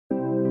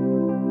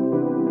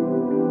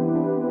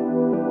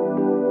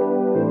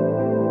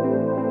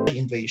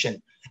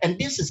innovation. And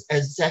this is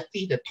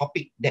exactly the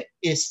topic that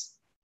is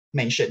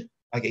mentioned,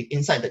 okay,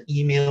 inside the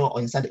email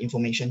or inside the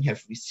information you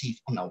have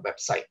received on our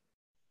website.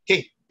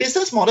 Okay,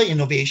 business model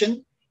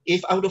innovation,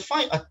 if I were to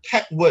find a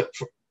tech word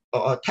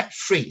or a tech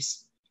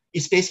phrase,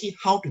 it's basically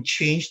how to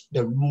change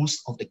the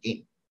rules of the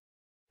game.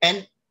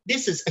 And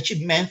this is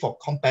actually meant for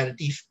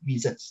competitive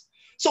reasons.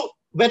 So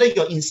whether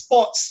you're in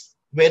sports,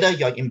 whether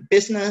you're in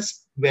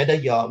business, whether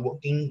you're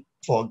working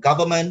for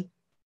government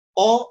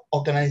or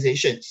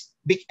organizations,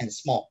 big and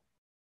small,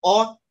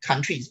 or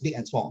countries, big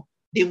and small,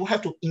 they will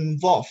have to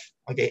involve,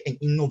 okay, and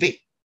innovate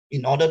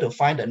in order to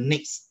find the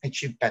next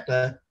actually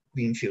better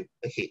greenfield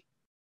ahead,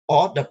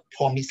 or the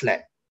promised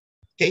land.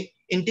 Okay,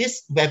 in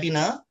this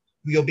webinar,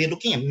 we will be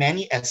looking at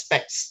many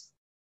aspects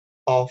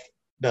of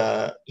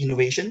the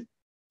innovation,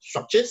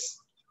 structures,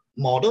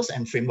 models,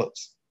 and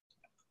frameworks.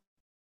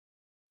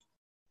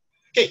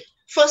 Okay,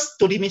 first,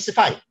 to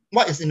demystify,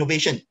 what is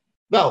innovation?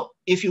 Well,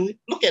 if you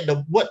look at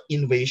the word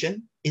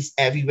innovation, it's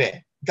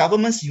everywhere.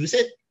 Governments use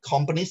it,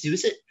 companies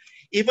use it,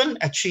 even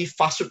actually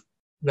fast food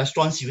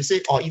restaurants use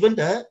it, or even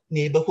the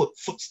neighborhood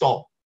food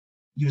store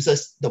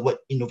uses the word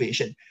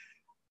innovation.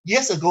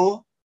 Years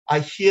ago, I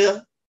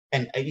hear,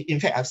 and in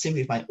fact, I've seen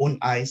with my own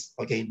eyes,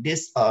 okay,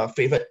 this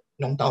favorite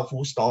Yong Tau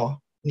Fu store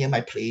near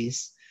my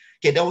place.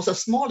 Okay, there was a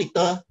small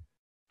little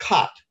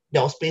card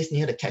that was placed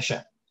near the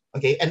cashier.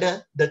 Okay, and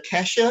the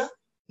cashier,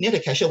 near the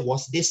cashier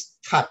was this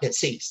card that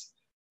says,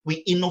 we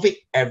innovate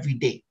every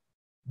day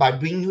by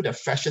bringing you the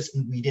freshest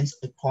ingredients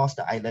across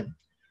the island.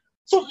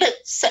 So that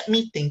set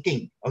me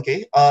thinking,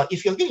 okay,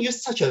 if you're going to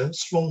use such a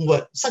strong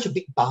word, such a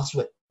big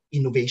buzzword,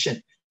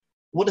 innovation,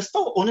 would the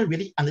store owner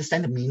really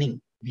understand the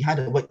meaning behind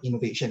the word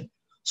innovation?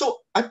 So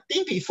I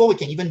think before we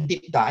can even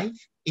deep dive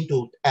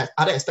into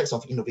other aspects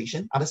of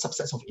innovation, other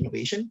subsets of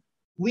innovation,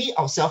 we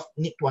ourselves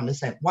need to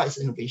understand what is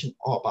innovation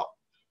all about.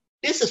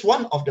 This is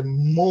one of the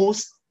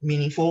most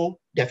meaningful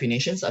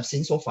definitions I've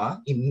seen so far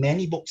in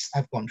many books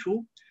I've gone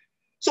through.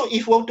 So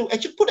if we were to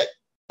actually put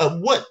a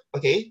word,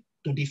 okay,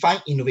 to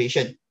define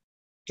innovation,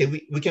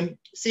 okay, we can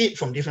see it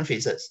from different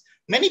phases.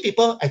 Many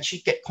people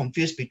actually get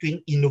confused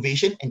between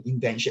innovation and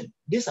invention.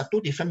 These are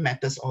two different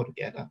matters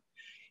altogether.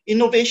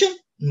 Innovation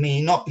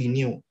may not be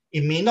new.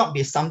 It may not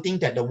be something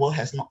that the world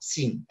has not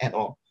seen at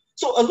all.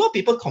 So a lot of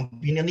people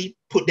conveniently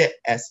put that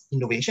as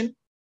innovation,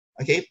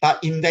 okay?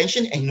 But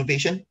invention and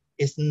innovation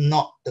is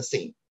not the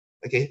same,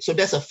 okay? So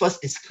that's the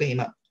first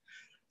disclaimer.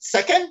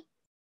 Second,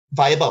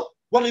 viable.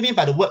 What do you mean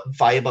by the word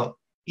viable?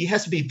 It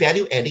has to be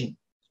value adding.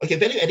 Okay,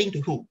 value adding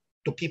to who?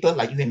 To people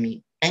like you and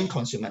me, and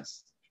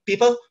consumers.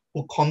 People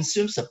who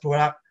consumes the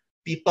product,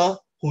 people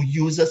who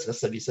uses the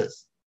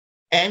services.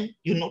 And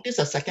you notice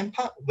the second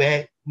part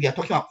where we are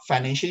talking about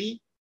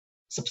financially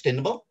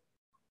sustainable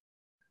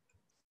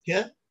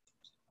here.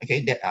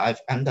 Okay, that I've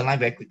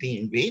underlined very quickly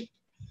in red.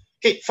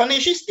 Okay,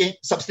 financially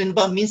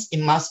sustainable means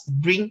it must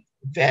bring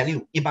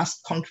value. It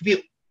must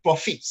contribute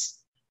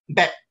profits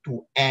back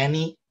to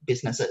any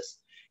businesses.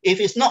 If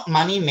it's not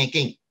money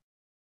making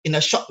in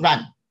the short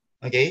run,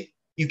 okay,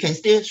 you can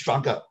still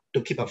struggle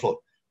to keep afloat.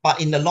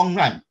 But in the long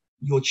run,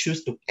 you'll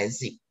choose to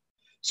exit.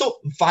 So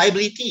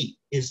viability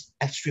is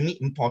extremely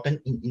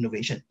important in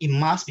innovation. It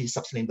must be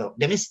sustainable.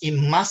 That means it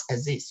must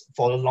exist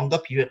for a longer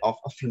period of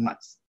a few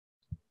months.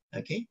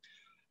 Okay.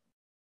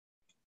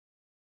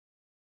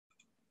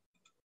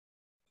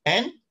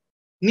 And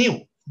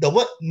new, the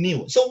word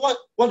new. So what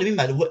do you mean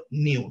by the word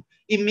new?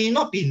 It may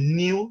not be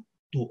new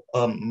to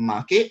a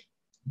market,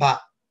 but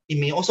it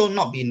may also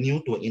not be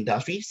new to an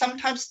industry.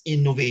 Sometimes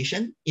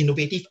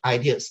innovative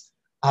ideas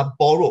are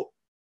borrowed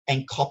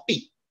and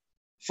copied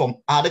from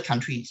other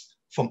countries,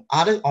 from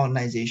other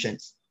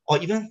organizations, or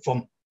even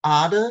from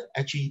other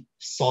actually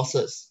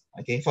sources.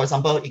 Okay, for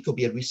example, it could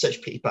be a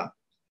research paper.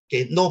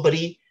 Okay,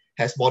 nobody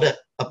has bothered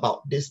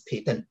about this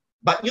patent,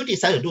 but you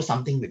decide to do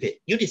something with it.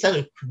 You decide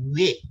to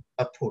create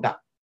a product,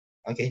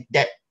 okay,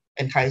 that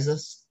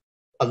entices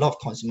a lot of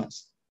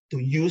consumers to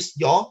use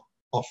your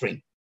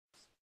offering.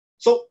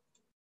 So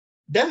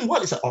then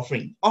what is an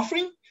offering?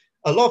 Offering,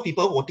 a lot of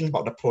people will think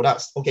about the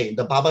products. Okay,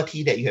 the bubble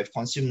tea that you have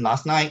consumed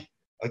last night,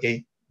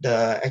 okay,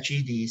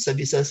 the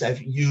services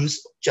I've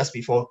used just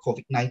before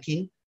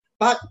COVID-19.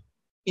 But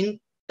in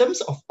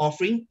terms of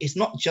offering, it's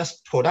not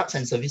just products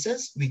and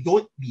services. We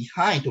go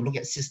behind to look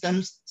at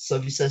systems,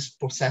 services,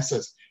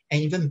 processes, and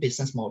even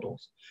business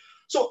models.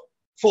 So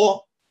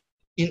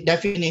in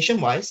definition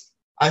wise,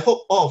 I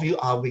hope all of you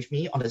are with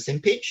me on the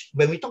same page.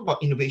 When we talk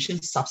about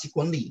innovation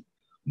subsequently,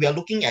 we are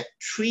looking at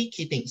three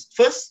key things.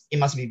 First, it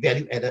must be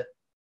value added.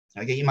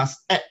 Okay, it must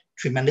add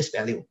tremendous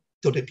value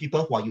to the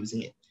people who are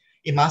using it.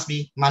 It must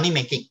be money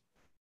making,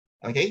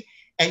 okay?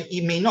 And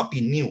it may not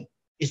be new.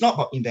 It's not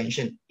about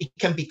invention. It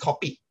can be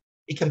copied.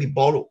 It can be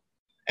borrowed.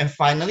 And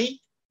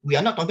finally, we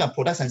are not talking about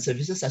products and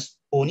services as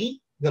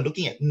only. We are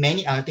looking at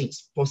many other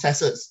things,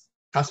 processes,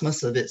 customer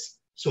service,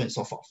 so on and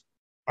so forth,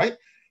 right?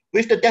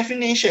 With the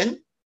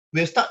definition,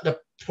 we'll start the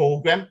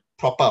program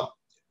proper.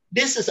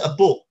 This is a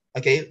book,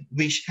 okay,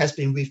 which has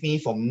been with me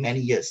for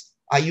many years.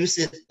 I use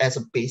it as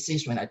a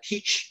basis when I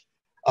teach.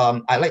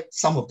 I like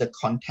some of the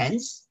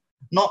contents,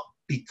 not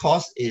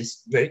because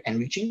it's very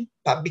enriching,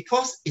 but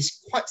because it's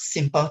quite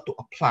simple to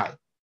apply.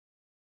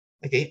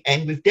 Okay,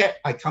 and with that,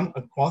 I come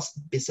across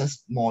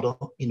business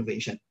model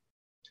innovation.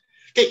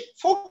 Okay,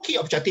 4 key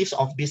objectives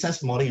of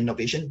business model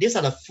innovation. These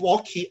are the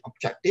 4 key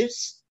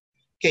objectives.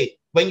 Okay,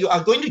 when you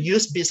are going to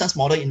use business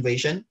model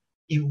innovation,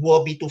 it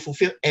will be to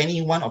fulfill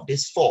any one of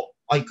these 4,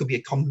 or it could be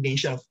a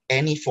combination of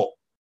any 4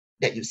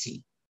 that you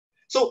see.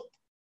 So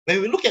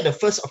when we look at the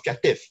first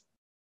objective,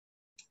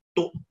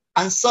 to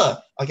answer,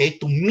 okay,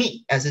 to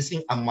meet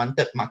existing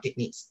unwanted market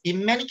needs.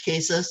 In many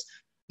cases,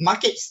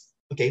 markets,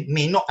 okay,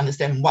 may not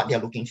understand what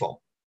they're looking for.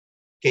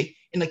 Okay,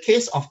 in the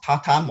case of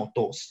Tata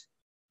Motors,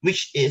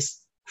 which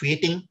is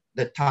creating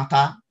the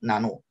Tata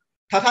Nano.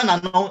 Tata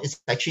Nano is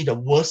actually the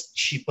world's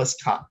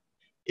cheapest car.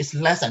 It's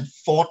less than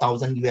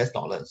 $4,000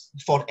 US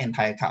for the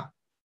entire car.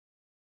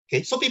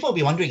 Okay, so people will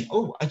be wondering,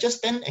 oh, I just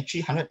spent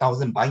actually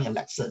 $100,000 buying a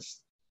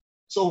Lexus.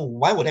 So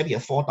why would there be a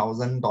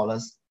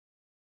 $4,000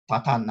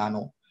 Tata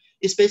Nano?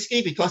 It's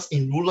basically because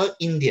in rural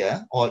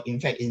India, or in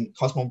fact in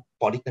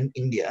cosmopolitan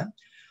India,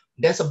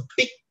 there's a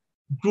big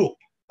group,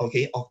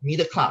 okay, of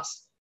middle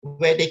class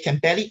where they can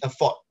barely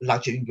afford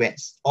luxury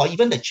brands or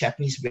even the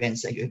Japanese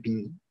brands that you've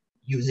been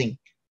using.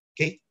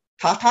 Okay,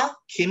 Tata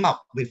came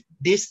up with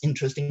this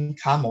interesting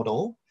car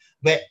model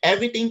where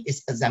everything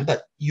is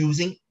assembled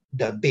using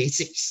the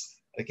basics,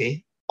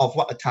 okay, of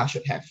what a car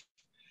should have.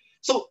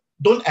 So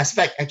don't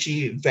expect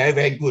actually very,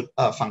 very good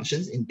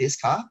functions in this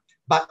car,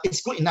 but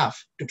it's good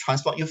enough to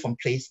transport you from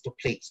place to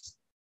place.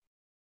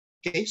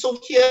 Okay, so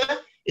here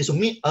is to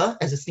meet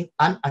existing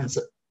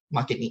unanswered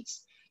market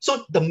needs.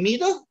 So the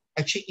middle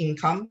actually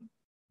income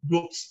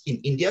groups in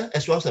India,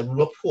 as well as the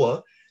rural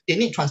poor, they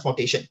need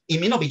transportation.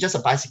 It may not be just a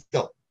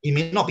bicycle, it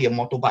may not be a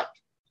motorbike,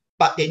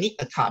 but they need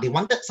a car. They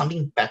wanted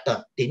something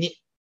better. They need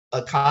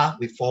a car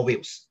with 4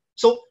 wheels.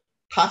 So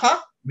Tata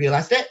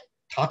realized that.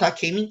 Tata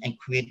came in and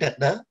created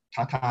the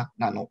Tata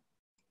Nano.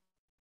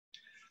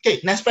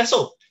 Okay,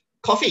 Nespresso,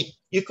 coffee.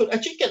 You could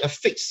actually get a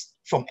fix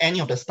from any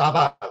of the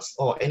Starbucks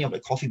or any of the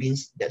coffee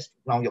beans that's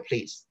around your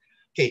place.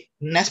 Okay,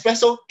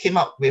 Nespresso came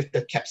up with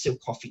the capsule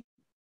coffee.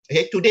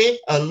 Okay, today,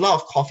 a lot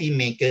of coffee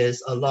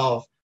makers, a lot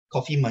of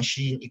coffee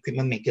machine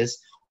equipment makers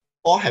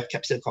all have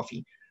capsule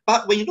coffee.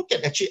 But when you look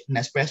at actually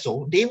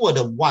Nespresso, they were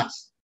the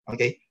ones,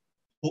 okay,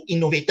 who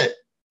innovated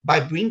by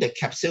bringing the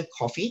capsule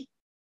coffee,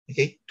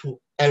 okay, to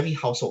every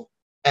household,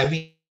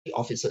 every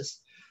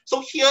offices.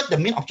 So here, the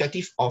main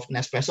objective of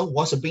Nespresso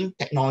was to bring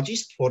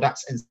technologies,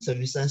 products, and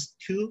services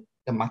to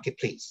the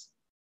marketplace.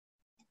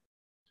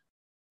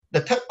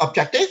 The third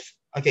objective,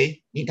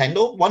 okay,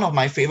 Nintendo, one of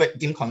my favorite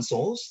game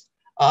consoles.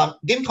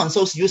 Game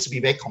consoles used to be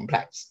very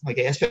complex,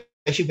 okay,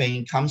 especially when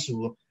it comes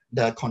to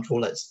the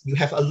controllers. You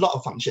have a lot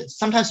of functions.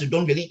 Sometimes you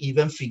don't really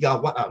even figure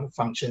out what are the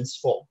functions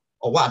for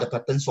or what are the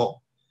buttons for.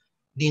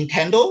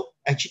 Nintendo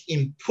actually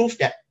improved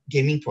that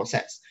gaming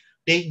process.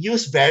 They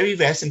use very,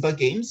 very simple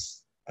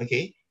games,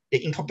 okay?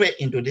 They incorporate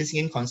into this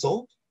game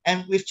console,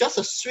 and with just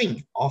a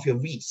swing of your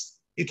wrist,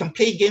 you can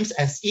play games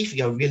as if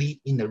you're really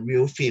in the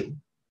real field.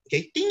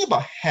 Okay, think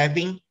about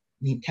having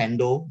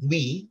Nintendo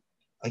Wii,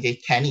 okay,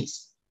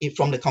 tennis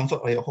from the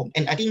comfort of your home.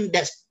 And I think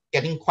that's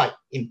getting quite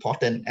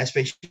important,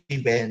 especially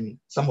when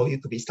some of you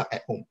could be stuck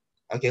at home,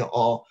 okay,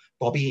 or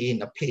probably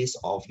in a place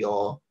of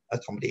your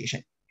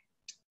accommodation.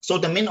 So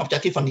the main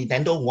objective for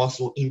Nintendo was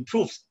to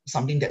improve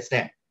something that's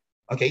there.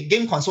 Okay,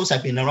 game consoles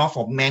have been around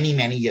for many,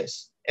 many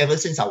years, ever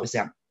since I was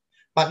young.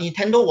 But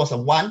Nintendo was the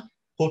one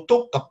who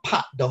took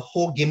apart the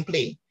whole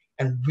gameplay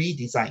and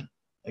redesigned,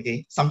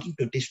 okay, something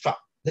to disrupt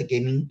the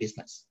gaming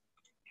business.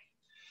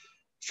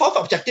 Fourth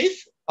objective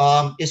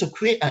is to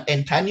create an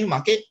entire new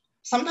market.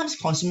 Sometimes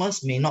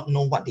consumers may not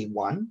know what they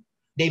want.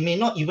 They may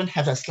not even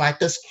have the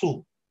slightest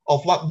clue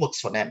of what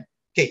works for them.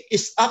 Okay,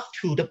 it's up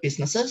to the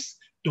businesses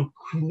to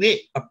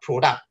create a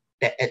product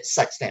that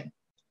excites them.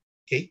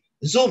 Okay,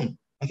 Zoom,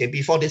 okay,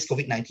 before this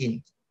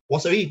COVID-19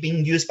 was already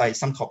being used by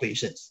some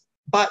corporations.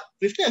 But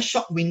within a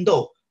short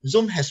window,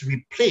 Zoom has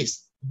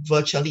replaced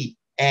virtually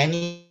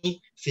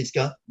any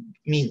physical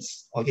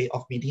means, okay,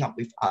 of meeting up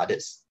with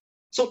others.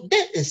 So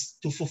that is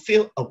to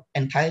fulfill an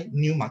entire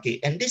new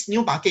market. And this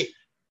new market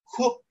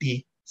could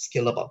be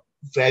scalable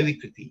very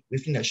quickly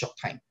within a short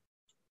time.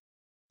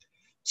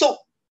 So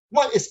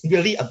what is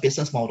really a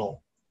business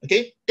model?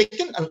 Okay,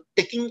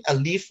 taking a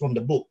leaf from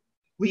the book,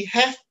 we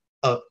have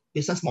a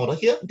business model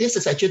here. This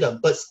is actually the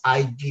bird's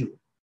eye view,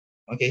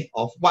 okay,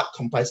 of what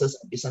comprises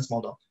a business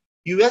model.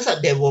 You realize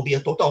that there will be a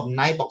total of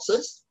 9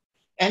 boxes.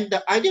 And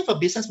the idea of a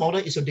business model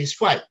is to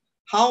describe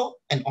how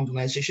an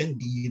organization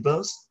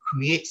delivers,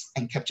 creates,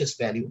 and captures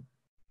value.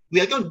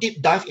 We are going to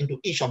deep dive into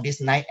each of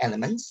these 9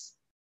 elements,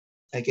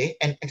 okay,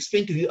 and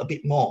explain to you a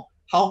bit more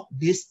how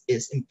this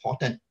is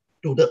important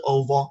to the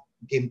overall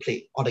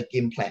gameplay or the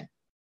game plan.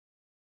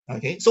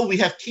 Okay, so we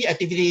have key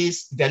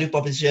activities, value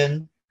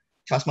proposition,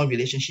 customer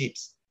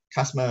relationships,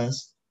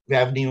 customers,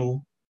 revenue,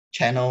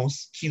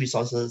 channels, key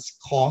resources,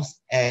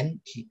 costs, and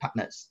key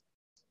partners.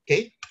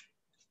 Okay,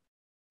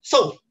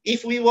 so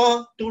if we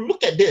were to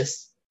look at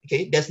this,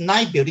 okay, there's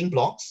 9 building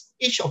blocks.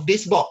 Each of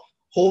these blocks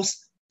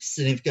holds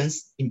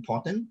significance,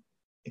 important,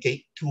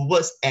 okay,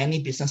 towards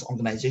any business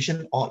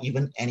organization or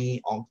even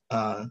any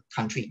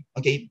country,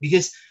 okay?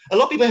 Because a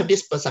lot of people have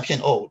this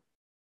perception, oh,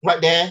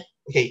 right there,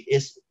 okay,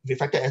 is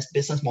reflected as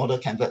business model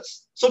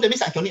canvas. So that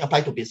means I can only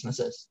apply to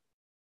businesses.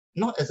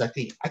 Not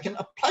exactly. I can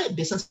apply a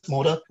business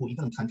model to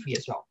even a country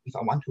as well, if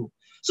I want to.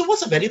 So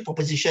what's the value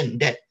proposition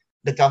that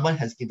the government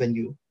has given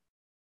you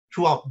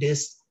throughout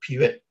this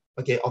period,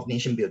 okay, of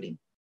nation building?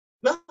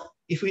 Well,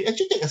 if we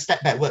actually take a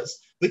step backwards,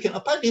 we can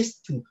apply this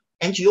to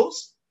NGOs,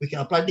 we can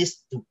apply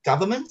this to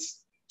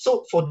governments.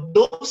 So for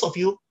those of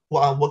you who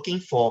are working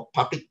for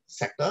public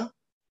sector,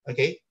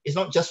 okay, it's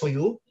not just for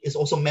you, it's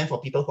also meant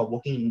for people who are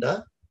working in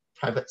the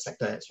private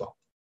sector as well.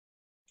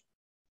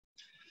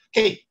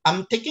 Okay,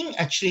 I'm taking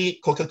actually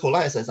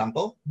Coca-Cola as an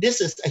example.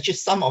 This is actually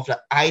some of the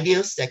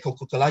ideas that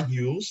Coca-Cola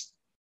used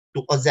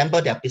to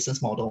assemble their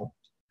business model.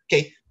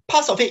 Okay,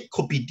 parts of it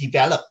could be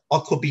developed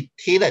or could be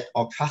tailored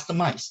or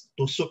customized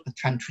to suit the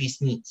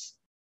country's needs.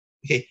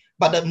 Okay,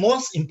 but the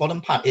most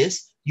important part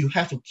is you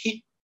have to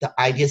keep the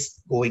ideas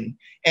going.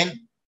 And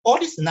all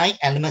these 9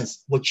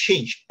 elements will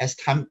change as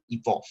time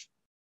evolves.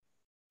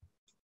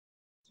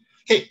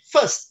 Okay,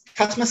 first,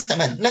 customer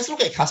segment. Let's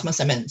look at customer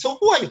segment. So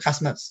who are your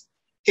customers?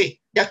 Okay,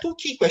 there are 2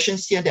 key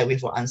questions here that we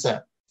will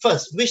answer.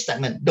 First, which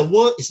segment? The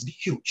world is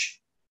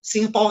huge.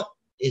 Singapore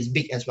is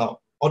big as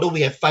well, although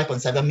we have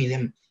 5.7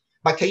 million.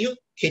 But can you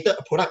cater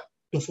a product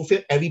to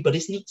fulfill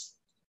everybody's needs?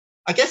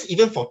 I guess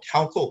even for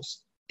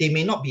telcos, they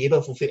may not be able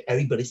to fulfill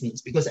everybody's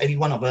needs because every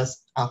one of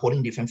us are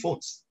holding different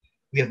phones.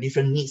 We have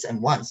different needs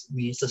and wants.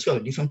 We subscribe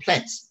to different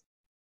plans.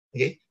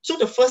 Okay, so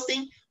the first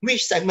thing,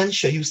 which segment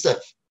should you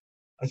serve?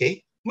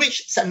 Okay,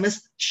 which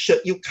segments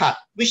should you cut?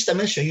 Which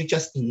segments should you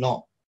just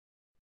ignore?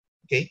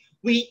 Okay,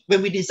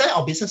 when we design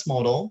our business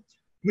model,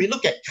 we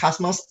look at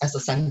customers as a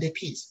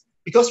centerpiece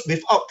because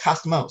without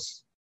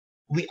customers,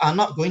 we are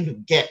not going to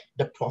get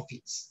the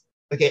profits.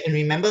 Okay, and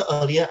remember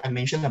earlier I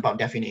mentioned about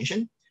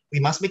definition. We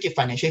must make it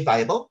financially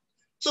viable.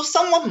 So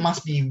someone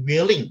must be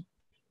willing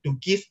to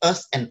give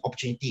us an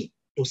opportunity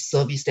to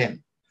service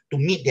them, to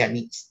meet their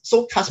needs.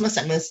 So customer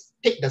segments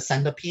take the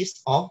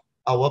centerpiece of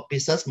our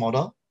business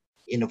model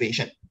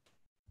innovation.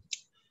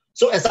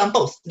 So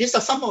examples, these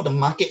are some of the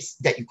markets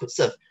that you could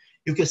serve.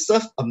 You could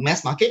serve a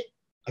mass market,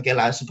 okay,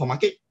 like a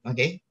supermarket,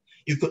 okay.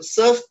 You could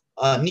serve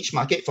a niche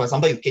market. For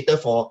example, you cater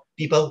for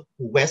people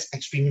who wear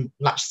extreme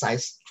large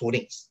size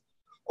clothing.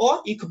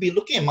 Or you could be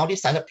looking at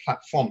multi-sided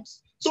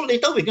platforms. So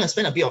later we're going to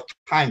spend a bit of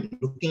time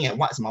looking at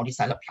what is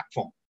multi-sided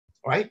platform,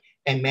 right?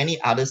 And many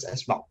others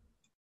as well.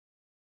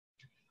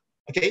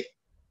 Okay,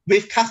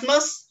 with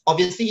customers,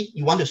 obviously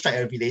you want to strike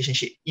a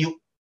relationship. You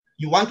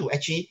want to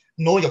actually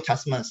know your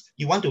customers.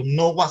 You want to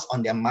know what's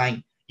on their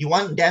mind. You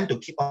want them to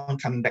keep on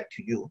coming back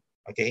to you.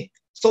 Okay,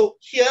 so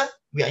here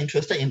we are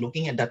interested in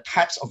looking at the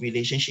types of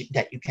relationship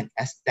that you can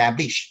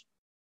establish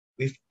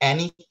with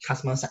any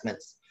customer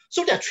segments.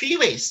 So there are 3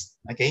 ways.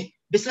 Okay,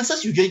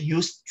 businesses usually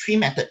use 3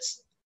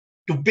 methods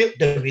to build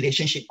the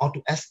relationship or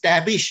to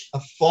establish a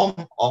form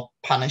of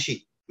partnership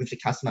with the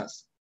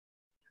customers.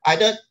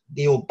 Either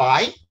they will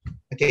buy,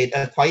 okay,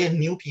 acquire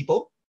new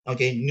people,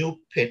 okay, new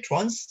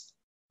patrons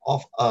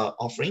of an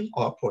offering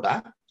or a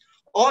product,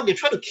 or they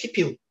try to keep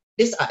you.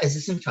 These are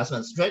existing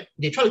customers, right?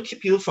 They try to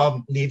keep you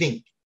from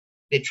leaving.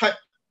 They try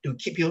to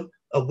keep you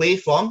away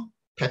from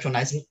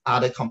patronizing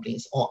other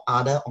companies or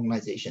other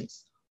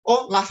organizations.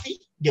 Or lastly,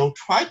 they'll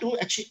try to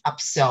actually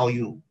upsell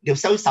you. They'll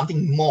sell you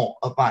something more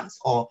advanced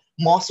or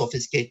more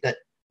sophisticated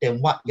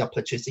than what you're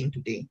purchasing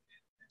today.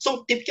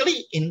 So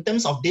typically, in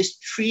terms of these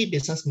 3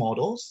 business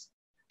models,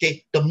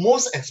 okay, the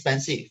most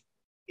expensive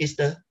is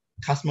the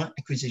customer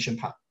acquisition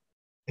part.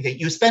 Okay,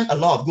 you spend a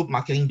lot of good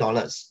marketing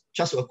dollars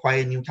just to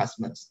acquire new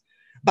customers.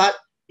 But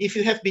if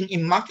you have been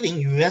in marketing,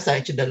 you realize that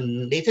actually the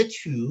later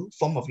 2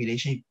 form of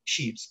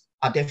relationships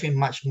are definitely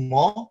much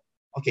more,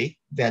 okay,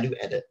 value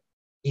added.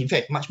 In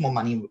fact, much more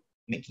money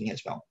making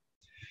as well.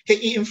 Okay,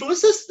 it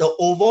influences the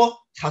overall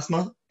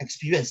customer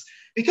experience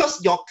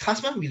because your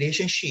customer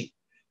relationship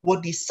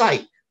will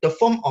decide the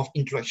form of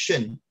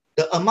interaction,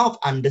 the amount of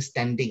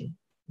understanding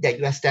that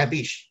you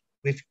establish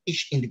with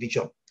each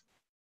individual.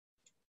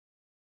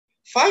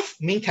 5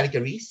 main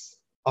categories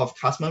of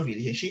customer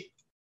relationship.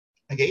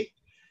 Okay,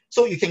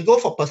 so you can go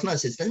for personal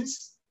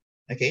assistance.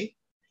 Okay,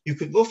 you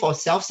could go for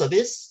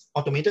self-service,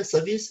 automated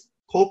service,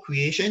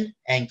 co-creation,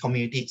 and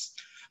communities.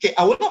 Okay,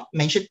 I will not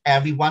mention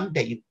every one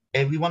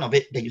of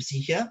it that you see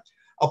here.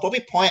 I'll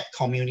probably point at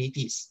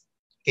communities.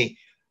 Okay,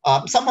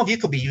 some of you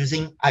could be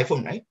using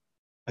iPhone, right?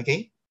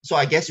 Okay, so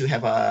I guess you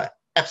have an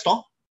app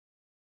store.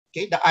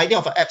 Okay, the idea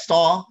of an app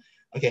store,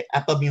 okay,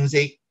 Apple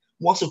Music,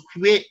 was to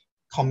create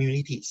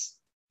communities.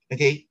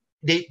 Okay,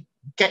 they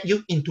get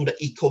you into the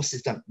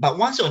ecosystem. But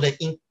once you're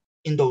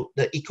into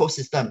the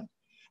ecosystem,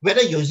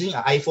 whether you're using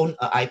an iPhone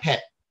or iPad,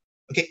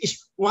 okay,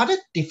 it's rather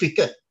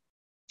difficult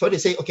for you to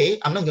say, okay,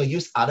 I'm not going to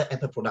use other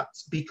Apple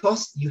products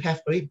because you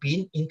have already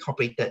been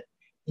incorporated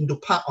into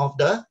part of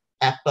the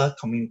Apple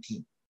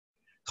community.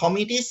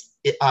 Communities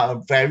are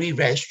a very,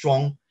 very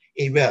strong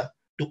area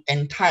to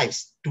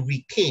entice, to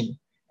retain,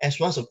 as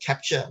well as to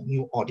capture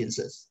new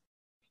audiences.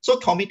 So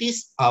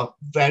committees are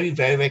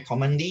very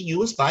commonly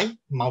used by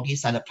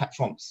multi-sided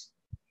platforms.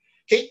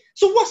 Okay,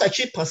 so what's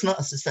actually personal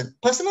assistant?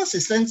 Personal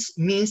assistance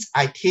means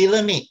I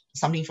tailor-made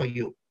something for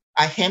you.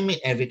 I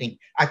handmade everything.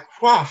 I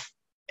craft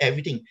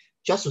everything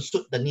just to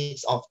suit the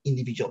needs of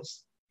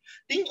individuals.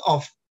 Think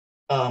of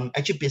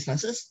actually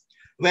businesses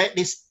where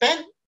they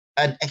spend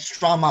an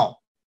extra mile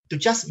to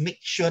just make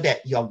sure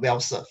that you're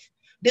well served.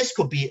 This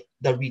could be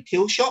the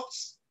retail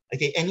shops,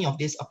 okay, any of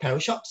these apparel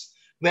shops,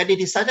 where they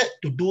decided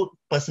to do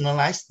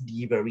personalized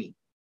delivery.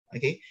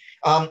 Okay,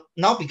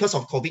 now because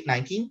of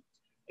COVID-19,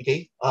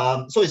 okay,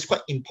 so it's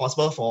quite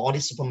impossible for all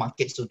these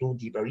supermarkets to do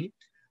delivery,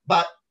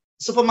 but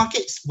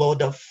supermarkets were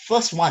the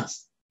first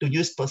ones to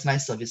use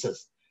personalized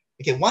services.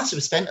 Okay, once you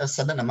spend a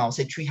certain amount,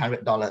 say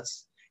 $300,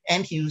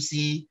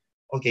 NTUC,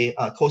 okay,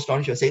 Cold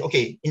Storage will say,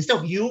 okay, instead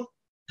of you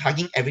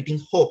hugging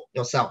everything home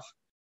yourself,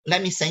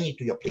 let me send it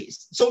to your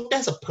place. So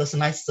that's a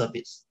personalized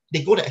service.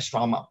 They go the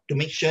extra mile to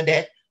make sure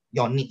that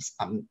your needs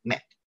are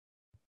met.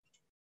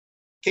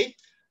 Okay,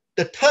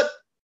 the third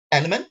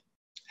element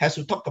has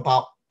to talk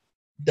about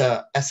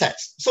the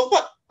assets. So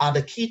what are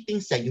the key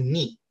things that you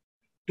need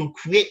to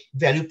create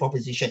value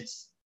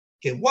propositions?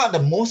 Okay, what are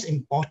the most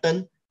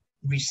important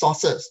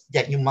resources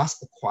that you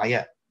must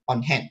acquire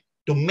on hand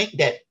to make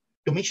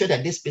sure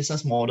that this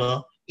business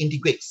model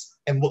integrates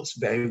and works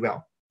very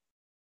well?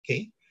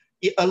 Okay,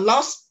 it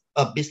allows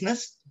a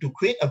business to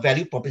create a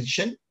value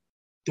proposition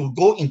to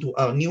go into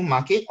a new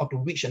market or to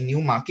reach a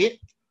new market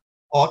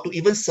or to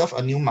even serve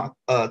a new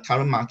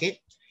current market.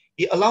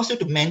 It allows you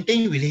to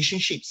maintain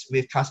relationships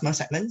with customer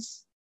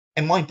segments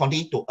and more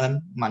importantly, to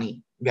earn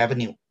money,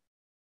 revenue.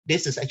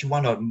 This is actually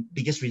one of the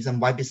biggest reasons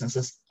why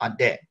businesses are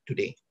there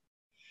today.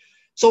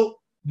 So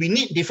we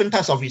need different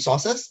types of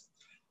resources.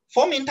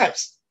 4 main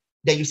types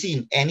that you see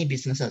in any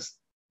businesses.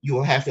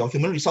 You have your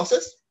human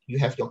resources, you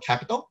have your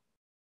capital,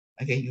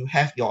 okay, you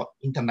have your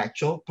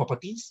intellectual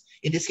properties.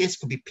 In this case, it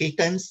could be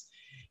patents,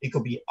 it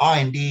could be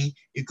R&D,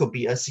 it could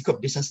be a secret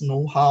business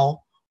know-how,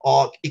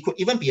 or it could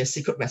even be a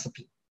secret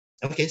recipe.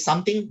 Okay,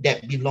 something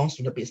that belongs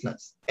to the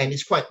business and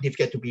it's quite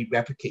difficult to be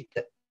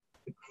replicated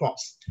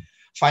across.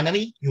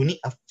 Finally, you need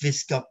a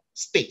physical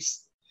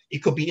space. It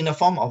could be in the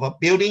form of a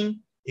building,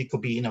 it could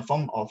be in the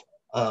form of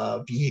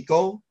a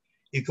vehicle,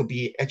 it could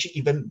be actually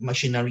even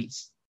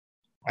machineries,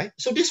 right?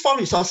 So these 4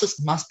 resources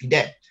must be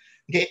there,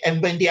 okay?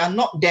 And when they are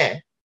not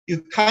there,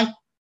 you can't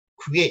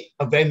create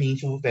a very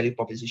meaningful value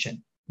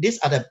proposition. These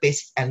are the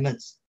basic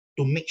elements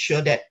to make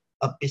sure that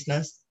a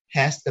business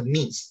has the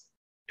means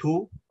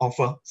to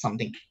offer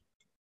something.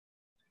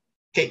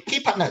 Okay, key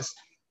partners.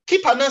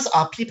 Key partners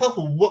are people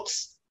who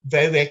works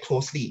very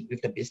closely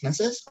with the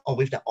businesses or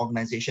with the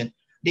organization.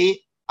 They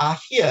are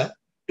here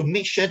to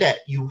make sure that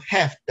you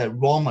have the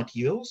raw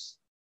materials.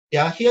 They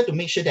are here to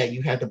make sure that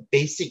you have the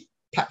basic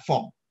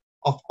platform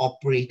of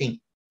operating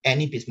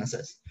any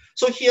businesses.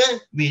 So here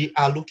we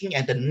are looking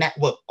at the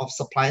network of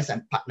suppliers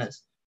and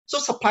partners. So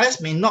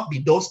suppliers may not be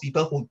those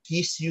people who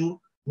gives you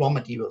raw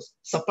materials.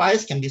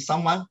 Suppliers can be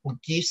someone who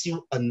gives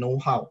you a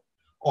know-how,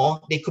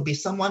 or they could be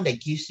someone that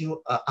gives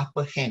you an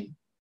upper hand,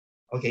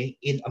 okay,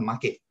 in a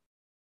market.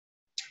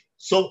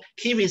 So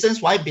key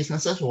reasons why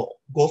businesses will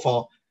go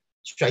for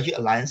strategic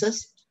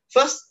alliances.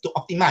 First, to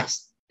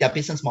optimize their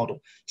business model.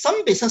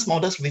 Some business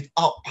models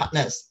without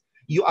partners,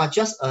 you are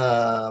just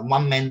a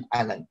one-man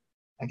island,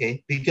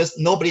 okay? Because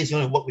nobody is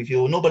going to work with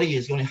you. Nobody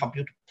is going to help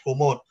you to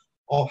promote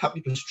or help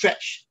you to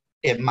stretch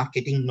their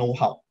marketing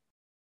know-how.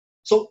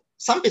 So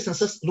some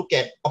businesses look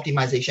at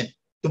optimization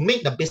to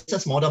make the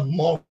business model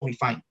more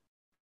refined,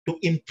 to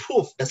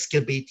improve the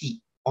scalability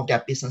of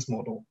their business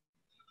model.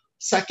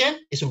 Second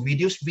is to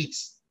reduce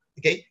risk.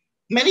 Okay,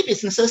 many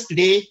businesses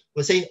today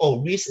will say,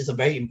 oh, risk is a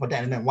very important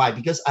element. Why?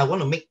 Because I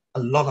want to make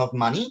a lot of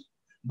money,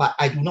 but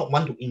I do not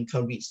want to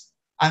incur risk.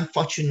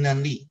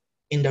 Unfortunately,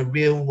 in the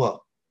real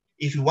world,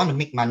 if you want to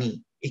make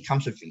money, it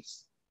comes with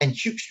risk and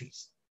huge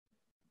risk.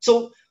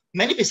 So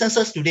many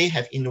businesses today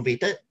have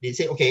innovated. They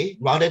say, okay,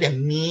 rather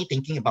than me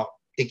thinking about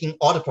taking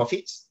all the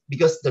profits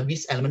because the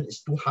risk element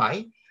is too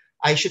high,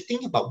 I should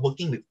think about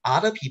working with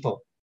other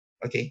people,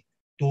 okay,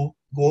 to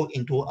go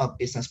into a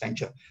business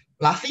venture.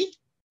 Lastly,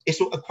 is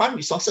to acquire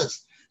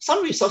resources.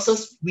 Some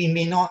resources, we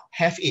may not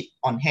have it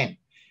on hand.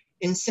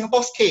 In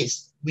Singapore's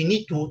case, we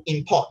need to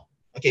import,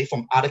 okay,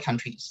 from other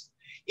countries.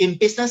 In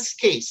business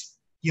case,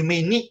 you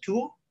may need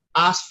to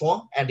ask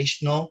for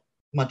additional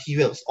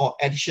materials or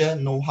additional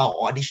know-how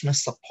or additional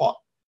support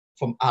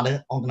from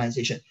other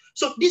organizations.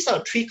 So these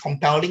are 3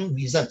 compelling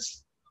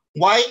reasons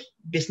why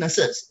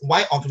businesses,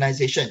 why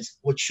organizations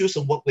would choose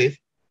to work with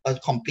a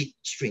complete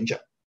stranger.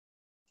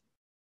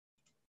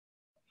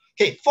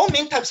 Okay, 4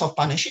 main types of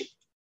partnership.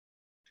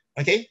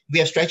 Okay, we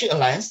have strategic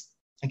alliance,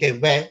 okay,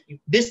 where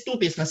these 2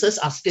 businesses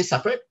are still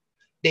separate.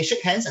 They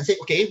shake hands and say,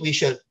 okay, we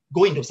should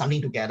go into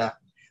something together.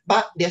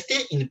 But they're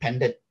still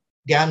independent.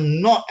 They are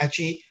not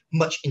actually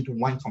merged into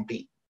one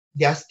company.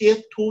 They are still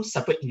 2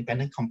 separate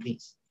independent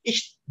companies.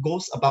 Each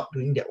goes about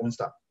doing their own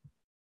stuff.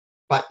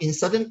 But in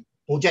certain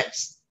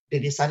projects, they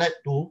decided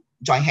to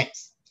join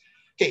hands.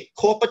 Okay,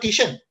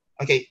 co-opetition.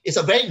 Okay, it's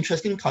a very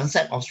interesting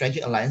concept of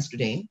strategic alliance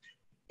today.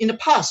 In the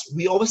past,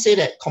 we always say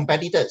that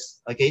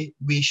competitors, okay,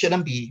 we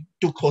shouldn't be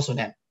too close to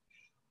them.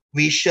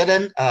 We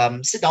shouldn't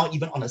sit down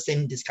even on the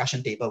same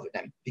discussion table with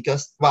them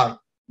because,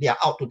 well, they are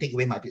out to take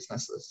away my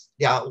businesses.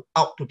 They are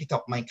out to take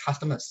out my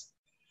customers.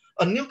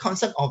 A new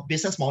concept of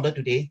business model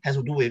today has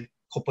to do with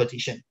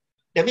competition.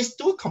 That means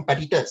two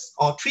competitors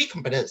or three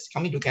competitors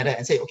coming together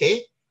and say,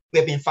 okay, we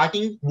have been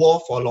fighting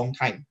war for a long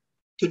time.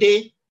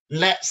 Today,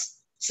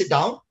 let's sit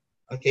down,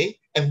 okay,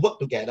 and work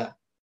together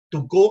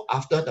to go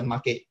after the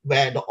market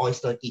where the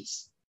oyster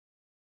is.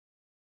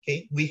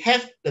 Okay, we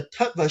have the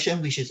third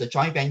version, which is a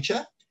joint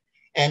venture,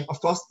 and of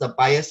course, the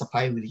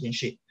buyer-supplier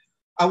relationship.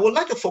 I would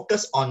like to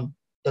focus on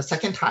the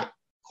second type,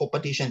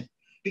 competition,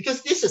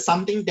 because this is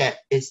something that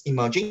is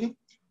emerging.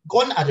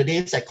 Gone are the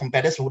days that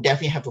competitors will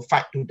definitely have to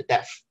fight to the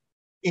death.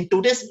 In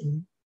today's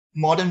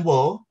modern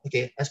world,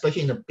 okay,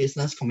 especially in the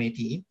business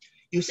community,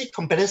 you see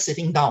competitors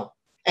sitting down.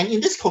 And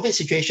in this COVID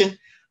situation,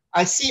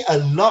 I see a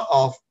lot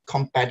of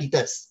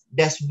competitors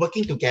that's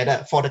working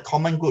together for the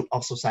common good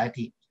of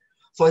society.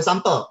 For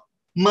example,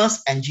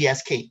 Amidst and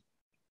GSK,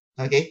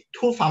 okay,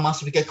 two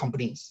pharmaceutical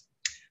companies.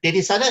 They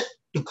decided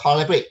to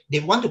collaborate.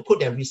 They want to put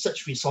their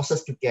research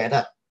resources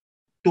together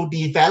to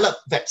develop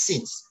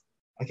vaccines,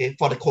 okay,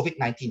 for the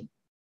COVID-19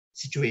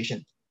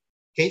 situation.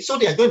 Okay, so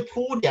they are going to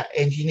pool their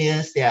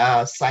engineers,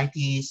 their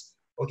scientists,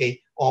 okay,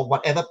 or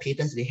whatever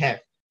patents they have.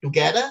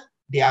 Together,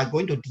 they are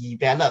going to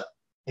develop,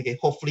 okay,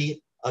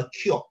 hopefully a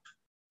cure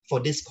for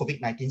this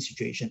COVID-19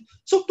 situation.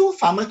 So two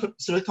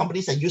pharmaceutical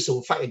companies that used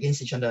to fight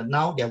against each other,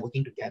 now they're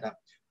working together.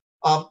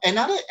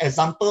 Another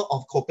example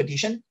of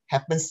competition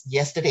happens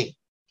yesterday.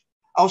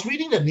 I was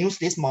reading the news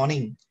this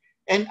morning,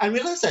 and I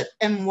realized that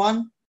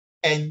M1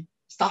 and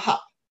StarHub,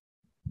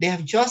 they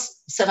have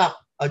just set up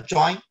a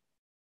joint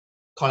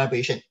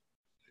collaboration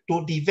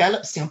to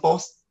develop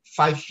Singapore's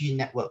 5G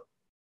network.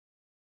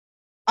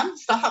 Aren't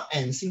StarHub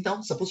and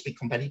Singtel supposed to be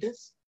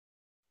competitors?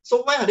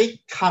 So why are they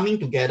coming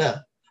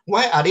together?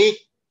 Why are they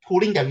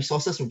pooling their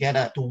resources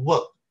together to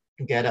work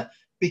together?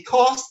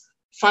 Because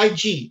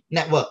 5G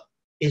network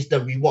is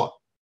the reward,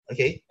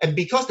 okay? And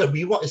because the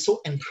reward is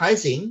so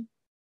enticing,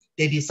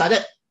 they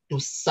decided to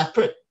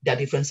separate their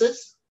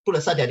differences, put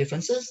aside their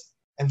differences,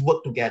 and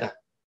work together,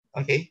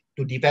 okay,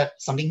 to develop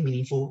something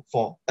meaningful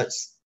for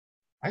us,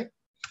 right?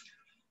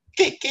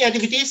 Okay, key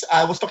activities,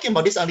 I was talking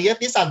about this earlier.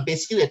 These are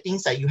basically the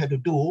things that you have to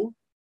do,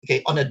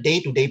 okay, on a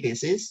day-to-day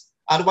basis.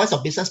 Otherwise,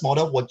 your business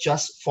model will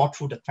just fall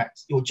through the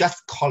cracks. It will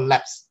just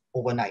collapse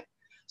overnight.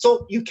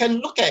 So you can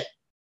look at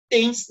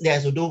things that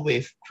has to do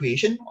with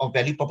creation of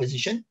value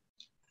proposition,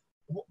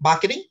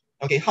 marketing,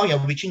 okay, how you're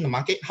reaching the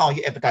market, how are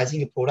you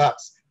advertising your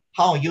products,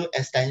 how are you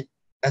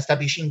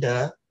establishing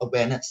the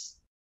awareness,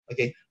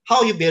 okay, how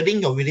are you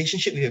building your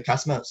relationship with your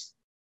customers,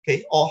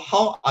 okay, or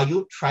how are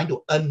you trying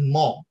to earn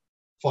more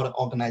for the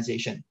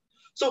organization.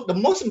 So the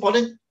most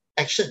important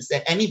actions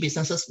that any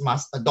businesses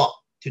must adopt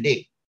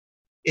today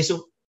is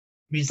to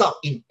result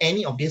in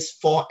any of these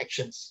four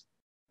actions,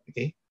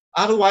 okay?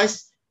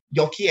 Otherwise,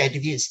 your key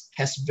activities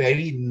has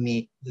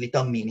very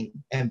little meaning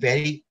and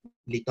very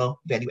little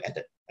value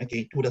added,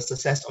 okay, to the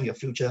success of your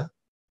future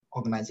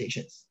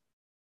organizations.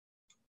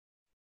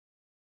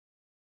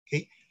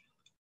 Okay,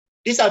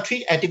 these are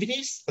three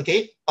activities,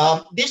 okay?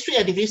 These three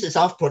activities is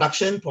our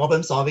production,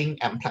 problem solving,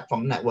 and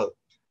platform network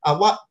are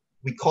what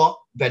we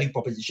call value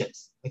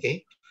propositions,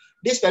 okay?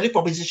 These value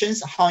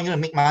propositions, how you're gonna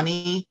make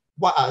money,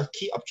 what are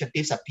key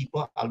objectives that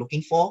people are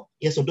looking for,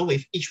 it has to do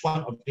with each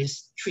one of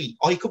these three,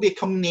 or it could be a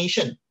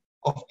combination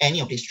of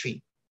any of these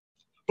three.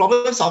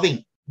 Problem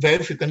solving,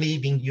 very frequently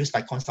being used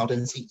by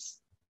consultancies,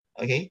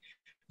 okay?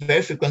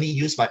 Very frequently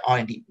used by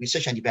R&D,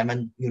 research and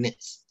development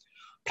units.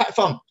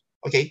 Platform,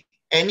 okay?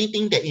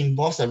 Anything that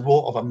involves the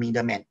role of a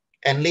middleman.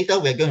 And later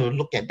we're going to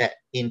look at that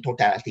in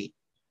totality.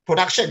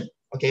 Production,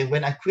 okay?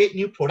 When I create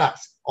new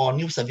products or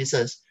new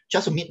services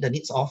just to meet the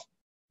needs of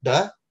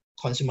the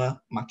consumer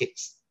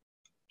markets.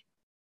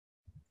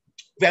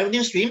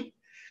 Revenue stream,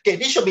 okay,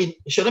 this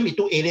shouldn't be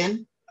too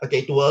alien,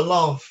 okay, to a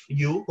lot of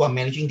you who are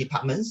managing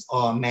departments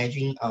or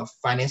managing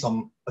finance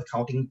or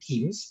accounting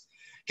teams.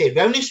 Okay,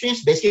 revenue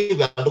streams, basically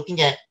we are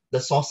looking at the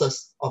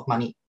sources of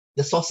money,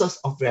 the sources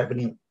of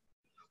revenue.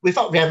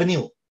 Without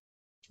revenue,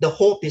 the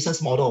whole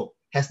business model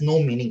has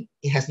no meaning.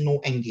 It has no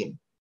end game.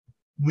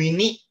 We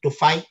need to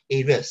find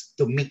areas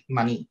to make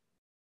money,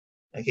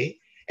 okay?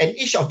 And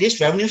each of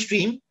these revenue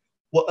stream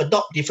will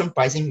adopt different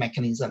pricing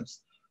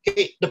mechanisms.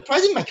 Okay, the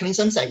pricing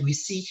mechanisms that we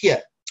see here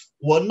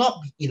will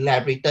not be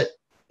elaborated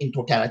in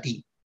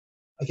totality,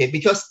 okay,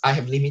 because I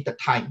have limited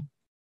time.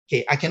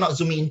 Okay, I cannot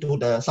zoom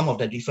into some of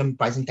the different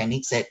pricing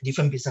techniques that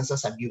different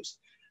businesses have used.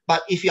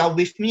 But if you are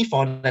with me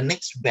for the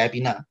next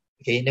webinar,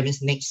 okay, that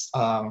means next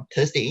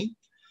Thursday,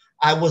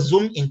 I will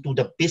zoom into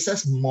the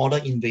business model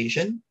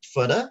invasion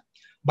further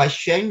by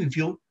sharing with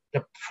you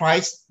the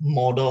price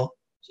model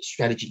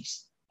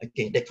strategies,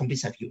 okay, that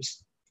companies have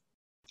used.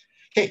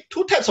 Okay,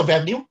 two types of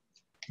revenue,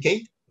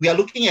 okay. We are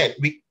looking at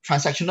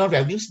transactional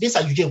revenues. These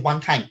are usually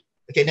one time.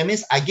 Okay, that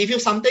means I give you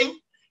something,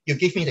 you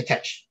give me the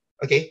cash.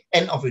 Okay,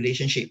 end of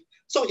relationship.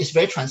 So it's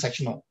very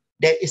transactional.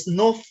 There is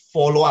no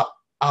follow-up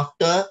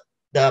after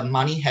the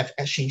money have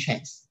exchanged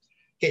hands.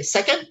 Okay,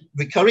 second,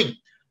 recurring.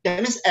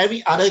 That means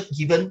every other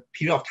given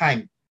period of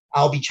time,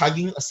 I'll be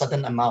charging you a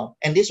certain amount,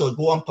 and this will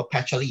go on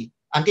perpetually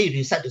until you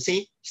decide to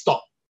say,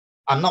 stop,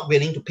 I'm not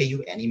willing to pay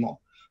you anymore.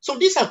 So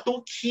these are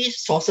two key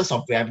sources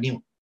of revenue,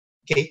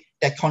 okay,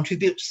 that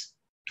contributes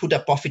to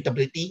the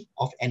profitability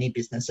of any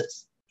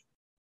businesses.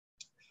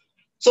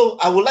 So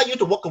I would like you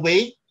to walk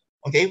away,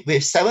 okay,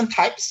 with 7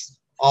 types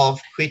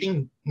of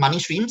creating money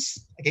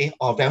streams, okay,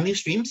 or revenue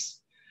streams.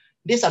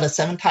 These are the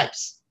 7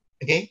 types,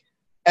 okay.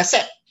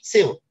 Asset,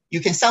 sale. You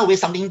can sell away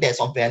something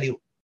that's of value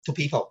to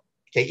people,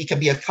 okay. It can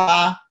be a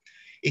car,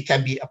 it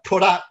can be a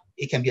product,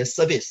 it can be a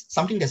service,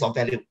 something that's of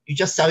value. You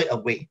just sell it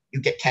away,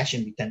 you get cash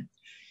in return.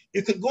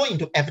 You could go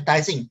into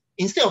advertising.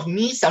 Instead of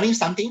me selling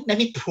something, let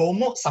me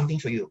promote something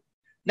for you.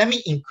 Let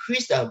me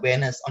increase the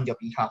awareness on your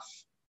behalf,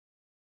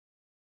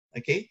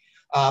 okay.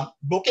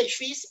 Brokerage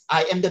fees,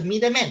 I am the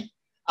middleman.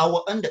 I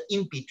will earn the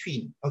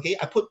in-between, okay.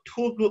 I put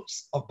 2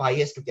 groups of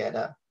buyers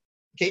together,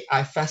 okay.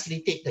 I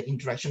facilitate the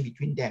interaction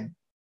between them,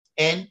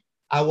 and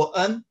I will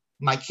earn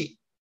my keep,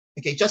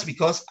 okay, just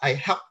because I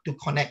help to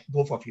connect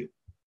both of you.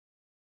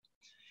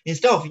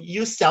 Instead of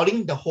you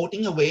selling the whole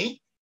thing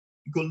away,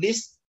 you could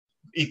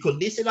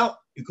lease it out,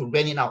 you could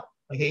rent it out,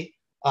 okay.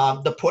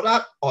 The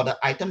product or the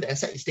item, the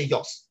asset is still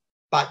yours,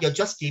 but you're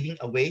just giving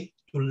away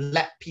to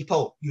let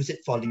people use it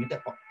for a limited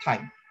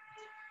time.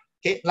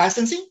 Okay,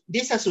 licensing,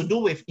 this has to do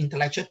with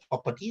intellectual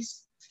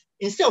properties.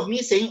 Instead of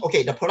me saying,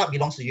 okay, the product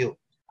belongs to you,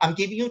 I'm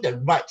giving you the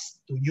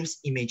rights to use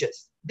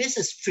images. This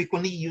is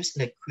frequently used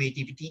in the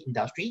creativity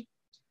industry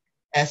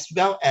as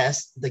well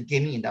as the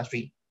gaming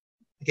industry.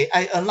 Okay,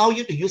 I allow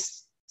you to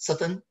use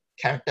certain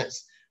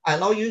characters. I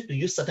allow you to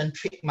use certain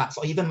trademarks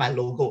or even my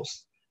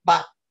logos,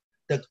 but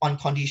on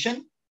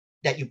condition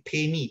that you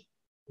pay me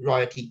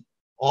royalty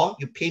or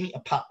you pay me a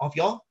part of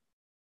your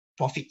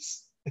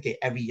profits, okay,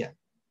 every year.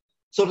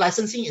 So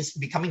licensing is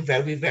becoming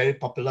very, very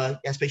popular,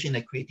 especially in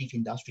the creative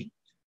industry.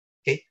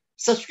 Okay,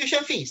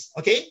 subscription fees,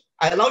 okay,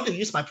 I allow you to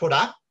use my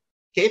product,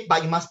 okay,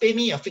 but you must pay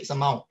me a fixed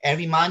amount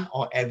every month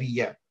or every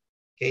year,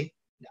 okay.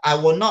 I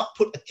will not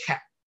put a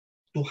cap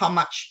to how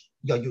much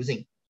you're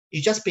using.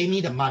 You just pay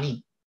me the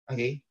money,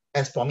 okay,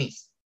 as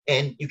promised,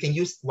 and you can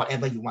use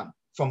whatever you want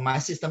from my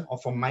system or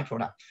from my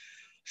product.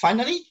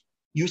 Finally,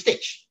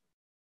 usage.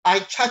 I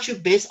charge you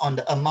based on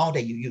the amount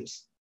that you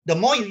use. The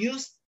more you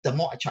use, the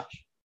more I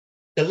charge.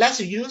 The less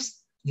you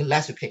use, the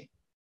less you pay.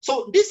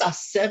 So these are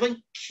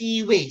 7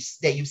 key ways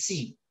that you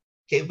see,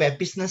 okay, where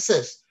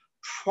businesses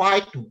try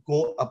to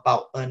go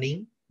about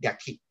earning their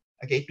keep,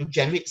 okay, to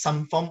generate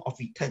some form of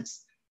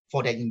returns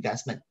for their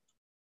investment.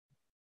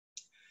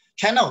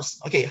 Channels,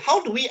 okay,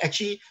 how do we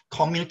actually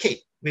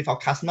communicate with our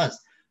customers?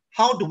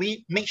 How do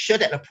we make sure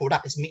that the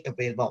product is made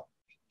available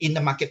in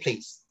the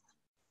marketplace?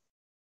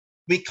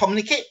 We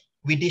communicate,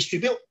 we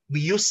distribute,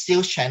 we use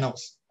sales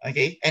channels,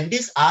 okay, and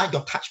these are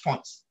your touch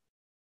points,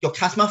 your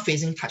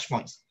customer-facing touch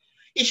points.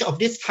 Each of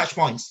these touch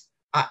points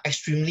are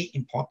extremely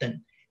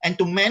important, and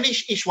to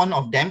manage each one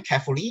of them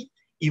carefully,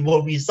 it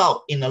will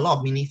result in a lot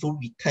of meaningful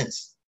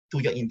returns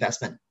to your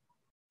investment.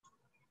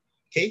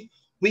 Okay,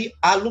 we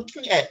are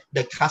looking at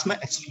the customer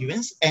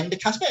experience, and the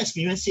customer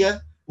experience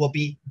here will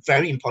be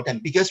very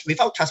important because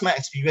without customer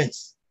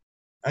experience,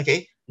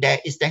 okay, there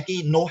is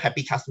definitely no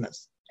happy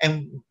customers.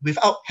 And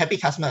without happy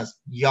customers,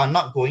 you are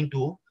not going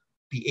to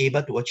be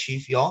able to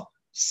achieve your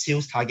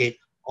sales target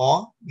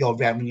or your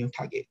revenue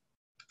target.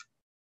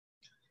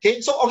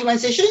 Okay, so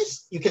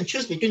organizations, you can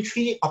choose between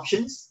 3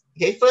 options.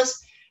 Okay,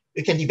 first,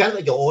 you can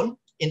develop your own.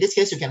 In this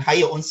case, you can hire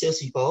your own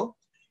salespeople.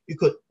 You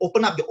could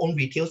open up your own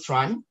retail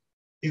front.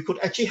 You could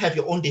actually have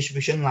your own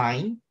distribution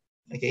line,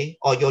 okay,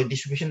 or your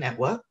distribution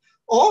network,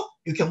 or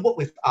you can work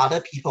with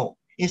other people.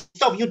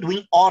 Instead of you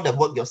doing all the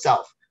work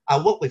yourself,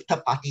 I work with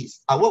third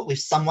parties. I work with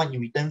someone in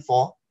return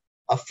for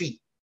a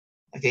fee,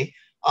 okay.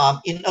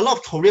 In a lot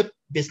of courier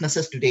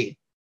businesses today,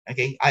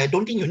 okay, I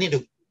don't think you need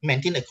to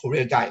maintain a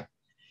courier guy.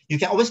 You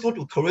can always go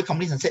to courier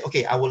companies and say,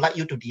 okay, I would like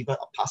you to deliver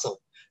a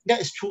parcel. That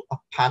is through a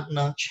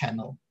partner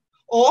channel.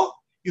 Or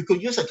you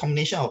could use a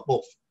combination of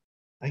both,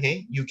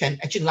 okay. You can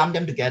actually lump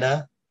them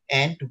together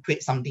and to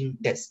create something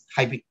that's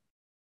hybrid.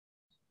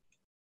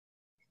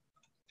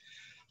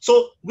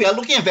 So we are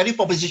looking at value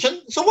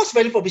proposition. So what's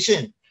value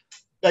proposition?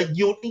 The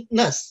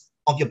uniqueness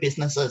of your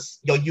businesses,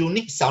 your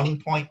unique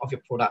selling point of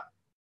your product.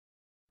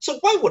 So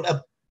why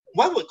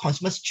would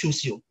consumers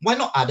choose you? Why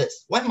not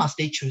others? Why must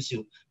they choose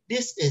you?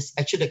 This is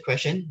actually the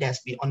question that's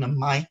been on the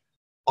mind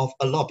of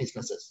a lot of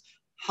businesses.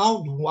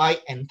 How do I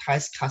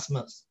entice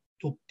customers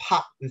to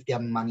part with their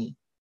money?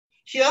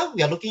 Here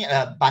we are looking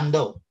at a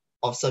bundle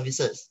of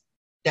services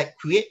that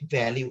create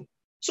value.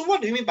 So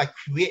what do you mean by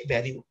create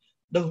value?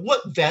 The word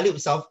value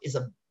itself is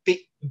a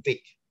big.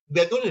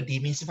 We are going to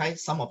demystify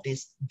some of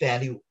this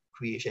value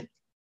creation.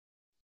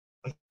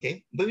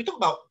 Okay, when we talk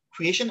about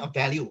creation of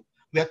value,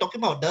 we are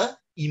talking about the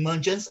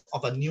emergence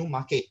of a new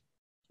market.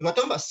 We are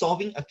talking about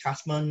solving a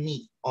customer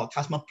need or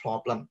customer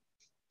problem.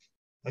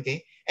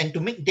 Okay, and to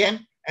make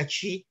them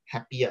actually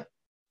happier.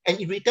 And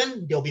in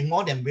return, they'll be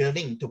more than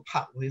willing to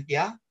part with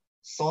their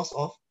source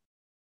of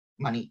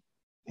money.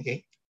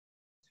 Okay.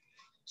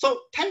 So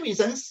 10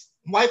 reasons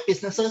why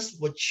businesses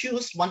would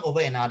choose one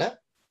over another.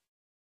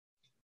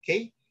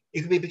 Okay.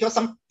 It could be because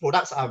some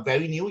products are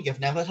very new.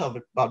 You've never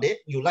heard about it.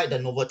 You like the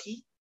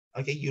novelty.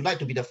 Okay. You like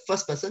to be the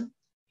first person.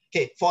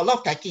 Okay. For a lot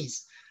of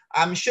techies,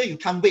 I'm sure you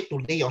can't wait to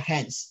lay your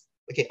hands,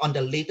 okay, on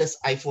the latest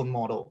iPhone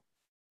model.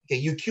 Okay.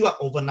 You queue up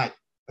overnight.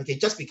 Okay.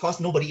 Just because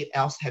nobody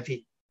else have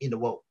it in the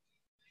world.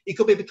 It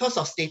could be because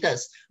of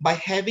status. By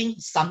having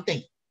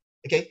something,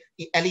 okay,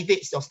 it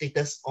elevates your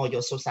status or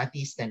your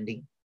society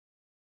standing.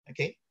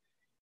 Okay.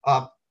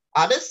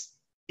 Others,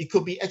 it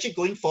could be actually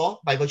going for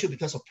by virtue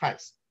because of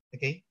price.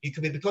 Okay. It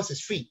could be because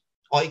it's free,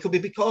 or it could be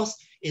because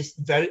it's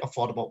very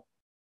affordable.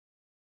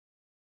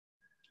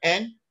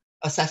 And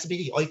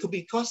accessibility, or it could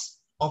be because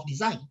of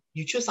design.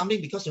 You choose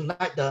something because you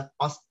like the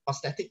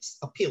aesthetics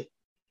appeal.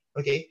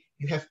 Okay.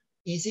 You have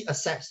easy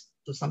access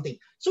to something.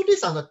 So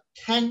these are the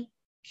 10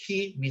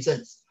 key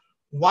reasons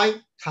why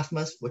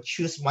customers will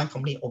choose one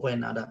company over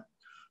another.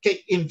 Okay,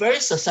 in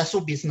very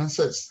successful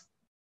businesses,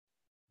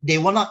 they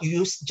will not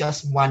use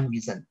just one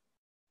reason.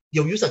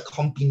 They'll use a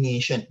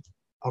combination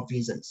of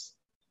reasons.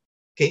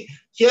 Okay,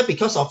 here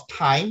because of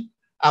time,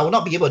 I will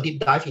not be able to deep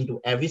dive into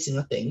every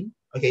single thing.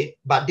 Okay,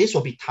 but this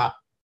will be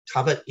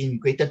covered in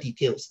greater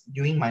details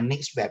during my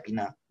next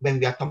webinar when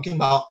we are talking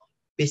about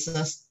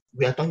business.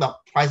 We are talking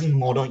about pricing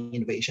model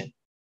innovation.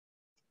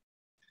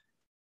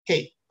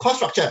 Okay, cost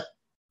structure.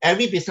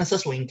 Every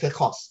businesses will incur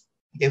costs.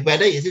 Okay,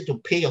 whether is it to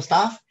pay your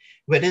staff,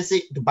 whether is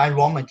it to buy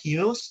raw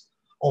materials,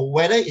 or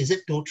whether is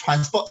it to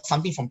transport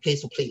something from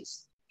place to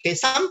place. Okay,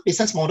 some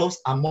business models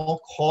are more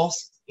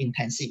cost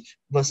intensive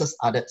versus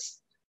others.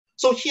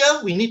 So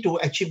here we need to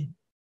actually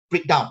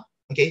break down,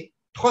 okay,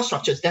 cost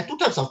structures. There are two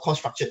types of cost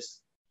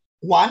structures.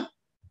 One,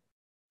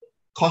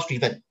 cost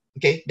driven.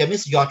 Okay, that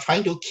means you are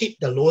trying to keep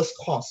the lowest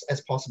cost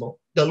as possible.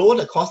 The lower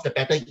the cost, the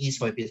better it is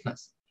for a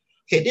business.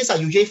 Okay, these are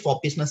usually for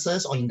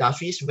businesses or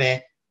industries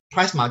where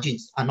price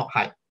margins are not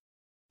high.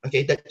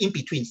 Okay, the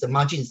in-betweens, the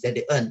margins that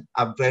they earn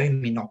are very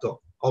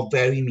minimal or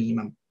very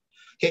minimum.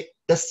 Okay,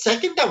 the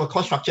second type of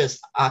cost structures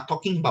are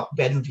talking about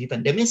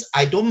value-driven. That means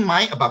I don't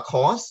mind about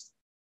cost.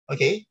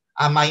 Okay,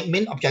 my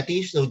main objective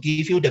is to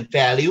give you the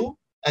value,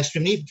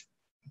 extreme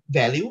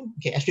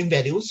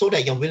value, so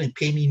that you're willing to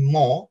pay me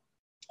more,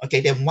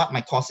 okay, than what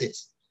my cost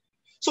is.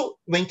 So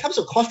when it comes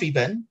to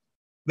cost-driven,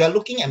 we are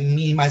looking at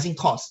minimizing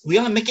costs. We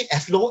want to make it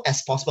as low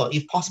as possible.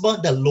 If possible,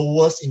 the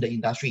lowest in the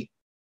industry.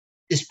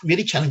 It's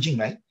really challenging,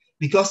 right?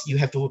 Because you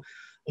have to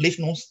leave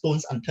no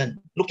stones unturned.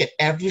 Look at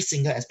every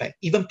single aspect,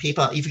 even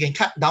paper. If you can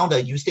cut down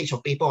the usage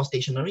of paper or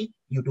stationery,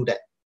 you do that.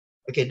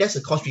 Okay, that's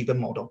a cost-driven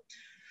model.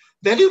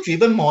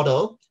 Value-driven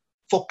model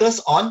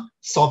focus on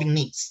solving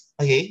needs,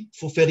 okay,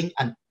 fulfilling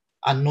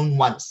unknown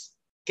ones.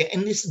 Okay,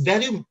 and this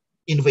value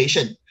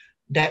innovation,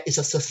 that is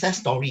a success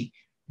story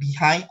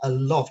behind a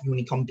lot of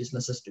unicorn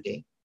businesses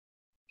today.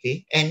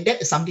 Okay, and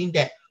that is something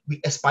that we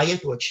aspire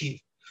to achieve.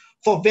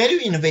 For value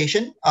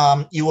innovation,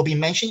 it will be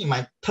mentioned in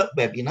my third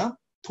webinar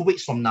 2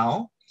 weeks from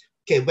now.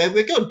 Okay, where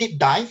we're going to deep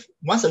dive.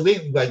 Once a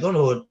week, we're going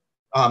to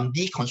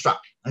deconstruct.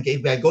 Okay,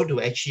 we are going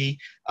to actually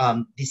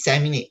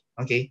disseminate.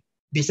 Okay,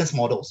 business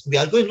models. We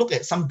are going to look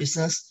at some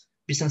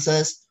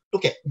businesses,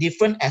 look at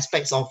different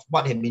aspects of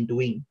what they've been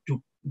doing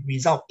to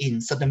result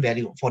in certain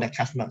value for their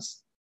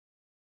customers.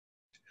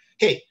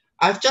 Okay,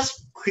 I've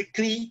just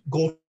quickly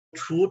go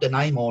through the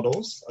 9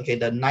 models. Okay,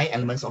 the 9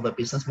 elements of a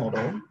business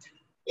model.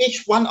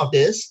 Each one of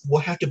this will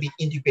have to be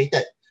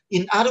integrated.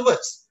 In other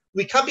words,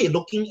 we can't be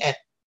looking at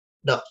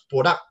the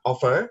product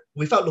offer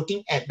without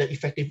looking at the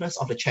effectiveness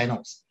of the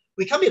channels.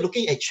 We can't be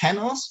looking at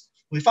channels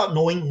without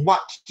knowing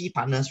what key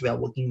partners we are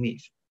working with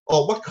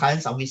or what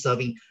clients are we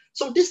serving.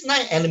 So these 9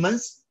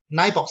 elements,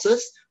 9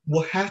 boxes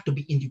will have to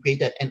be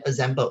integrated and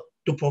assembled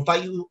to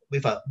provide you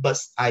with a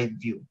bird's eye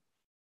view.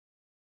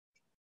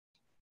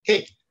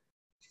 Okay,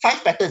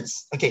 5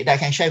 patterns, okay, that I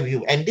can share with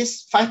you. And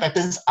these 5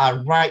 patterns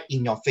are right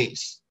in your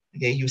face.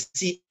 Okay, you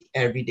see it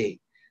every day.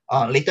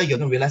 Later, you're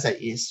going to realize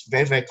that it's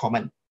very, very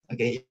common.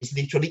 Okay, it's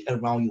literally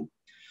around you.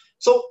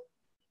 So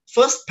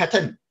first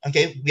pattern,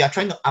 okay, we are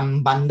trying to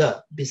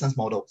unbundle business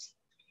models.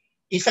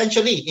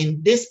 Essentially,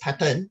 in this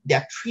pattern, there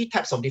are 3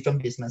 types of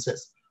different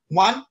businesses.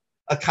 One,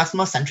 a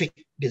customer-centric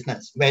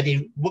business where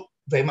they work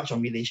very much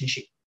on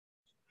relationship.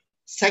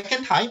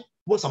 Second type,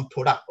 works on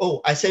product.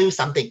 Oh, I sell you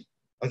something.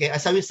 Okay, I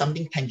sell you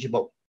something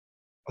tangible.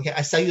 Okay,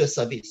 I sell you a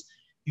service.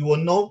 You will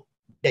know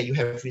that you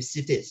have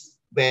received this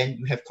when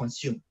you have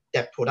consumed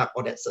that product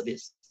or that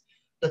service.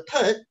 The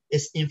third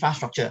is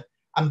infrastructure.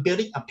 I'm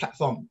building a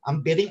platform.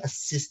 I'm building a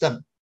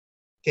system.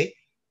 Okay,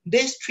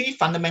 these 3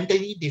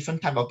 fundamentally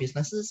different type of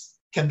businesses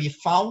can be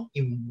found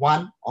in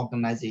one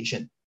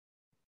organization.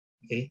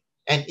 Okay,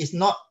 and it's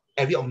not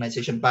every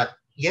organization, but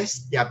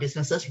yes, there are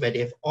businesses where they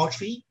have all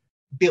 3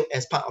 built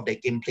as part of their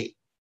gameplay.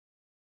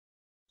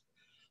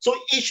 So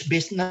each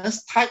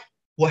business type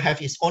will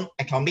have its own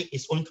economic,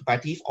 its own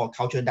competitive or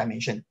cultural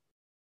dimension.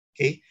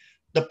 Okay,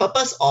 the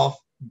purpose of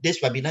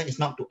this webinar is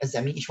not to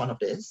examine each one of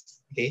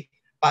this. Okay,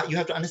 but you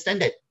have to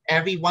understand that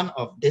every one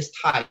of this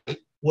type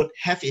would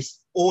have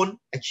its own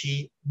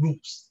actually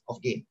rules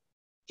of game.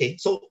 Okay,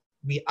 so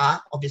we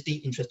are obviously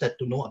interested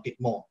to know a bit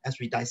more as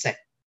we dissect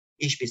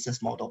each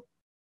business model.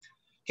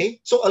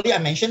 Okay, so earlier I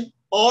mentioned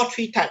all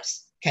three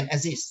types can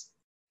exist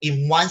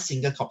in one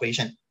single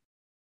corporation.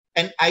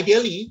 And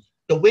ideally,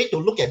 the way to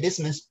look at this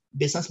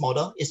business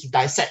model is to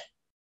dissect,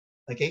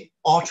 okay,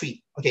 all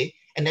three, okay,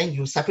 and then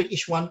you separate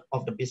each one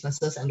of the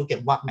businesses and look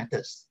at what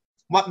matters,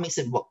 what makes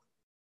it work.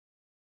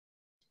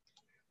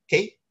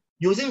 Okay,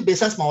 using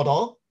business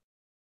model,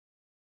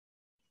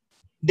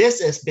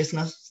 this is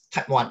business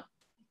type 1,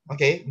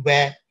 okay,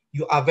 where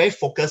you are very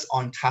focused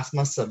on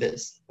customer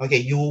service. Okay,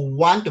 you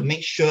want to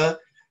make sure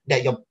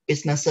that your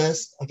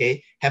businesses,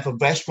 okay, have a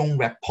very strong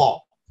rapport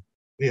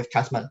with your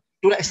customers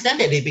to the extent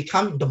that they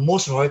become the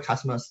most loyal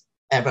customers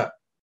ever.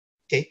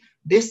 Okay,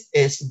 this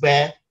is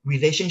where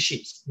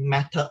relationships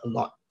matter a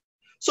lot.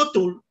 So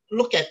to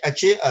look at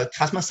actually a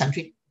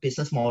customer-centric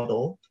business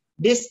model,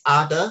 these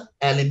are the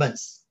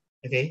elements,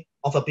 okay,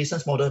 of a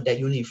business model that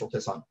you need to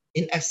focus on.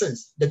 In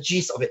essence, the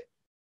gist of it.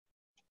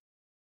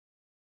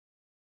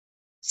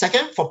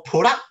 Second, for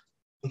product,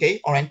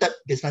 okay, oriented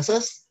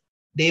businesses,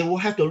 they will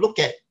have to look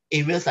at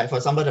areas like, for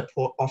example, the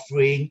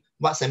offering,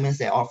 what segments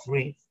they're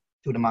offering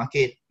to the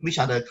market, which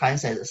are the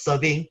clients that they're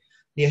serving.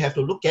 They have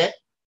to look at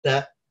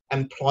the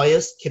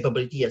employer's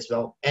capability as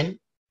well. And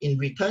in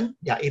return,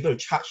 they are able to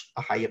charge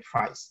a higher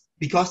price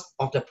because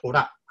of the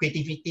product,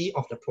 creativity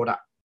of the product.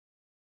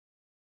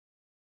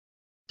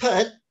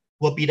 Third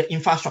will be the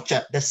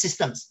infrastructure, the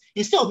systems.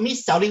 Instead of me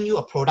selling you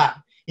a product,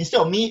 instead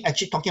of me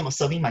actually talking about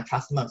serving my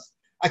customers,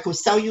 I could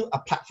sell you a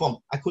platform.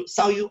 I could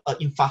sell you an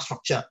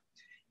infrastructure.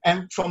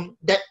 And from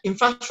that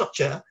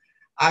infrastructure,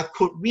 I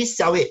could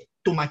resell it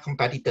to my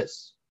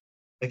competitors.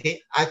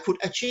 Okay, I could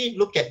actually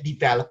look at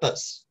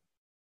developers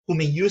who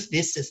may use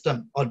this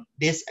system or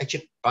this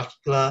actually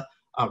particular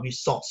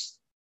resource.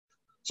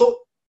 So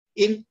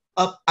in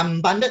an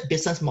unbundled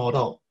business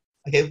model,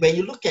 okay, when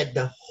you look at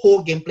the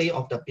whole gameplay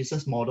of the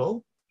business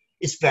model,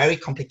 it's very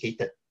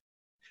complicated.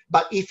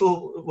 But if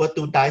you were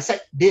to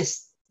dissect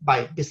this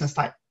by business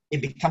type,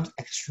 it becomes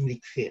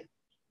extremely clear.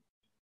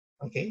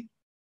 Okay.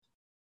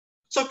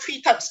 So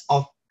three types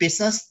of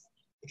business,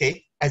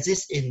 okay,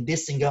 exist in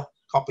this single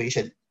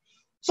corporation.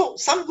 So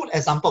some good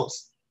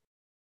examples.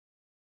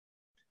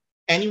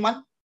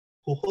 Anyone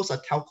who holds a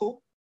telco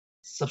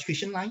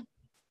subscription line,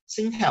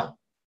 Singtel.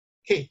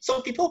 Okay,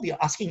 so people will be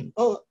asking,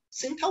 oh,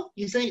 Singtel,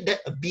 isn't that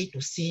a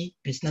B2C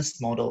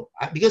business model?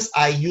 Because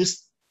I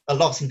use a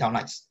lot of Singtel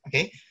lines,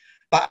 okay?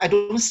 But I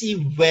don't see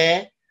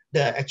where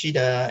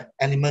the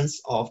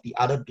elements of the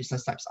other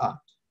business types are.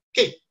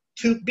 Okay,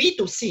 to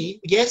B2C,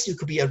 yes, you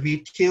could be a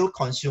retail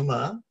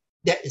consumer.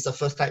 That is the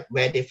first type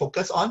where they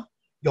focus on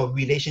your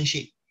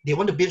relationship. They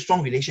want to build a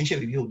strong relationship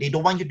with you. They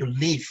don't want you to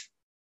leave,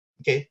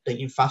 okay, the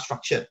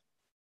infrastructure.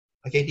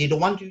 Okay, they don't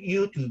want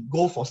you to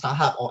go for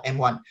StarHub or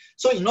M1.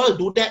 So in order to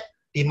do that,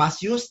 they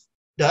must use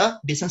the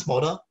business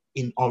model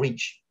in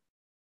orange.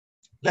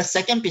 The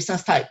second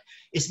business type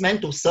is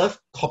meant to serve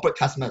corporate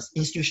customers,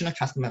 institutional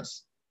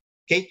customers.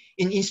 Okay,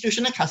 in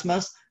institutional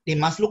customers, they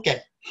must look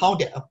at how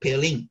they're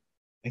appealing.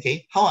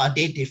 Okay, how are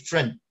they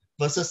different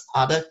versus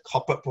other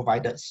corporate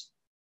providers?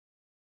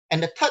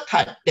 And the third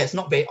type that's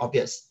not very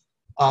obvious.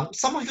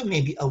 Some of you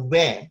may be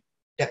aware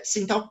that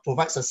Singtel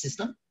provides a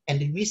system and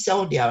they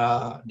resell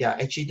their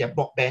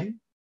broadband,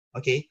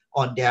 okay,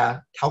 on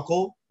their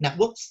telco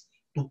networks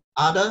to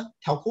other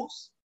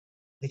telcos.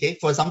 Okay,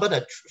 for example,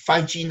 the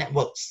 5G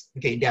networks,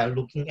 okay, they are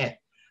looking at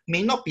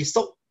may not be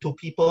sold to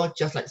people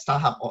just like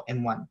StarHub or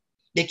M1.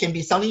 They can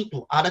be selling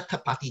to other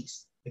third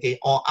parties, okay,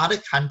 or other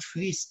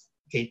countries,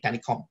 okay,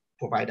 telecom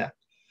provider.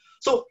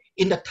 So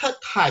in the third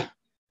type,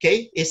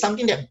 okay, is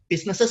something that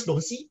businesses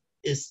don't see,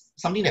 is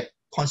something that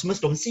consumers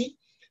don't see,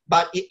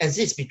 but it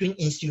exists between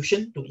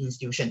institution to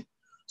institution.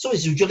 So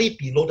it's usually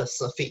below the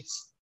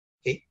surface,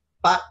 okay?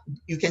 But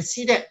you can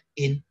see that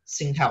in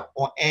Singtel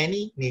or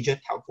any major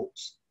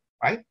telcos,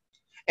 right?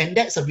 And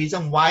that's the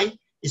reason why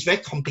it's very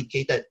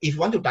complicated. If you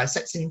want to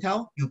dissect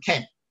Singtel, you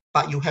can,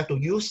 but you have to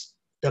use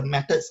the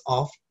methods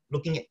of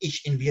looking at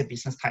each individual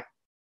business type.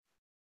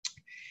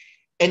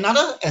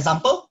 Another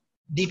example,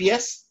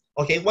 DBS,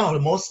 okay, one of the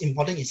most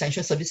important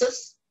essential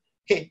services.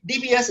 Okay,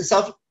 DBS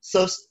itself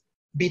serves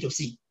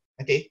B2C,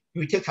 okay,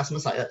 retail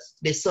customers like us.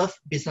 They serve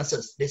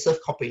businesses, they serve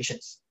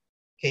corporations,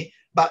 okay.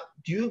 But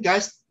do you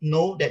guys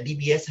know that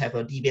DBS have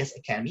a DBS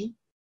Academy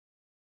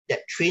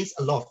that trains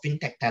a lot of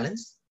fintech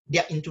talents? They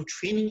are into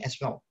training as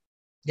well.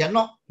 They are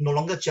no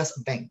longer just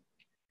a bank.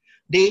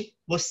 They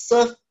will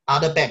serve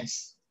other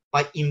banks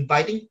by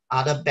inviting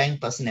other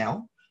bank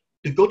personnel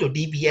to go to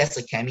DBS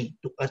Academy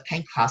to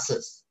attend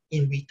classes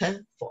in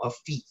return for a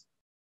fee.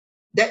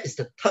 That is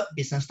the third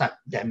business type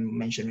that I'm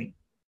mentioning.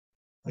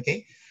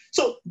 Okay,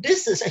 so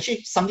this is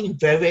actually something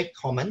very, very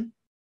common,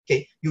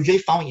 okay, usually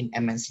found in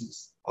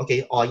MNCs,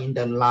 okay, or in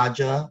the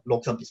larger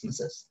local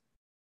businesses.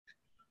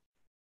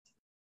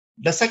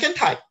 The second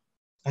type,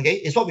 okay,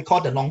 is what we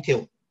call the long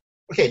tail.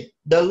 Okay,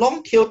 the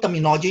long tail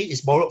terminology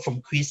is borrowed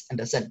from Chris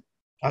Anderson.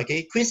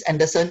 Okay, Chris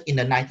Anderson in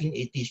the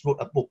 1980s wrote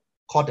a book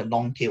called The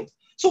Long Tail.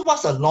 So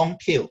what's a long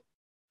tail?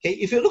 Okay,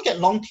 if you look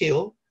at long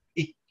tail,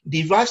 it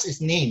derives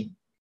its name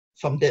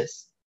from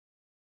this.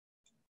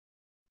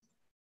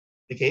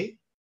 Okay,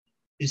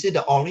 you see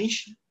the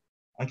orange,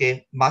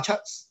 okay, bar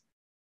charts.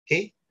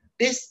 Okay,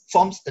 this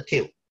forms the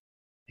tail.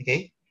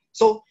 Okay,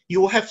 so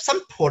you will have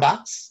some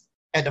products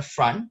at the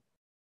front,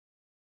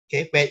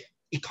 okay, where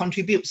it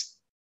contributes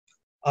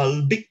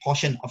a big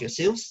portion of your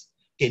sales.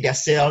 Okay, they're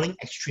selling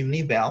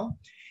extremely well.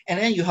 And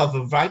then you have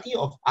a variety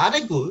of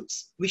other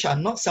goods which are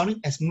not selling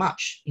as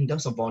much in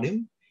terms of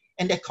volume,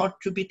 and they're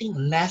contributing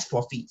less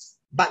profits,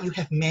 but you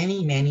have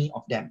many, many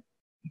of them.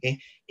 Okay,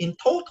 in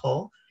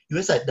total,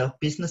 you said the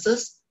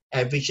businesses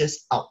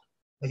averages out,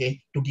 okay,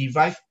 to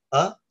derive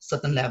a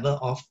certain level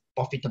of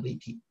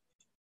profitability.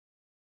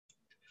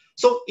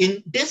 So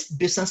in this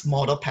business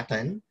model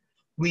pattern,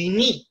 we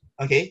need,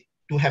 okay,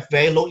 to have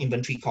very low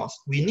inventory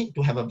costs. We need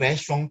to have a very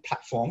strong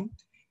platform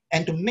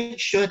and to make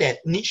sure that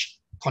niche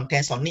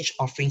contents or niche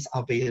offerings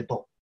are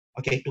available,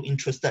 okay, to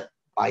interested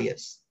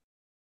buyers.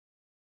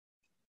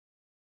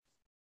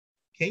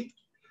 Okay,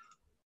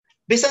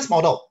 business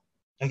model,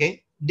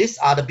 okay, these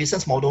are the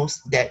business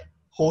models that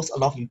holds a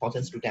lot of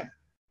importance to them.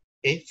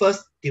 Okay,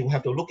 first, they will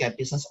have to look at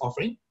business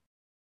offering.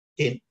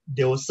 Okay,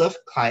 they will serve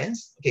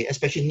clients, okay,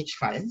 especially niche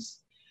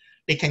clients.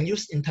 They can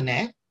use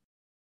internet,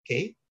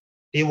 okay.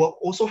 They will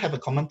also have a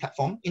common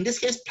platform. In this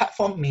case,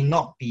 platform may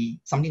not be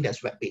something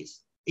that's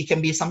web-based. It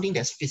can be something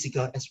that's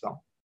physical as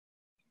well.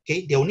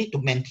 Okay, they will need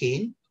to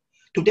maintain.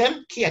 To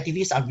them, key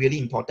activities are really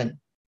important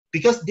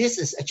because this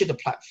is actually the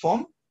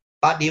platform,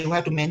 but they will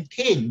have to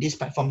maintain this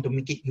platform to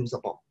make it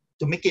usable,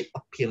 to make it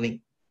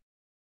appealing.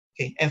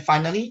 Okay, and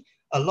finally,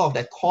 a lot of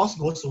that cost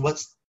goes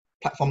towards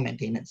platform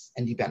maintenance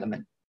and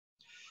development.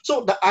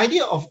 So the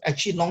idea of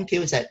actually long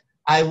tail is that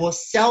I will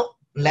sell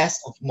less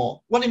of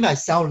more. What do you mean by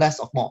sell less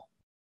of more?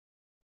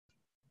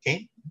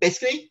 Okay,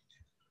 basically,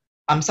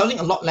 I'm selling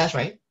a lot less,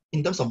 right,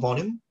 in terms of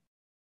volume.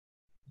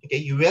 Okay,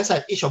 you realize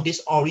that each of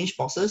these orange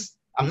boxes,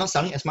 I'm not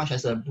selling as much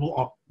as the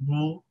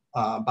blue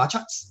bar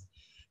charts.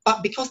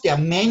 But because there are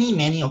many,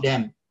 many of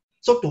them,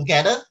 so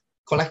together,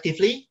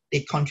 collectively,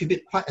 they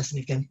contribute quite a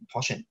significant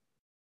portion,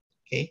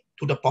 okay,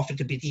 to the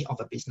profitability of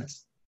a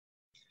business.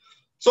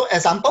 So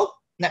example,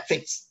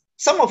 Netflix.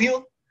 Some of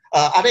you,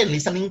 other than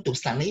listening to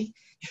Stanley,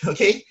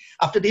 okay,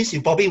 after this,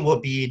 you probably will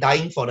be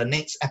dying for the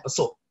next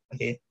episode,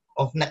 okay,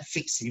 of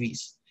Netflix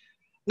series.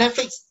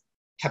 Netflix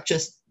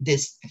captures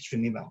this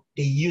extremely well.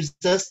 They use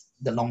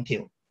the long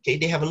tail. Okay,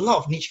 they have a lot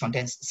of niche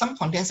contents. Some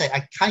contents that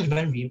I can't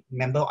even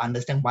remember or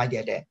understand why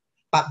they're there.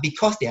 But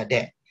because they are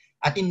there,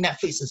 I think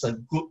Netflix is a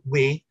good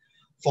way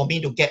for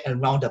me to get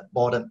around the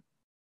boredom,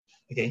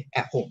 okay,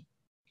 at home.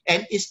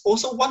 And it's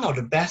also one of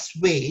the best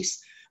ways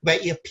where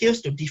it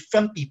appeals to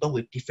different people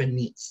with different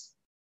needs.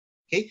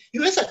 Okay,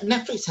 you realize that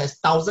Netflix has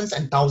thousands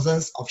and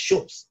thousands of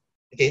shows,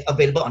 okay,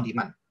 available on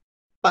demand.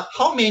 But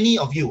how many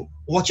of you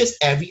watches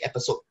every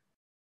episode?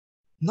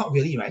 Not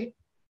really, right?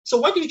 So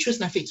why do you choose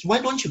Netflix? Why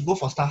don't you go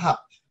for StarHub?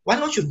 Why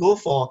don't you go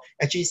for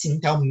actually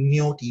Singtel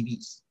Mio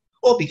TVs?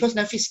 Oh, because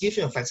Netflix gives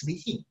you a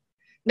flexibility.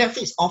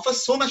 Netflix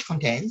offers so much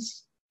content,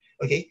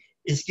 okay,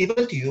 it's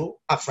given to you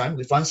upfront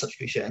with one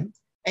subscription,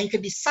 and you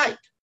can decide,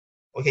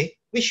 okay,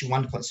 which you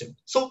want to consume.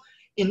 So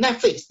in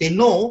Netflix, they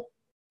know,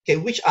 okay,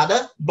 which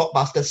other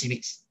blockbuster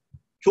series.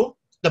 True?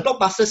 The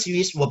blockbuster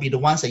series will be the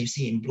ones that you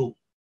see in blue.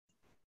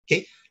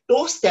 Okay,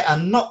 those that are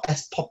not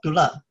as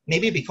popular,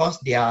 maybe because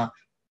they are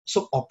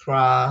soap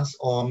operas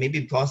or maybe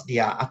because they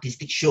are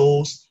artistic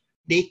shows,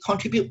 they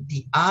contribute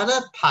the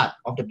other part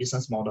of the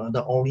business model,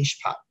 the orange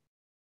part.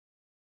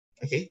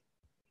 Okay,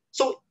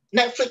 so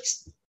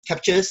Netflix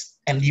captures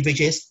and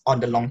leverages on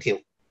the long tail.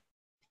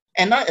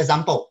 Another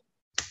example,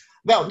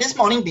 well, this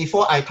morning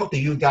before I talk to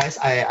you guys,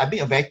 I made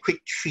a very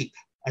quick trip,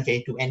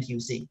 okay, to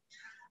NTUC.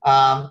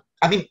 I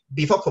mean,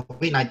 before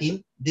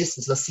COVID-19, this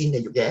is the scene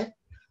that you get.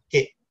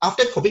 Okay,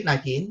 after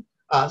COVID-19,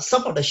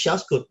 some of the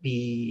shelves could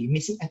be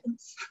missing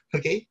items.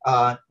 Okay,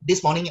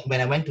 this morning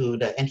when I went to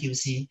the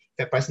NTUC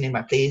FairPrice near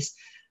my place,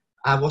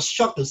 I was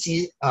shocked to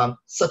see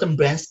certain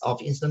brands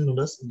of instant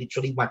noodles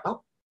literally wiped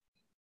out.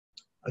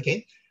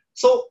 Okay,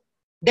 so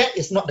that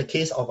is not the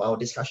case of our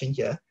discussion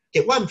here.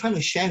 Okay, what I'm trying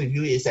to share with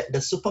you is that the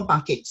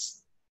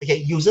supermarkets, okay,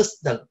 uses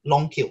the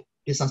long tail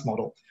business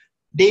model.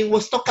 They will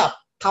stock up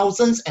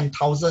thousands and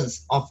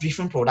thousands of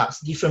different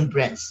products, different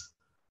brands,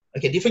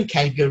 okay, different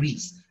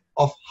categories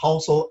of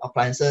household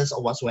appliances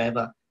or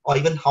whatsoever, or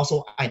even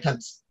household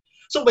items.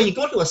 So when you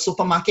go to a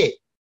supermarket,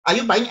 are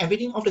you buying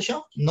everything off the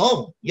shelf?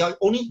 No, you're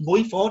only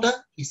going for the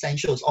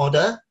essentials or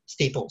the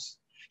staples.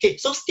 Okay,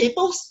 so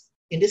staples,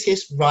 in this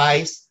case,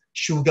 rice,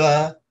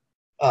 sugar,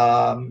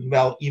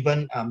 well,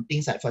 even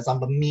things like, for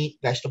example, meat,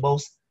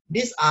 vegetables,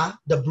 these are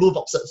the blue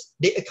boxes.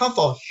 They account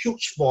for a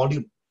huge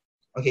volume,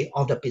 okay,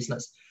 of the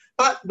business.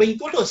 But when you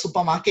go to a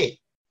supermarket,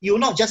 you will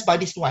not just buy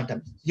these two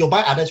items. You'll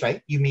buy others,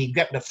 right? You may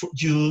grab the fruit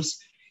juice,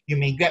 you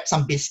may grab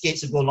some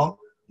biscuits to go along.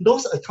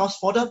 Those accounts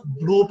for the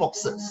blue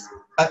boxes,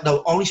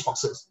 the orange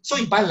boxes. So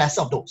you buy less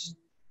of those.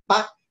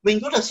 But when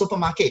you go to the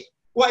supermarket,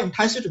 What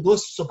entices you to go to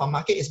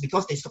supermarket is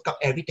because they stock up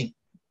everything.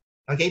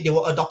 Okay, they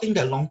were adopting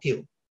the long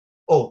tail.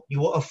 Oh,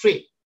 you were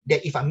afraid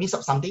that if I miss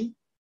out something,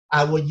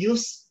 I will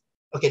use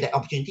that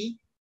opportunity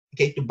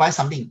to buy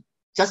something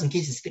just in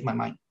case it slipped my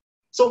mind.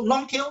 So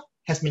long tail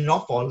has been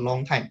around for a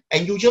long time,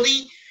 and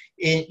usually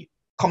in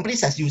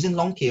companies that's using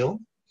long tail,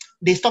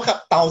 they stock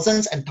up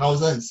thousands and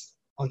thousands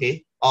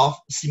of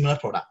similar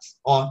products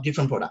or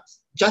different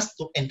products just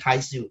to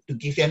entice you, to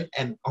give them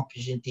an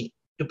opportunity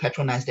to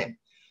patronize them.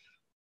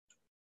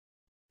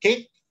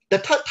 Okay, the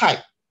third type,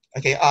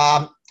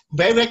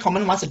 very, very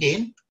common once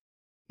again,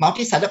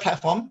 multi-sided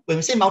platform. When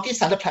we say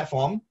multi-sided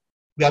platform,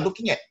 we are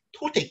looking at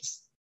two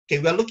things. Okay,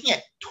 we are looking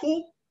at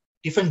two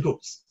different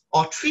groups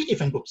or three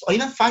different groups or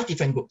even 5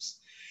 different groups.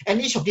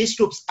 And each of these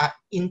groups are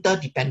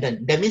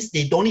interdependent. That means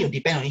they don't need to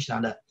depend on each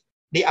other.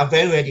 They are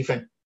very, very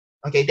different.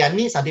 Okay, their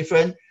needs are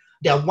different.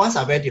 Their wants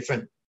are very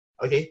different.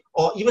 Okay,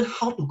 or even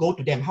how to go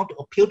to them, how to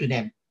appeal to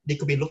them. They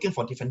could be looking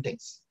for different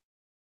things.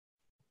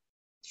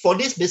 For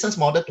this business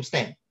model to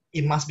stand,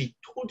 it must be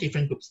two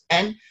different groups.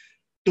 And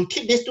to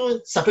keep these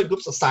two separate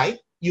groups aside,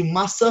 you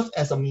must serve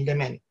as a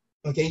middleman.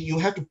 Okay, you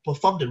have to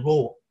perform the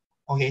role,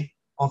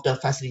 of the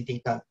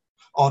facilitator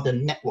or the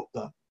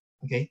networker.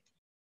 Okay.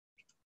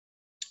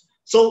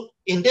 So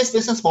in this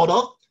business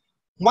model,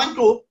 one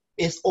group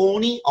is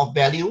only of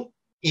value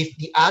if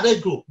the other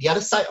group, the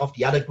other side of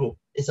the other group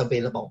is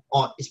available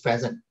or is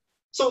present.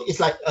 So it's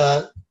like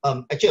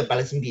actually a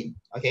balancing beam.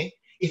 Okay.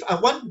 If I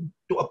want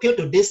to appeal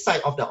to this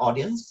side of the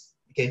audience,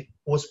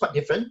 who's quite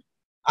different,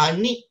 I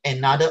need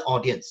another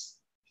audience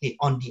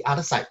on the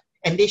other side,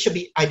 and they should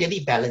be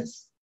ideally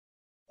balanced.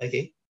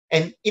 Okay,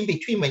 and in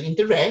between when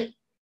interact,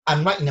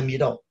 I'm right in the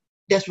middle.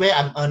 That's where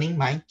I'm earning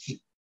my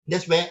keep.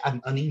 That's where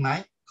I'm earning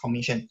my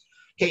commission.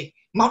 Okay,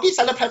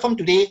 multi-sided platform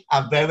today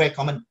are very, very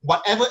common.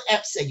 Whatever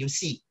apps that you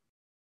see,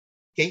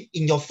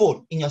 in your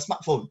phone, in your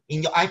smartphone,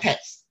 in your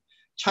iPads,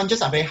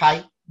 chances are very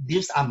high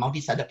these are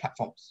multi-sided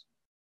platforms.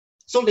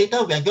 So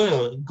later we're going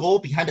to go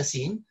behind the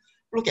scene,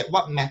 look at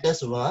what matters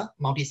to a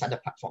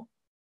multi-sided platform.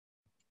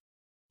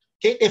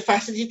 Okay, they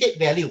facilitate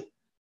value.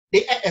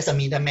 They act as a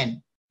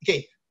middleman.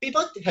 Okay,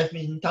 people have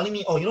been telling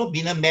me,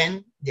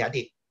 middlemen, they are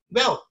dead.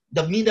 Well,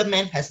 the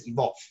middleman has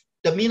evolved.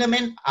 The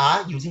middlemen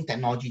are using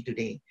technology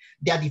today.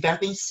 They are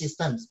developing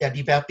systems. They are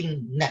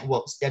developing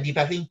networks. They are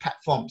developing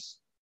platforms.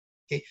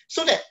 Okay,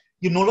 so that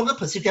you no longer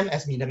perceive them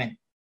as middlemen.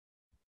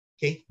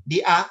 Okay,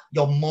 they are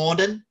your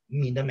modern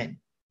middlemen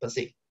per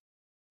se.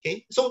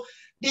 Okay, so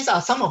these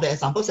are some of the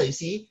examples that you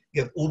see.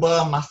 You have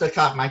Uber,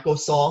 MasterCard,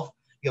 Microsoft,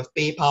 you have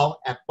PayPal,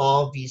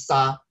 Apple,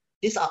 Visa.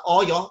 These are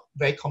all your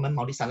very common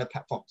multi-sided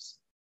platforms.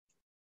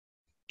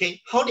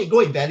 Okay, how they go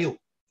in value?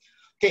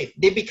 Okay,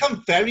 they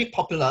become very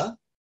popular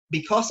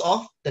because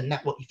of the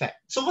network effect.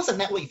 So what's the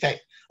network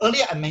effect?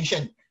 Earlier I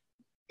mentioned,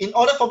 in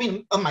order for me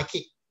to earn my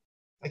keep,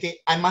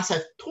 I must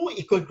have 2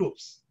 equal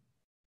groups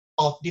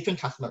of different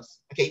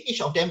customers.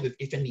 Each of them with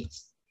different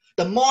needs.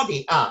 The more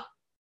they are,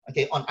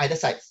 on either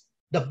sides,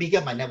 the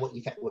bigger my network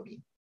effect will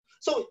be.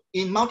 So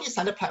in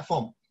multi-sided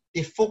platform,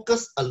 they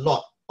focus a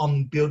lot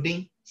on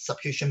building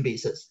subscription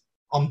bases,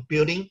 on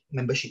building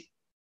membership.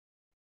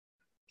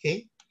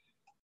 Okay.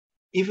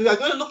 If we are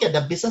going to look at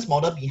the business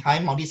model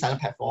behind multi-sided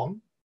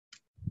platform,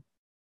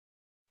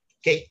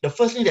 the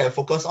first thing that I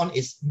focus on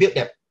is build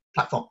that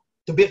platform,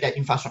 to build that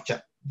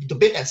infrastructure, to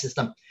build that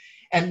system.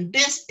 And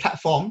this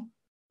platform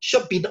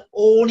should be the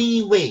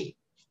only way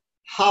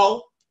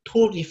how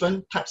 2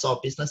 different types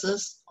of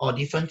businesses or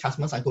different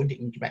customers are going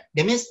to interact.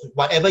 That means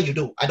whatever you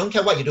do, I don't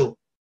care what you do.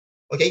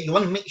 You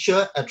want to make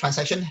sure a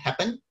transaction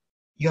happen,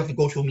 you have to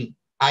go through me.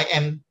 I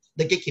am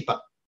the gatekeeper.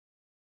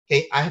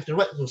 I have the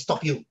right to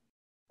stop you,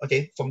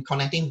 from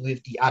connecting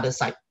with the other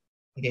side,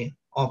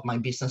 of my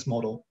business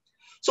model.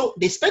 So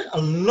they spend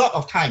a lot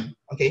of time,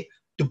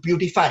 to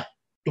beautify,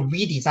 to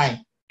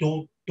redesign,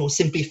 to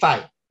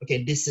simplify,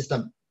 this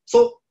system.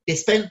 So they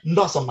spend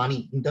lots of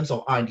money in terms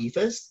of R&D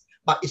first,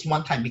 but it's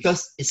one time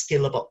because it's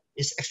scalable.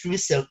 It's extremely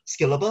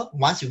scalable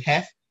once you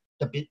have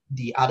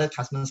the other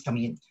customers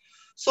coming in.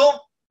 So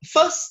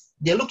first,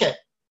 they look at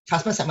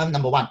customer segment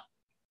number 1,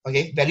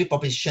 value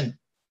proposition.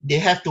 They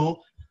have to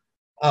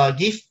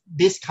give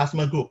this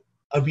customer group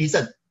a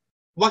reason.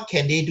 What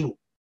can they do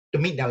to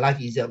make their life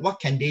easier? What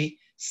can they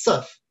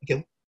serve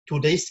to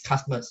these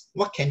customers?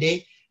 What can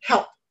they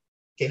help?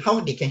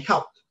 How they can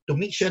help to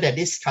make sure that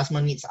these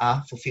customer needs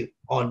are fulfilled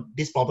or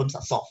these problems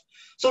are solved.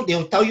 So they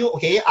will tell you,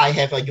 I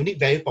have a unique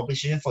value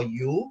proposition for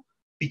you.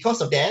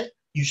 Because of that,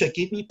 you should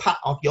give me part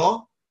of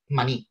your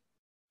money.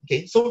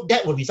 So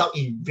that will result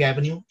in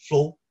revenue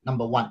flow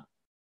number 1.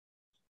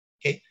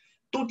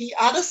 To the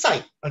other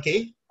side,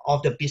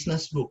 of the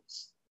business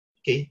groups,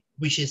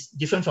 which is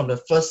different from the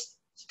first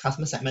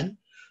customer segment,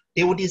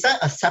 they will design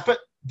a separate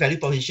value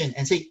proposition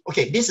and say,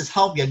 this is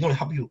how we are going to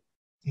help you.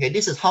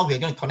 This is how we are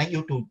going to connect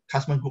you to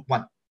customer group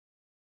 1.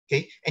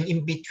 And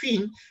in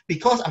between,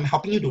 because I'm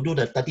helping you to do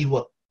the dirty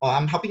work, or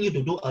I'm helping you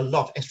to do a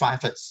lot of extra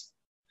efforts,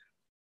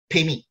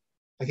 pay me.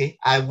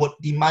 I would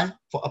demand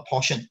for a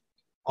portion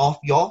of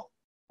your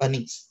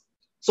earnings.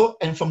 So,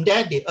 and from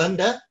there, they earn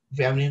the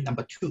revenue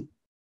number 2.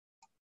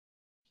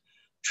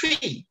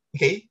 3,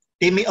 okay,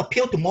 they may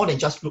appeal to more than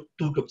just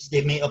 2 groups.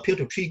 They may appeal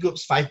to 3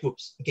 groups, 5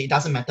 groups. Okay, it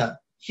doesn't matter.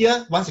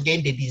 Here, once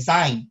again, they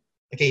design.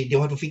 Okay, they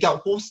want to figure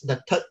out who's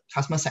the third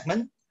customer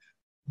segment.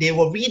 They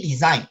will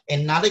redesign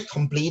another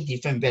completely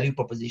different value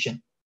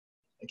proposition.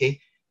 Okay,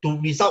 to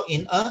result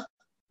in a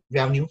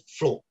revenue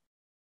flow.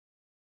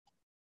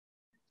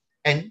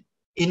 And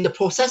in the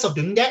process of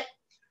doing that,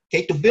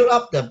 okay, to build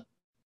up the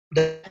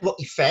network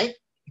effect,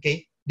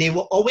 okay, they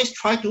will always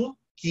try to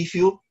give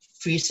you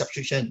free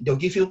subscription. They'll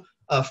give you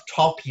a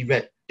trial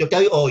period. They'll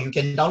tell you, oh, you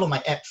can download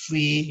my app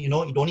free, you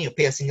know, you don't need to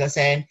pay a single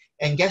cent.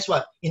 And guess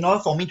what? In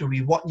order for me to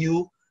reward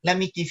you, let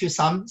me give you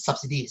some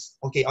subsidies.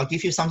 Okay, I'll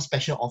give you some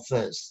special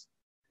offers.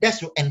 That's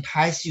to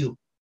entice you,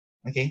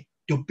 okay,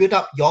 to build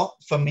up your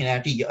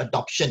familiarity, your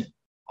adoption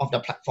of the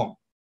platform.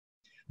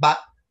 But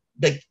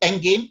the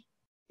end game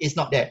is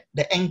not there.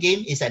 The end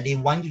game is that they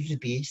want you to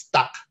be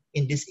stuck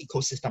in this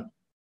ecosystem.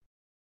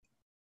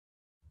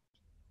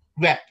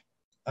 Grab,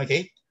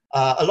 okay.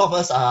 A lot of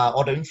us are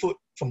ordering food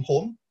from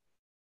home.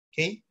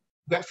 Okay,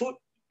 Grab food,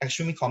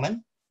 extremely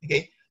common.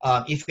 Okay,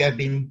 if you have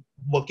been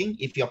working,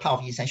 if you're part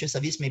of the essential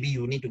service, maybe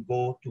you need to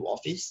go to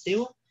office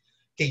still.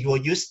 Okay, you will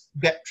use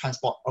Grab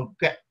transport or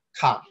Grab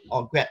car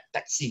or Grab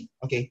taxi.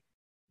 Okay,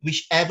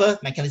 whichever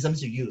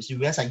mechanisms you use, you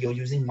realize that you're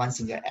using one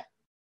single app.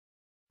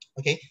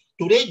 Okay,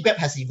 today Grab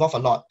has evolved a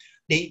lot.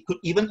 They could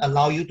even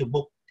allow you to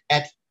book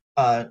at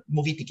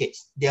movie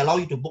tickets. They allow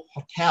you to book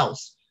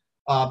hotels.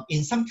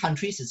 In some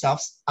countries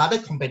itself, other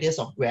competitors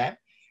of Grab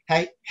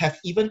have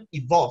even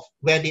evolved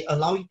where they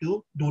allow you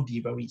to do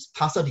deliveries,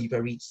 parcel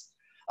deliveries.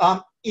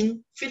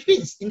 In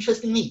Philippines,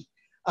 interestingly,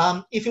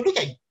 if you look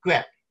at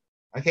Grab,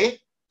 okay,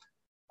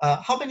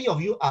 how many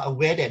of you are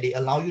aware that they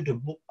allow you to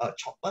book a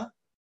chopper?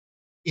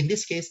 In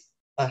this case,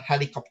 a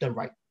helicopter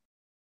ride,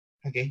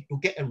 okay, to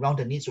get around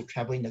the needs to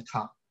travel in the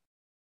car.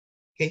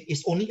 Okay,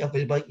 it's only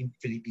available in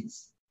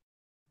Philippines.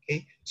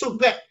 Okay, so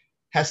Grab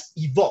has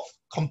evolved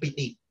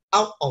completely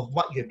out of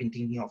what you have been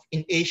thinking of.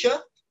 In Asia,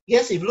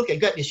 yes, if you look at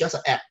Grab, it's just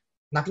an app,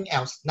 nothing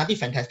else, nothing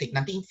fantastic,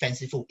 nothing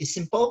fanciful. It's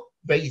simple,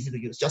 very easy to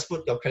use. Just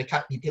put your credit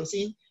card details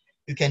in.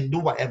 You can do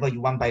whatever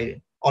you want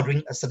by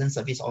ordering a certain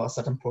service or a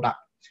certain product.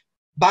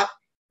 But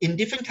in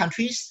different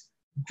countries,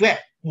 Grab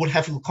would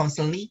have to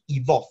constantly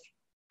evolve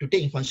to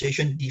take in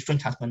consideration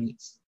different customer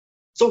needs.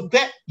 So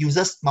Grab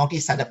uses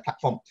multi-sided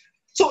platform.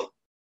 So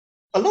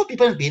a lot of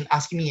people have been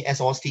asking me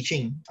as I was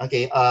teaching,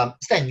 okay,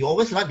 Stan, you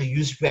always like to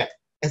use Grab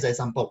as an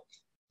example.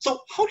 So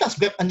how does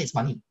Grab earn its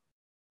money?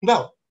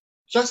 Well,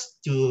 just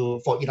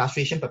for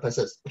illustration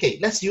purposes, okay,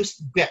 let's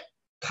use Grab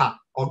car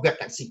or Grab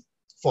taxi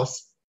for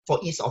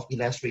ease of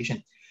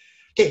illustration.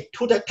 Okay,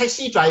 to the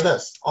taxi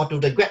drivers or to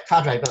the Grab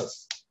car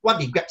drivers, what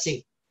did Grab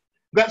say?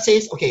 Grab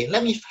says, okay,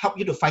 let me help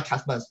you to find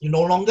customers. You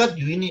no longer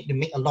do you need to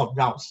make a lot of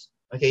rounds,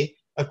 okay,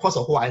 across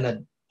the whole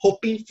island,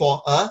 hoping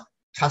for a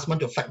customer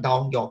to flag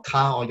down your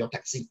car or your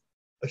taxi.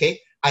 Okay,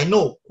 I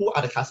know who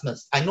are the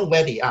customers. I know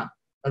where they are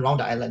around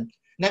the island.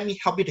 Let me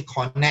help you to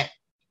connect,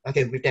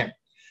 okay, with them.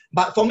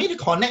 But for me to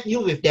connect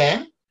you with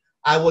them,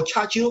 I will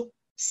charge you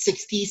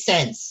 60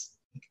 cents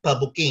per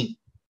booking.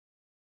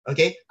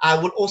 Okay, I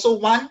would also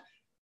want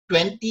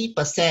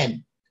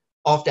 20%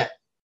 of that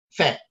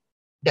fare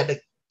that the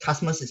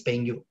customers is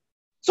paying you.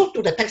 So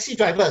to the taxi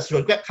drivers, to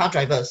the Grab car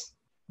drivers,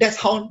 that's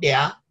how they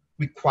are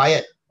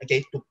required,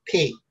 okay, to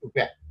pay to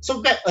Grab.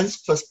 So Grab earns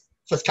first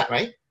cut,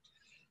 right?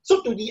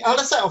 So to the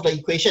other side of the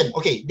equation,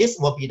 okay, this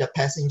will be the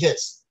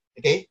passengers,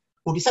 okay,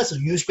 who decides to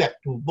use Grab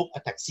to book a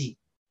taxi.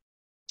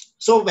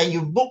 So when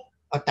you book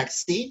a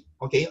taxi,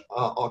 okay,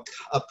 or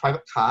a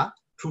private car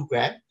through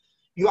Grab,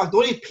 you are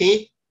going to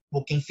pay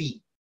booking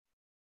fee,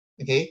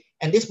 okay?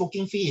 And this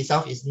booking fee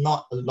itself is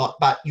not a lot,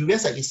 but you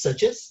realize that it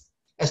surges,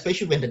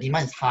 especially when the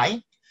demand is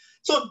high.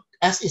 So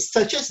as it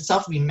surges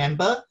itself,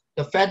 remember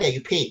the fare that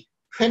you pay,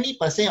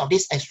 20% of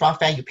this extra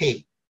fare you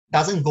pay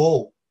doesn't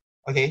go,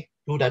 okay,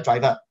 to the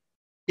driver.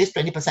 This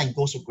 20%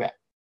 goes to Grab.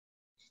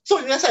 So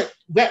you realize that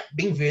Grab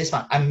being very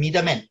smart, I'm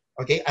middleman,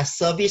 okay? I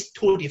service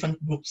 2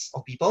 different groups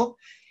of people.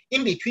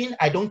 In between,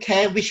 I don't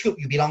care which group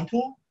you belong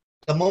to.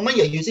 The moment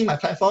you're using my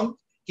platform,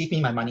 give me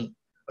my money.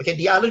 Okay,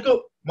 the other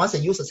group, once they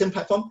use the same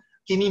platform,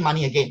 give me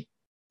money again.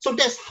 So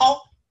that's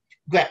how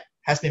Grab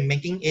has been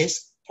making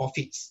its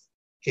profits,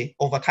 okay,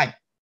 over time.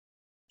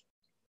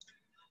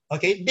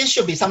 Okay, this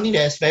should be something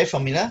that is very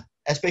familiar,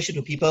 especially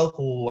to people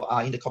who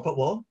are in the corporate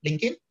world,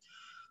 LinkedIn.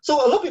 So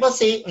a lot of people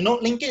say, you know,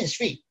 LinkedIn is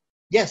free.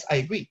 Yes, I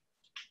agree,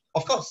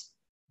 of course,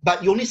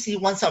 but you only see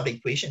one side of the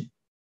equation.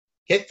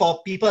 Okay,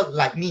 for people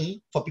like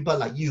me, for people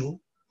like you,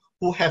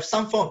 who have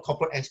some form of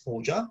corporate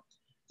exposure,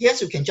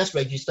 yes, you can just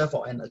register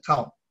for an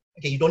account.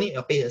 Okay, you don't need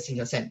to pay a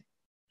single cent.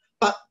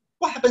 But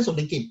what happens on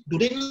LinkedIn? Do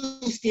they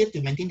need still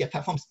to maintain their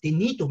platforms? They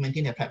need to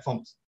maintain their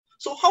platforms.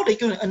 So how are they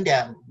going to earn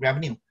their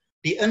revenue?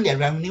 They earn their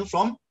revenue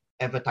from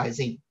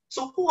advertising.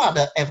 So who are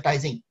the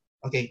advertising?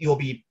 Okay, it will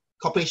be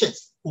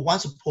corporations who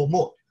wants to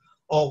promote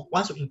or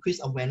wants to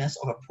increase awareness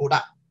of a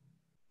product.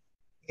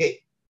 Okay,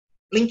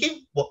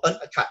 LinkedIn will earn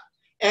a cut.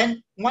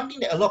 And one thing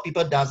that a lot of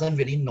people doesn't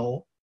really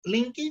know,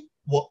 LinkedIn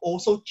will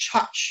also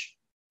charge,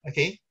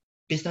 okay,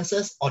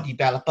 businesses or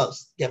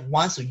developers that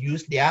wants to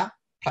use their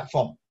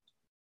platform,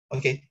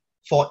 okay,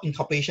 for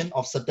incorporation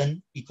of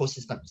certain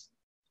ecosystems.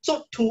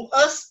 So to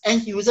us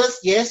end users,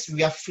 yes,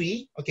 we are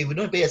free, okay, we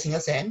don't pay a single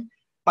cent,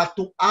 but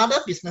to other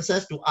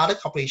businesses, to other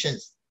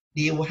corporations,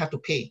 they will have to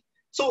pay.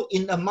 So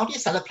in a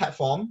multi-sided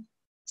platform,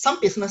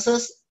 some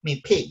businesses may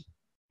pay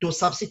to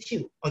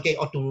substitute, okay,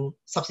 or to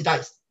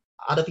subsidize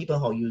other people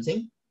who are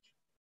using,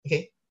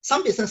 okay.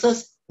 Some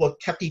businesses will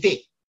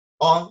captivate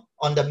on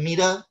the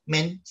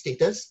middleman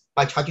status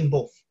by charging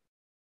both,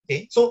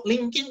 okay. So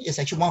LinkedIn is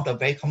actually one of the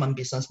very common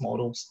business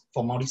models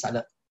for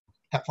multi-sided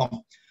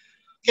platform.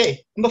 Okay,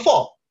 number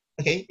 4,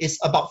 okay, is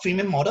about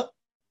freemium model.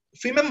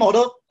 Freemium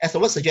model, as the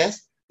word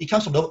suggests, it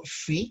comes from the word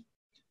free,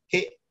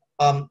 okay.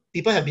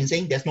 People have been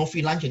saying there's no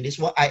free lunch in this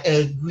world. I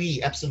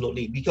agree,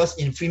 absolutely, because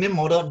in freemium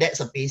model, that's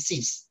a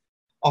basis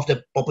of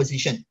the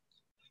proposition.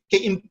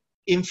 Okay,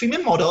 in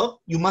freemium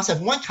model, you must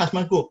have one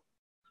customer group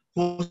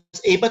who's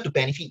able to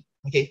benefit,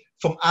 okay,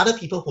 from other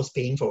people who's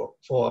paying for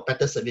a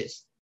better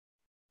service.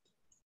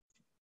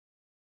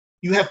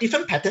 You have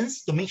different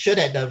patterns to make sure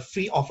that the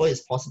free offer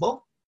is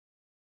possible.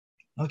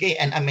 Okay,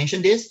 and I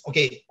mentioned this,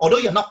 okay, although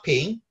you're not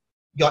paying,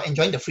 you're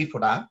enjoying the free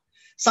product,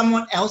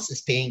 someone else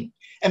is paying.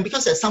 And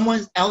because that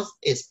someone else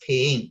is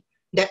paying,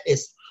 that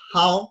is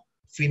how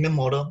freemium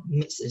model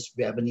makes its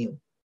revenue.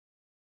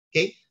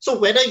 Okay, so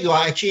whether you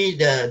are actually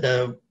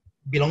the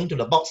belonging to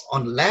the box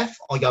on the left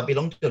or you're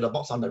belonging to the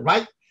box on the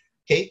right,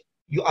 okay,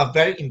 you are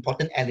very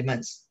important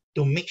elements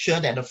to make sure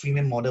that the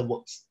freemium model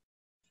works.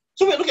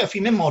 So when you look at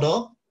freemium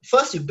model,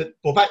 first you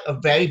provide a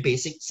very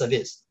basic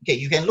service. Okay,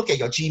 you can look at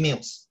your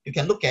Gmails, you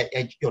can look at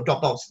your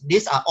Dropbox.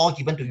 These are all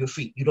given to you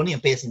free. You don't need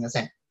to pay a single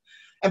cent.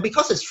 And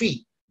because it's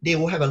free, they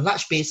will have a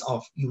large base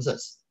of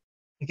users.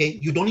 Okay,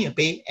 you don't need to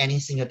pay any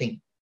single thing.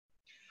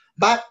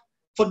 But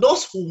for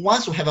those who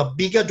want to have a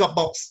bigger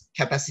Dropbox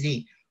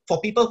capacity, for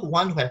people who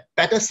want to have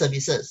better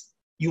services,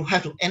 you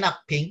have to end up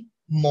paying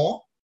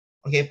more,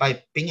 okay,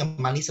 by paying a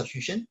monthly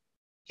subscription.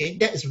 Okay,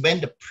 that is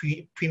when the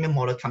premium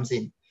model comes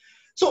in.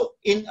 So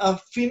in a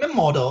freemium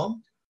model,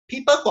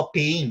 people who are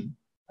paying,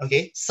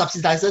 okay,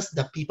 subsidizes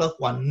the people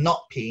who are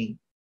not paying.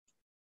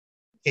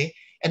 Okay,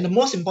 and the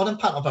most important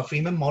part of a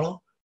freemium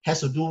model has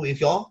to do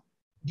with your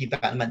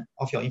development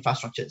of your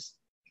infrastructures.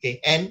 Okay,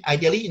 and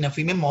ideally in a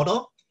freemium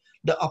model,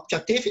 the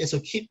objective is to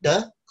keep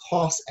the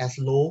cost as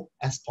low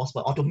as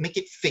possible or to make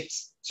it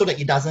fixed so that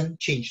it doesn't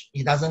change,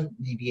 it doesn't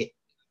deviate.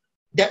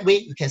 That way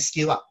you can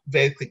scale up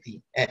very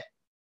quickly at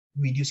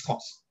reduced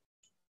cost.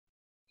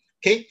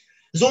 Okay,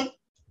 Zoom,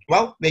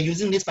 well, we're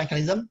using this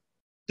mechanism.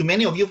 To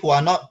many of you who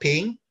are not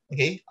paying,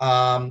 okay,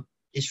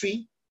 it's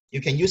free.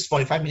 You can use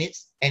 45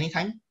 minutes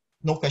anytime,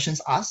 no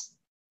questions asked.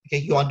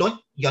 Okay, you're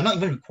not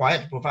even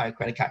required to provide a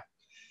credit card.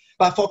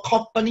 But for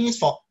companies,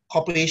 for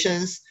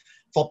corporations,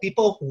 for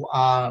people who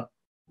are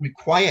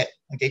required,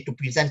 okay, to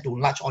present to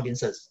large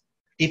audiences,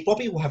 they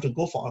probably will have to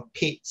go for a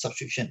paid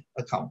subscription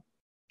account.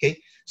 Okay,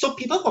 so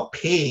people who are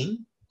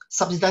paying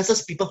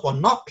subsidizes people who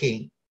are not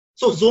paying.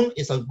 So Zoom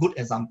is a good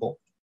example.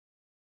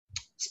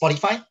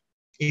 Spotify,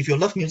 if you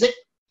love music,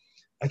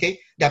 okay,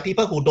 there are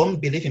people who don't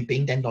believe in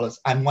paying $10.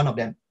 I'm one of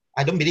them.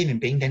 I don't believe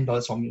in paying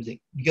 $10 for music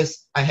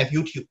because I have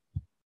YouTube.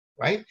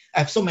 Right? I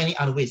have so many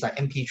other ways like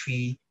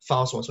MP3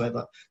 files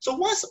whatsoever. So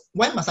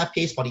why must I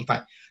pay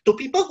Spotify? To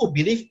people who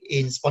believe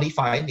in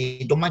Spotify,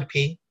 they don't mind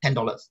paying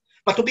 $10.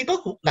 But to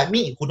people who, like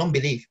me, who don't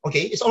believe,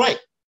 okay, it's all right.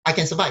 I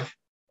can survive.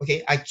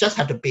 Okay, I just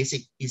have the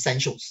basic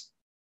essentials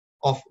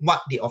of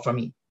what they offer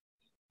me.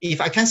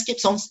 If I can't skip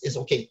songs, it's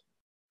okay.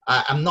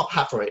 I'm not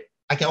hard for it.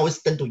 I can always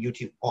turn to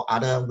YouTube or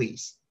other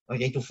ways,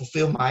 okay, to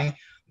fulfill my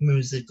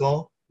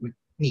musical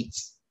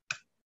needs.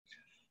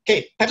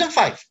 Okay, pattern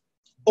 5.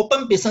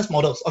 Open business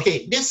models.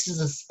 Okay, this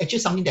is actually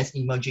something that's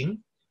emerging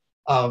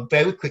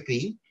very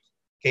quickly.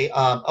 Okay,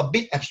 a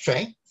bit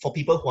abstract for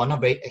people who are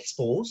not very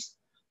exposed.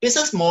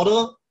 Business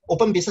model,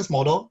 open business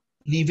model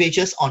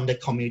leverages on the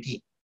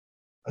community.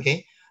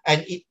 Okay,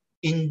 and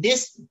in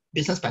this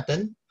business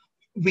pattern,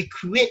 we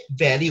create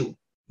value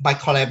by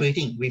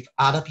collaborating with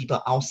other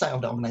people outside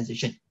of the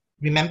organization.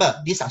 Remember,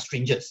 these are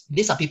strangers.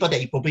 These are people that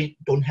you probably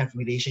don't have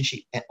relationship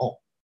at all.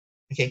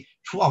 Okay,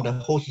 throughout the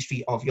whole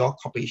history of your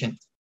corporation.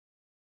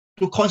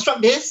 To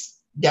construct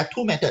this, there are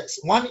 2 methods.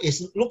 One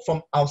is look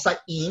from outside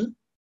in,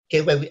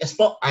 okay, where we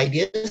explore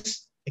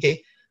ideas,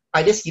 okay,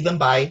 ideas given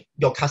by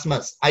your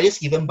customers, ideas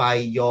given by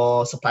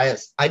your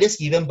suppliers, ideas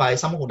given by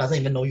someone who doesn't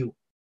even know you,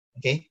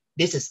 okay.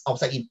 This is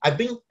outside in. I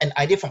bring an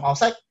idea from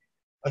outside,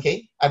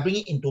 okay, I bring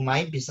it into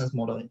my business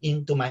model,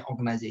 into my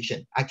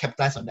organization. I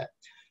capitalize on that.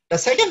 The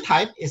second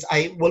type is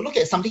I will look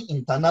at something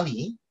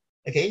internally,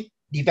 okay,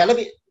 develop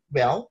it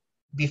well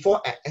before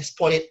I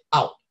export it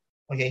out,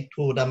 okay,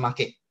 to the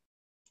market.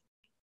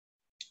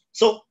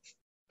 So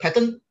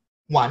pattern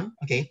 1,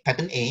 okay,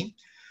 pattern A,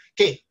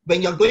 okay,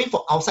 when you're going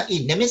for outside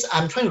in, that means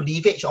I'm trying to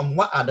leverage on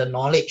what are the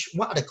knowledge,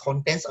 what are the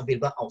contents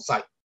available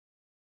outside.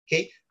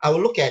 Okay, I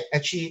will look at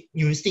actually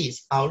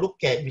universities, I'll look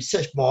at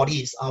research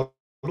bodies, I'll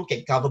look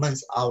at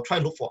governments, I'll try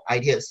to look for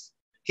ideas.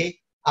 Okay,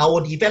 I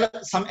will develop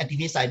some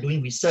activities like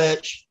doing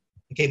research,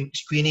 okay,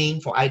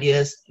 screening for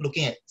ideas,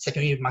 looking at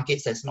secondary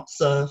markets that's not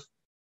served,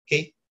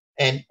 okay,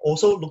 and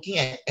also looking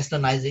at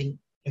externalizing.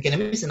 Okay, that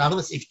means in other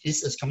words, if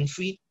this is coming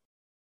free,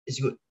 it's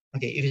good.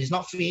 Okay, if it's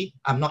not free,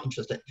 I'm not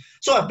interested.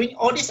 So I bring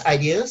all these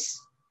ideas,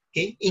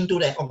 okay, into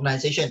the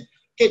organization.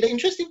 Okay, the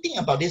interesting thing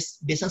about this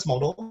business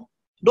model,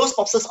 those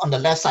boxes on the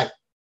left side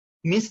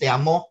means they are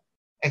more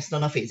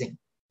external facing.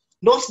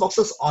 Those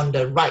boxes on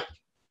the right,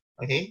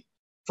 okay,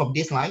 from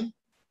this line,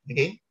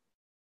 okay,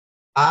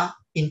 are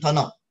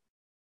internal.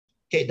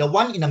 Okay, the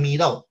one in the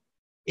middle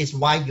is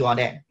why you are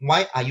there.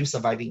 Why are you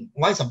surviving?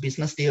 Why is your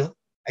business still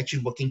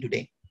actually working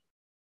today?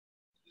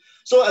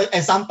 So an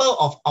example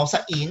of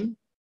outside in,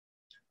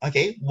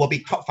 okay, will be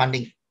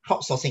crowdfunding,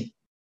 crowdsourcing.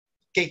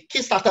 Okay,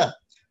 Kickstarter,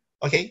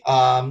 okay,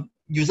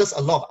 uses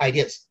a lot of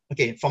ideas,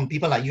 okay, from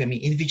people like you and me,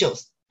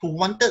 individuals who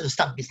wanted to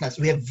start business.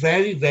 We have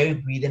very, very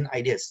brilliant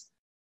ideas.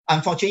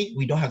 Unfortunately,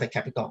 we don't have the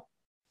capital.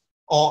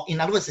 Or in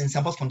other words, in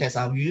Singapore's context,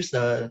 we use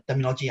the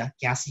terminology,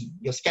 kiasi,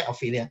 you're scared of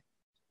failure.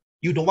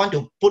 You don't want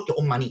to put your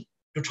own money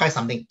to try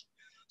something.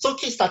 So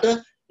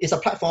Kickstarter is a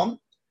platform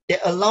that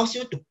allows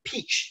you to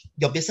pitch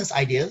your business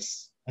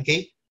ideas,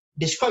 okay,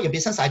 describe your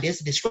business ideas,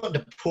 describe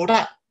the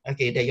product,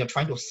 okay, that you're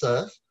trying to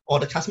serve, or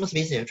the customer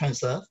base that you're trying to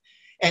serve.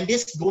 And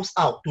this goes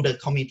out to the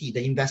community,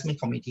 the investment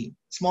community,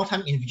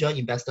 small-time individual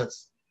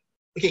investors.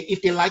 Okay,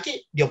 if they like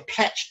it, they'll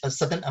pledge a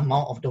certain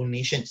amount of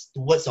donations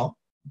towards your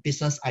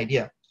business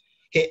idea.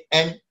 Okay,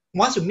 and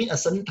once you meet a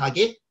certain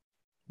target,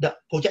 the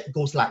project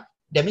goes live.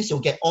 That means you'll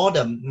get all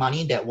the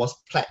money that was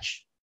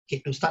pledged,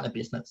 okay, to start a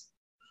business.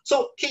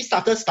 So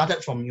Kickstarter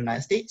started from the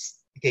United States.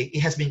 Okay, it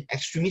has been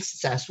extremely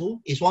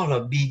successful. It's one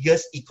of the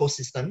biggest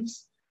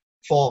ecosystems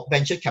for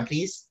venture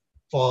capitalists,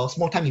 for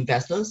small-time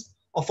investors,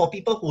 or for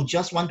people who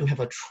just want to have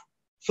a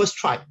first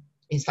try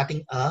in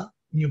starting a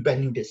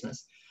brand new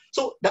business.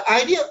 So the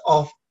idea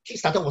of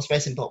Kickstarter was very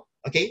simple.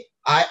 Okay,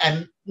 I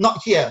am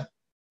not here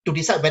to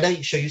decide whether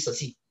should you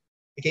succeed.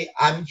 Okay,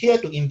 I'm here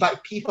to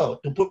invite people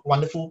to put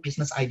wonderful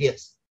business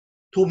ideas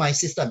to my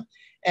system.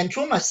 And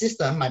through my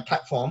system, my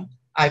platform,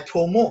 I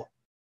promote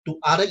to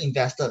other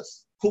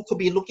investors who could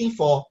be looking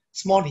for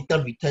small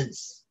little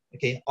returns,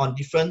 okay, on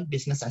different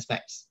business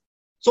aspects.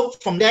 So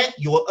from there,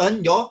 you will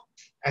earn your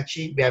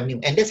actually revenue.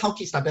 And that's how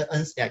Kickstarter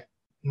earns their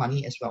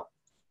money as well.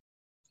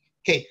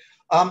 Okay,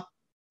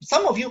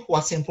 some of you who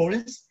are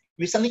Singaporeans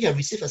recently have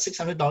received a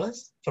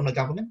 $600 from the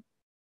government,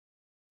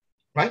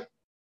 right?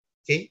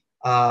 Okay,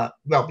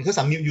 well, because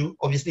I mute you,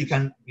 obviously you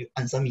can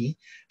answer me,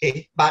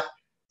 okay, but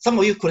some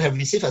of you could have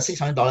received a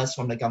 $600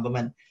 from the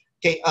government.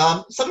 Okay,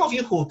 some of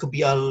you who could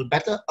be a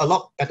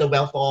lot better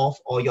wealth off,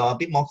 or you're a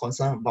bit more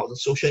concerned about the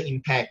social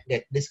impact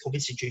that this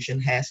COVID situation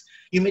has,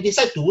 you may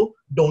decide to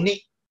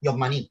donate your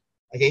money,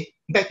 okay,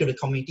 back to the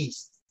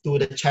communities, to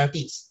the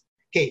charities.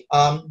 Okay,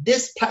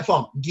 this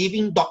platform,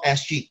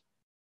 giving.sg,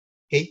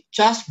 okay,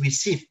 just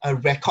received a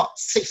record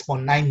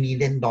 $6.9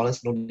 million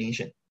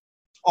donation,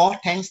 all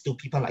thanks to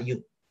people like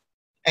you.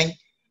 And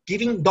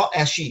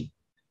giving.sg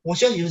was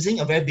just using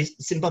a very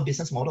simple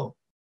business model.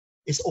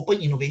 It's open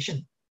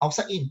innovation,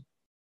 outside in.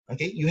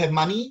 Okay, you have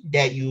money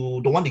that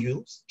you don't want to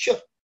use, sure,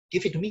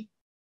 give it to me,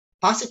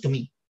 pass it to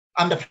me.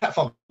 I'm the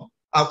platform.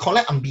 I'll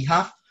collect on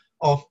behalf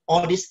of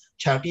all these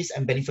charities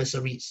and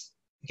beneficiaries.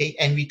 Okay,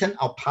 and return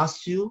I'll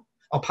pass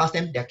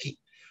them their kit.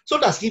 So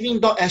does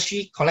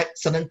giving.sg collect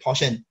certain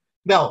portion?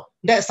 Well,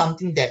 that's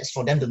something that's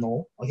for them to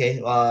know. Okay,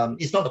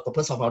 it's not the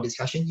purpose of our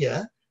discussion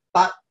here,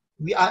 but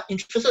we are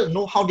interested to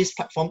know how this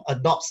platform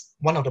adopts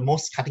one of the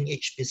most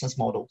cutting-edge business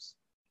models.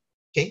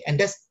 Okay, and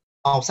that's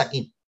outside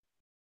in.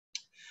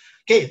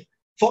 Okay,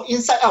 for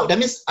inside out, that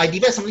means I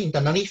develop something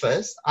internally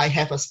first. I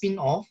have a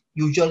spin-off,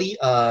 usually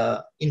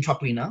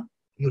intrapreneur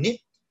unit.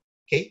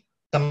 Okay,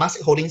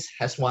 Temasek Holdings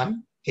has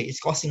one. Okay, it's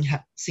called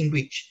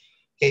SingBridge.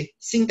 Okay,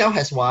 Singtel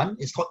has one.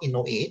 It's called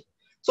Innovate.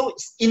 So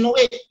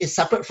Innovate is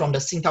separate from the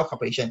Singtel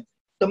Corporation.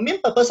 The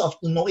main purpose of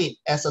Innovate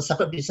as a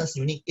separate business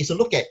unit is to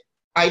look at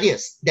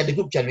ideas that the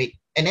group generate,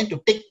 and then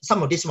to take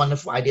some of these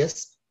wonderful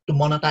ideas to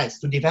monetize,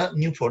 to develop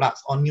new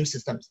products or new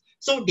systems.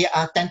 So they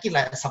are technically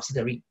like a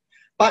subsidiary.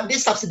 But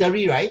this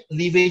subsidiary, right,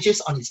 leverages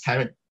on its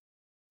parent.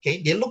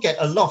 Okay, they look at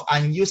a lot of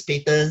unused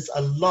patents,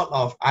 a lot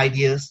of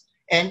ideas,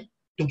 and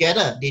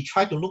together they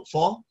try to look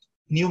for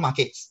new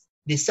markets.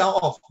 They sell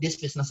off these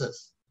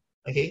businesses,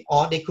 okay,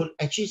 or they could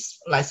actually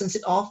license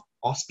it off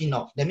or spin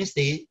off. That means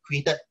they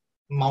created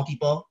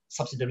multiple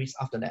subsidiaries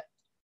after that.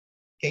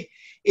 Okay,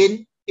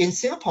 in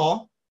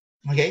Singapore,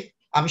 okay,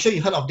 I'm sure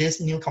you heard of this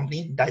new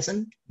company,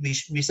 Dyson,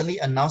 which recently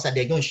announced that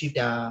they're going to shift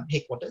their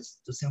headquarters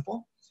to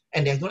Singapore,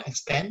 and they're going to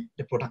expand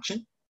the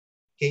production.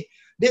 Okay,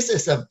 this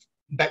is a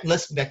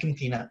backless vacuum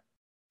cleaner.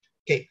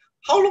 Okay,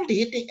 how long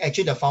did it take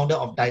actually the founder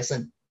of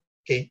Dyson,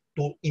 okay,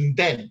 to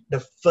invent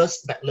the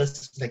first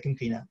backless vacuum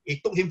cleaner? It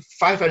took him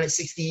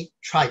 560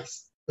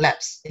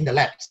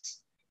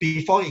 labs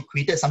before he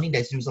created something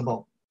that's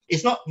usable.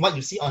 It's not what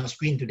you see on the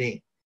screen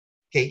today.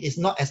 Okay, it's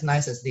not as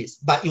nice as this,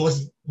 but it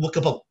was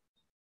workable.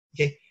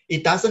 Okay,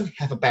 it doesn't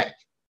have a bag.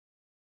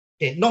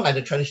 Okay, not like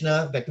the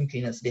traditional vacuum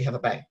cleaners, they have a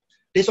bag.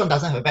 This one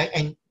doesn't have a back,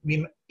 and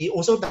it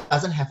also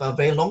doesn't have a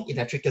very long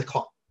electrical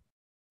cord.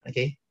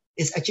 Okay,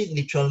 it's actually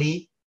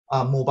literally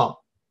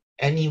mobile.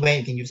 Anywhere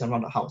you can use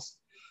around the house.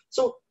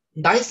 So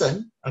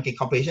Dyson, okay,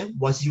 corporation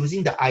was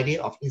using the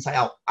idea of inside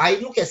out. I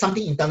look at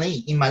something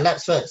internally in my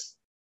labs first.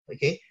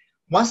 Okay,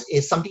 once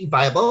it's something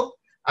viable,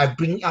 I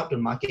bring it out to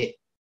the market.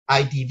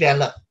 I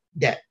develop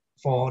that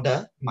for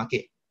the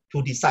market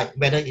to decide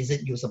whether is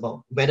it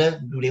usable,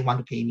 whether do they want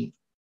to pay me.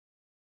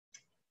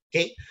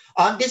 Okay,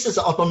 this is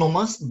an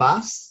autonomous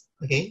bus,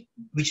 okay,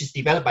 which is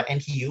developed by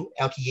NTU,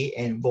 LTA,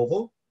 and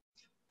Volvo.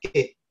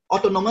 Okay,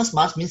 autonomous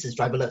bus means it's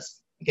driverless.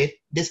 Okay,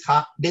 this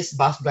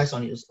bus drives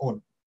on its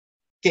own.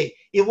 Okay,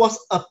 it was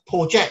a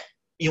project.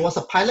 It was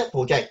a pilot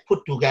project put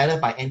together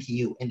by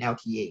NTU and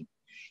LTA.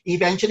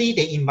 Eventually,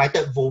 they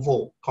invited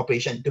Volvo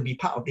Corporation to be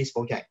part of this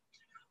project.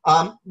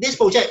 This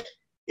project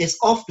is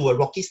off to a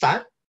rocky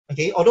start.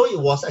 Okay, although it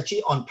was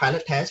actually on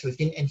pilot test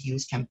within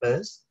NTU's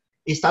campus,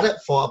 it started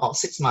for about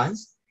 6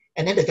 months,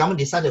 and then the government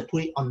decided to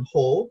put it on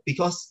hold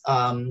because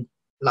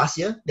last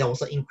year there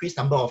was an increased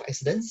number of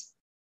accidents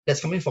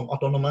that's coming from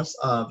autonomous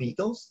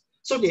vehicles.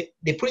 So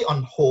they put it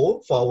on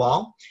hold for a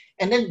while,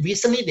 and then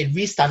recently they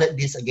restarted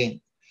this again.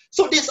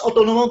 So this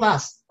autonomous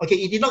bus, okay,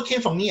 it did not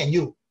came from me and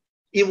you.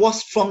 It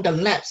was from the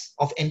labs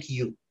of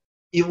NTU.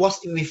 It was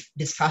with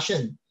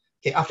discussion,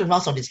 okay, after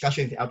rounds of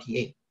discussion with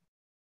LTA.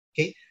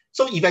 Okay,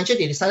 so eventually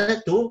they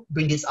decided to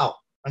bring this out,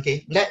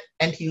 okay, let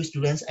NTU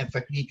students and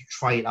faculty to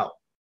try it out,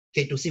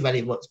 okay, to see whether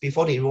it works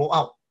before they roll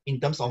out in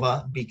terms of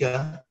a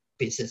bigger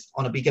basis,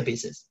 on a bigger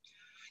basis.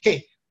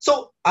 Okay,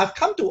 so I've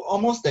come to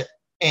almost the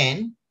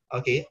end,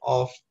 okay,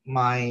 of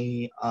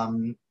my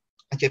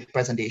actually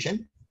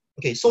presentation.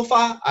 Okay, so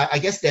far, I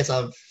guess there's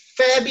a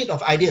fair bit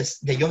of ideas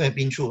that you have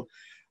been through.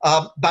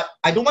 But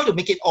I don't want to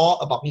make it all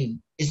about me.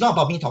 It's not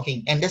about me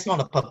talking, and that's not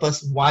the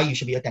purpose why you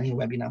should be attending a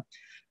webinar.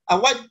 I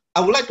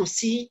would like to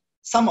see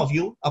some of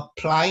you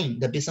applying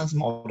the business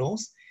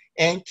models.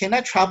 And can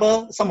I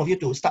trouble some of you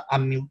to start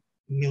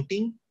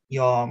unmuting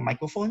your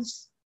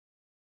microphones?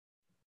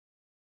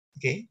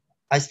 Okay,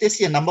 I still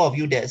see a number of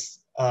you that's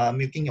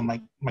muting your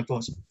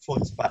microphones,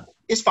 but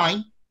it's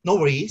fine, no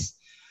worries.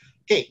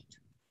 Okay,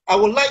 I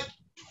would like,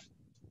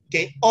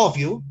 okay, all of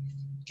you,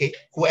 okay,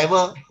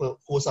 whoever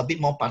who's a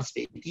bit more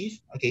participative,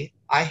 okay,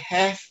 I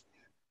have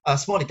a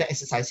small little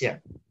exercise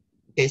here.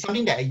 Okay,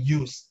 something that I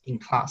use in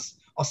class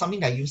or something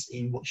that I use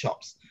in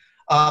workshops.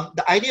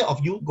 The idea of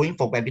you going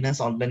for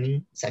webinars or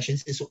learning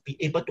sessions is to be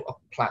able to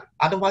apply.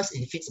 Otherwise, it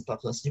defeats the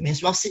purpose. You may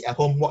as well sit at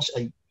home, watch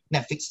a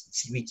Netflix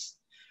series.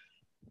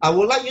 I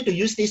would like you to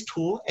use this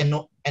tool and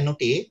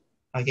annotate,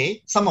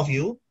 okay? Some of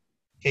you,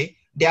 okay?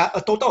 There are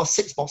a total of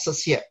 6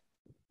 boxes here,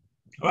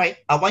 all right?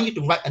 I want you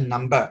to write a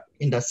number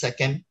in the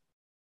second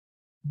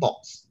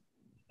box,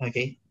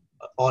 okay?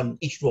 On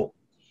each row.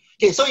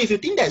 Okay, so if you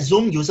think that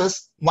Zoom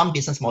uses 1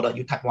 business model,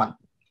 you type 1.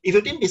 If you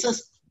think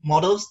business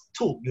models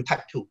 2, you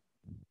type 2,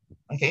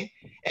 okay?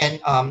 And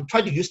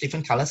try to use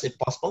different colors if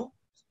possible.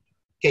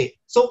 Okay,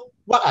 so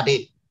what are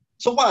they?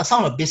 So what are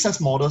some of the business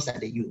models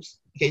that they use?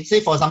 Okay, say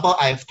for example,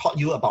 I've taught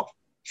you about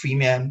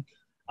freemium,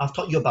 I've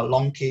taught you about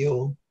long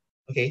tail,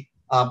 okay?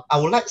 I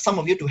would like some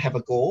of you to have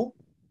a goal,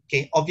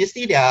 okay?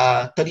 Obviously there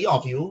are 30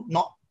 of you,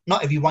 not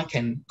everyone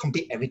can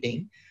complete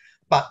everything,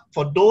 but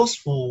for those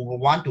who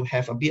want to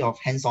have a bit of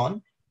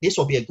hands-on, this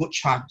will be a good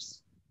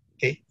chance,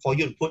 okay, for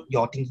you to put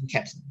your thinking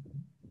caps,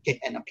 okay,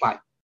 and apply.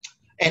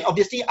 And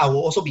obviously I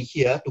will also be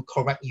here to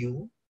correct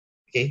you,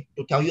 okay,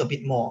 to tell you a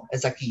bit more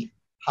exactly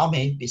how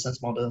many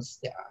business models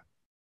there are.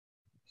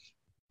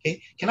 Okay,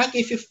 can I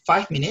give you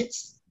 5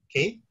 minutes?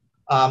 Okay,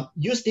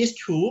 use this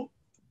tool,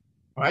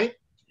 all right?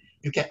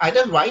 You can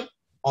either write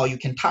or you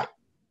can type,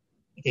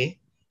 okay?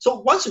 So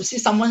once you see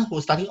someone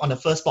who's starting on the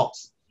first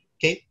box,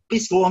 okay,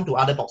 please go on to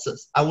other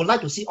boxes. I would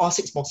like to see all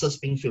 6 boxes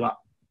being filled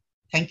up.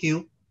 Thank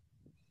you.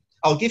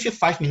 I'll give you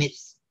 5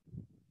 minutes.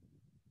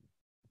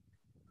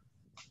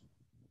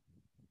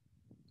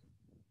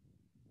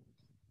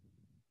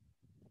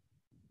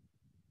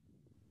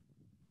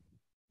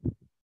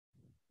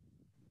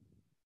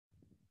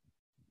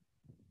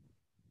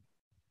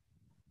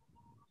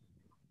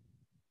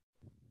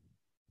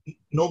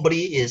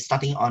 Nobody is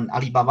starting on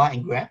Alibaba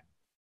and Grab.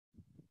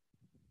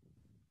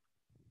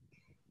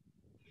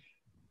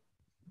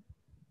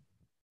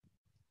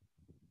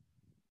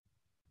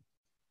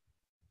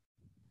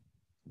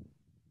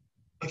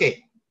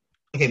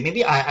 Okay,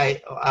 maybe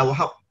I will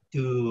help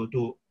to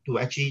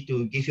actually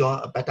to give you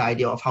a better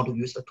idea of how to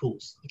use the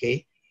tools.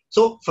 Okay,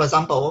 so for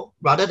example,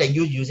 rather than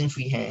you using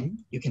freehand,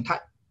 you can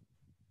type.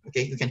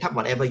 Okay, you can type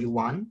whatever you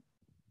want,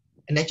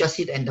 and then just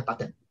hit the enter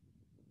button.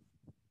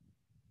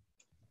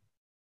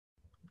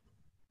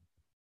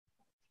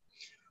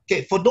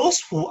 Okay, for those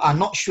who are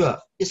not sure,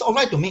 it's all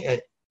right to make an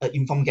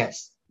informed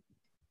guess.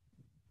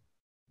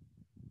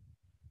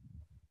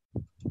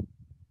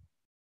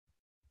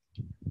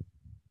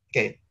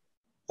 Okay,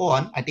 hold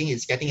on. I think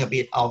it's getting a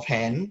bit out of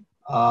hand.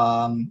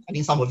 I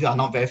think some of you are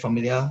not very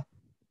familiar.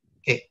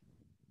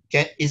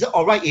 Okay, is it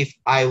all right if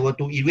I were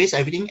to erase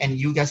everything and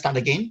you guys start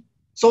again?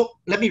 So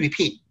let me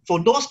repeat. For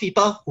those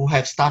people who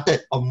have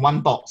started on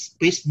one box,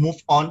 please move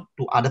on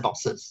to other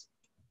boxes.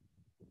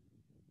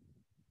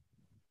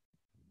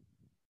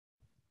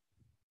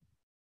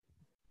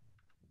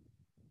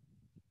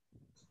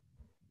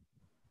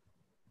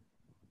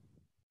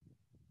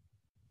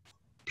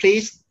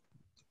 Please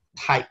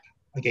type,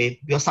 okay?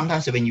 Because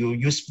sometimes when you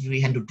use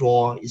freehand to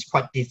draw, it's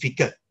quite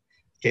difficult,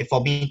 okay,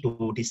 for me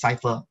to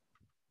decipher.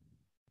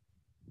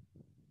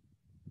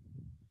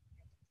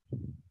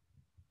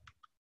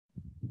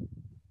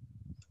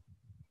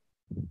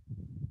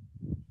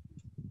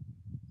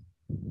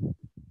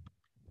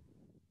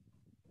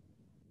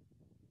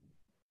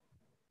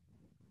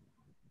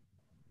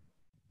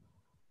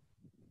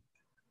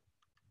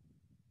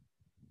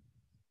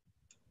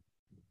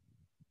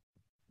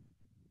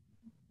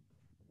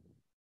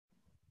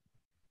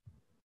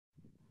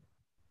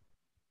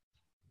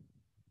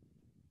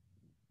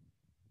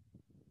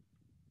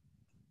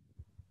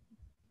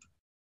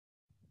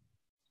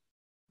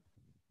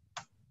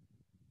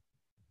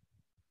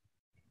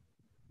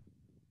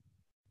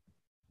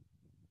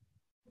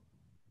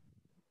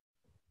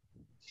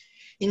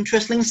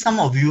 Interestingly, some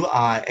of you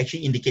are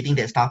actually indicating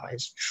their staff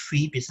as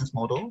 3 business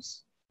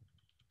models.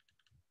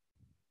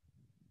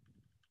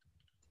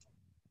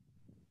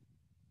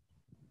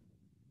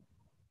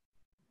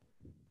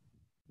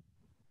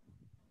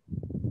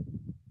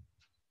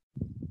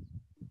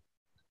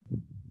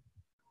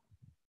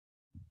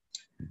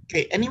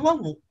 Okay, anyone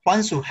who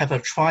wants to have a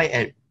try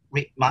at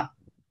RedMart?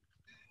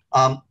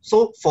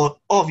 So for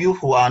all of you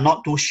who are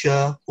not too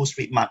sure who's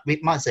RedMart,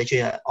 RedMart is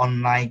actually an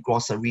online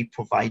grocery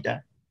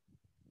provider.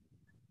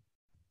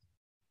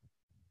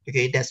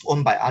 Okay, that's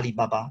owned by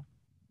Alibaba.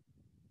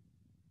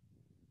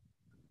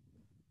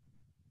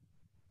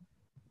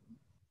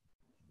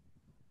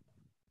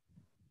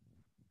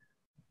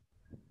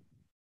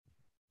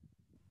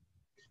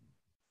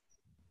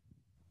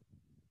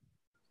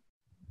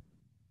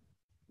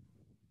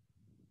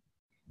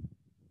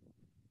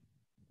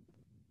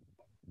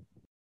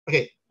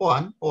 Okay,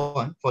 hold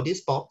on, for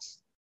this box,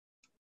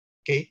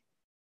 okay.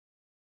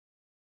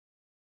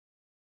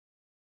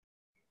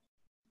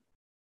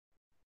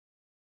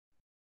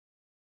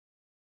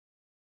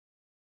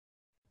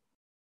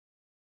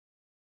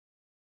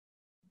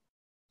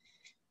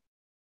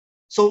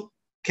 So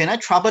can I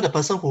trouble the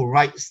person who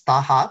writes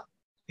StarHub,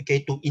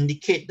 okay, to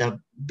indicate the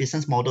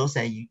business models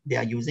that they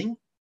are using?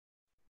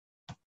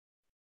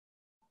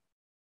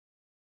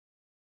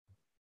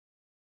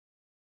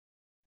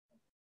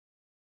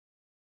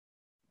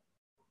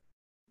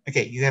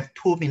 Okay, you have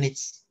 2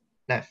 minutes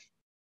left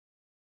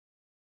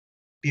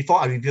before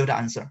I reveal the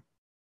answer.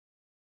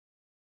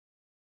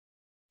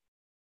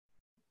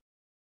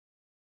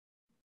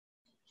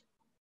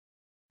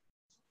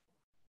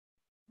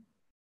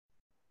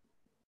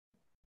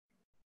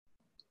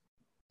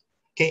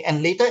 Okay,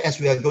 and later as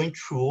we are going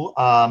through,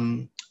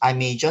 I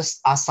may just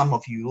ask some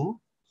of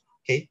you,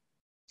 okay,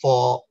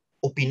 for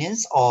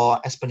opinions or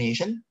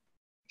explanation,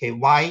 okay,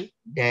 why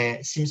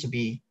there seems to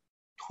be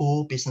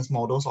 2 business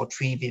models or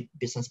 3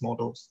 business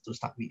models to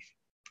start with.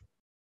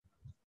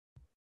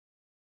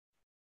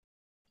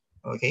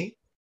 Okay,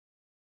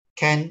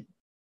 can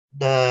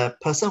the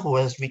person who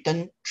has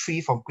written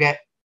 3 for Grab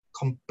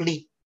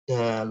complete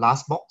the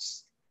last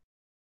box?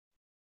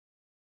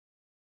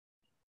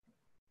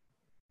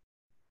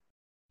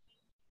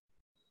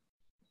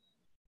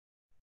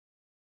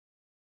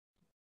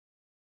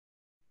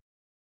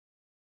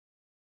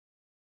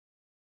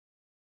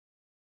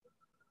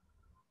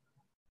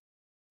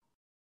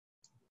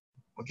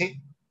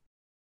 Okay.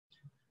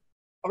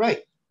 All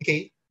right.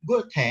 Okay.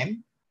 Good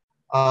attempt.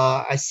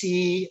 I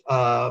see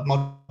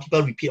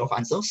multiple repeat of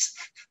answers.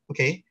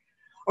 Okay.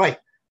 All right.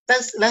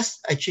 Let's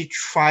actually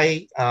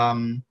try.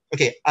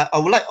 Okay. I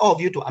would like all of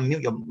you to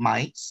unmute your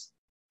mics.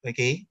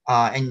 Okay.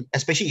 And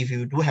especially if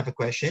you do have a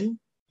question,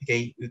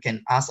 okay, you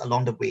can ask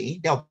along the way.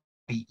 That'll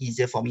be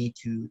easier for me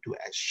to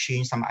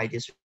exchange some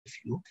ideas with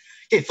you.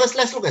 Okay. First,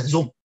 let's look at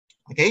Zoom.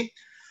 Okay.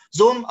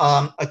 Zoom,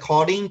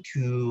 according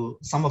to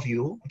some of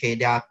you, okay,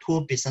 there are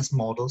 2 business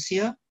models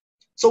here.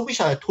 So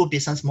which are the 2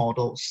 business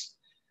models?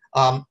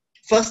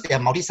 First, they are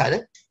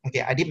multi-sided.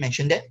 Okay, I did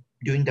mention that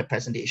during the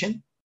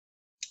presentation.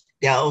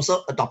 They are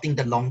also adopting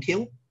the long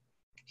tail.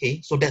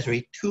 Okay, so that's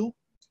really 2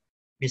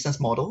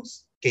 business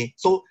models. Okay,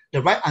 so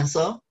the right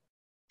answer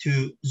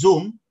to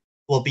Zoom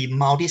will be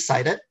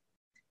multi-sided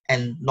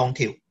and long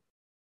tail.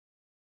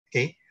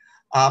 Okay,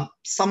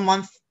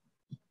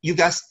 you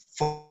guys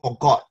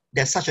forgot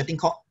there's such a thing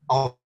called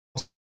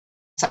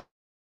outside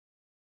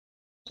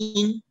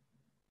in.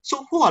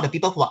 So who are the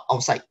people who are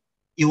outside?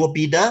 It will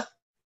be the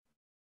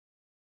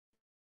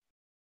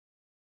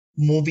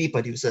movie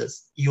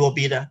producers. You will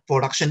be the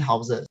production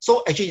houses.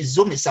 So actually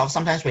Zoom itself,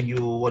 sometimes when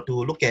you were to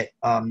look at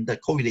the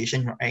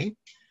correlation, right?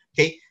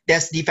 Okay,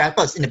 there's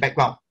developers in the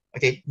background.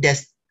 Okay,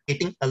 there's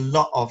creating a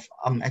lot of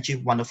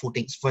actually wonderful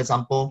things. For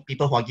example,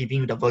 people who are giving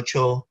you the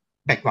virtual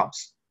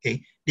backgrounds.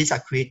 Okay, these are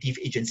creative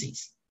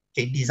agencies.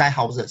 Okay, design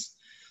houses.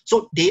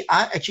 So they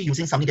are actually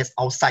using something that's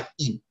outside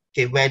in.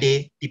 Okay, where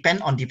they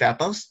depend on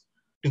developers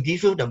to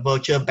give you the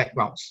virtual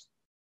backgrounds.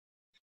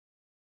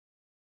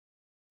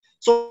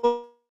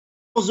 So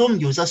Zoom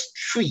uses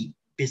 3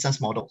 business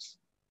models.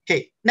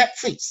 Okay,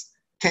 Netflix.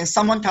 Can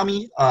someone tell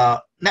me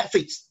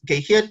Netflix?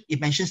 Okay, here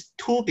it mentions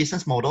 2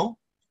 business model.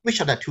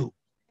 Which are the 2?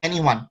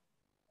 Anyone?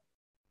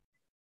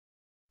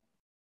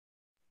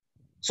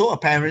 So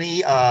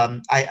apparently,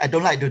 I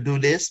don't like to do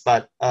this,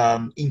 but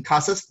in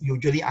classes,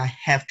 usually I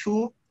have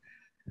to.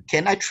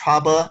 Can I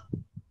trouble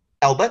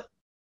Albert?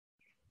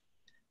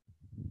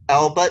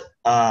 Albert,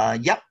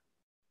 yep.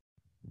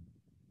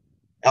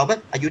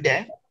 Albert, are you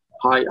there?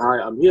 Hi,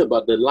 I'm here,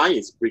 but the line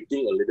is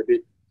breaking a little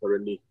bit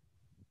currently.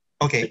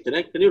 Okay.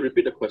 Can you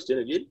repeat the question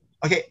again?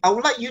 Okay, I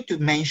would like you to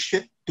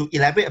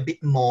elaborate a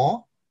bit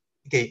more.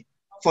 Okay,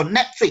 for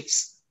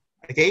Netflix,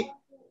 okay,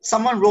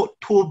 someone wrote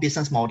 2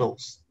 business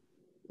models.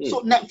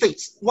 So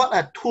Netflix, what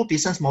are 2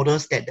 business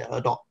models that they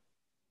adopt?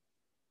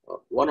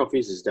 One of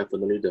these is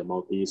definitely the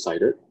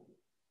multi-sided.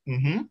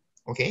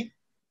 Okay.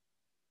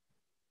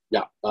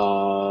 Yeah.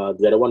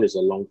 The other one is a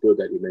long tail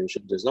that you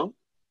mentioned just now.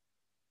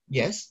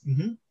 Yes.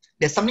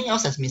 There's something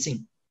else that's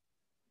missing.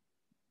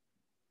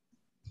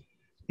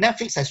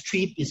 Netflix has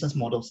 3 business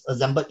models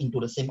assembled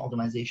into the same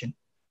organization.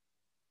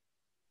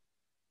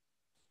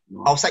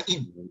 Outside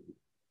in.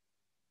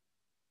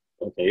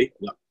 Okay.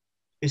 Yeah.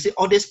 You see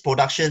all these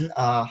production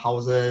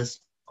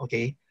houses,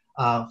 okay.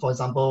 For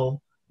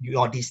example,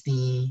 your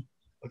Disney,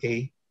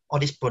 okay, all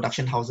these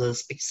production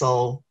houses,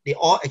 Pixel, they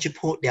all actually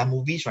put their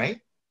movies,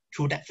 right,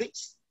 through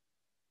Netflix.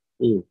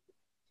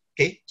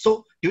 Okay,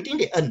 so do you think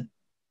they earn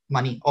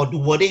money, or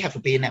will they have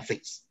to pay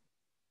Netflix?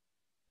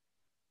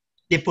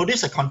 They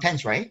produce the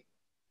contents, right?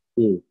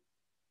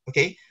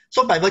 Okay,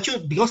 so by virtue,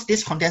 because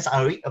these contents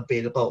are already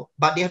available,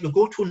 but they have to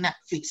go through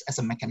Netflix as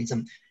a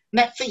mechanism.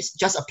 Netflix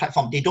just a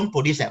platform. They don't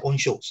produce their own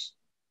shows.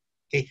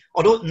 Okay,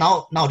 although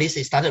nowadays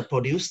they started to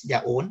produce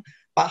their own,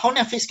 but how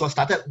Netflix got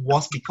started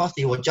was because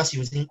they were just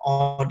using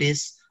all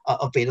these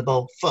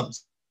available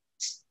films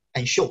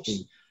and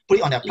shows, put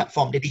it on their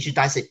platform, they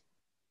digitize it.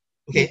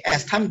 Okay,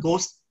 as time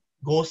goes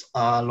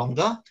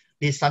longer,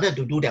 they started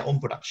to do their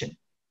own production.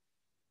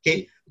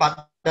 Okay,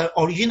 but the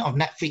origin of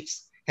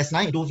Netflix has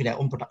nothing to do with their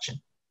own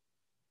production.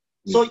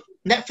 So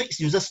Netflix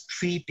uses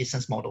 3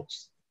 business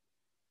models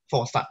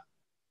for a start.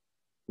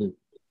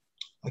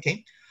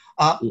 Okay,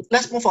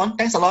 let's move on.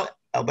 Thanks a lot,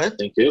 Albert.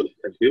 Thank you.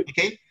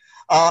 Okay,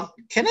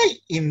 can I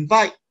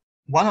invite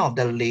one of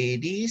the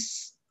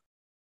ladies?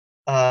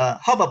 How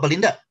about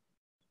Belinda?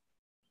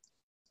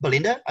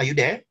 Belinda, are you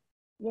there?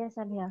 Yes,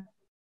 I'm here.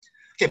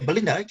 Okay,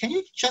 Belinda, can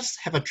you just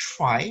have a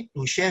try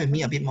to share with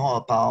me a bit more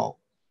about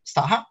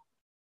StarHub?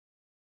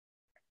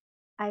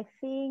 I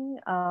think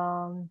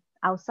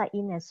outside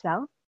in as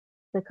well,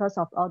 because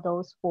of all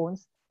those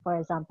phones, for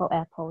example,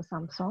 Apple,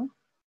 Samsung.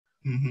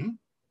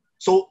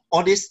 So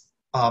all these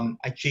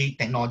actually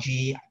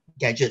technology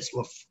gadgets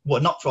were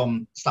not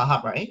from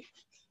StarHub, right?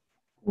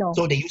 No.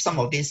 So they use some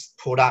of these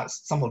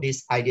products, some of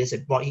these ideas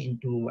that brought it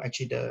into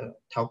actually the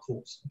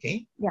telcos.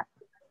 Okay. Yeah.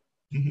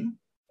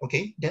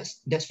 Okay,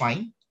 that's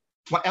fine.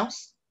 What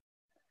else?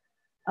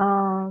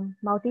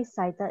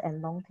 Multi-sided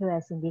and long tail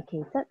as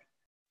indicated.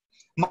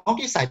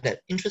 Multi-sided.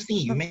 Interesting.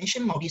 You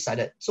mentioned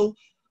multi-sided. So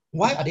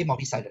why are they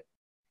multi-sided?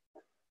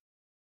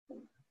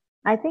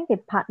 I think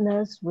it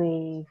partners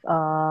with,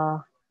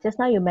 just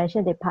now you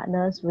mentioned they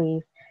partners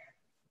with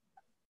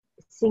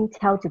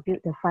Singtel to build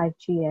the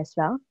 5G as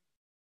well.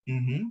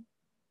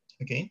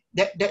 Okay.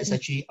 That is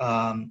actually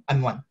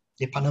M1.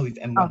 They partner with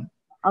M1.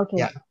 Oh, okay.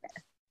 Yeah.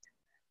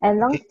 And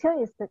long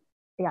tail is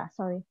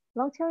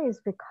long tail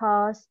is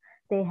because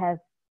they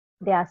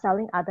are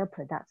selling other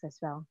products as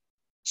well.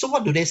 So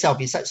what do they sell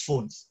besides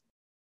phones?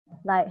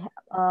 Like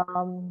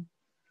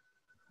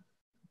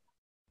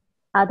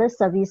other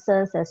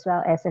services as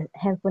well as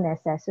handphone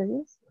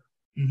accessories.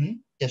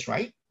 That's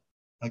right.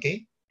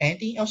 Okay.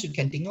 Anything else you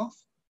can think of?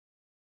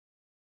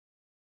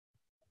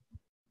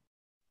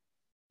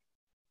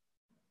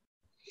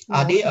 No.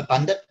 Are they a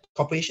bundled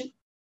corporation?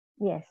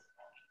 Yes.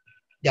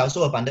 They're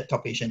also a bundled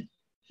corporation.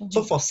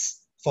 So for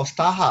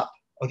StarHub,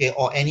 okay,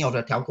 or any of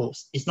the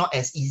telcos, it's not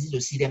as easy to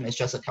see them as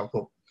just a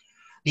telco.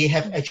 They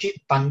have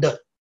actually bundled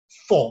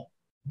 4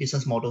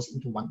 business models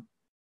into one.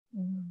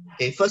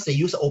 Okay, first they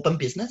use open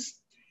business.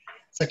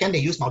 Second, they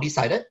use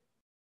multi-sided.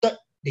 Third,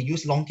 they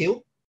use long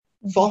tail.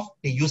 Fourth,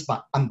 they use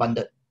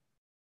unbundled.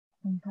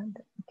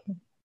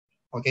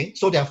 Okay,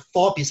 so there are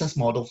 4 business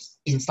models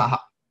in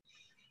StarHub.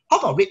 How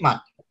about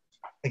RedMart?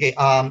 Okay,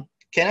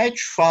 can I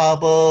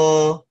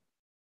trouble?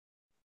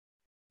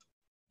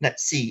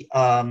 Let's see.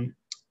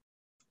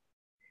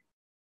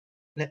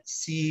 Let's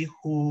see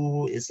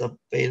who is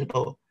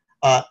available.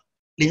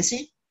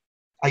 Lindsay,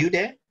 are you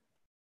there?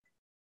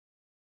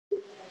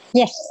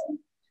 Yes.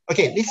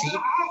 Okay, Lindsay,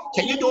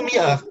 can you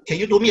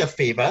do me a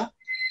favor?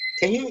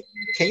 Can you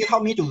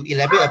help me to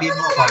elaborate a bit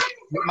more about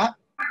RedMart?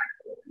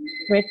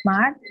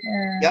 RedMart.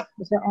 Yep.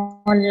 It's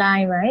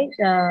online, right?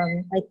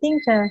 I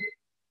think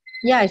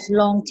yeah, it's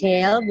long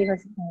tail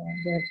because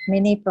there's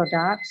many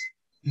products.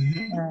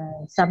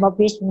 Some of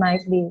which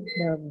might be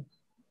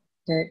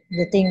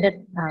the thing that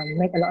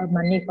make a lot of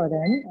money for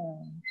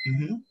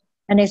them.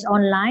 And it's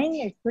online.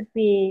 It could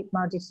be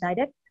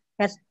multi-sided.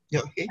 Has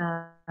Yeah, okay.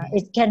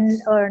 It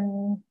can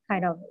earn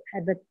kind of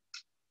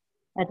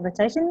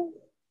advertising,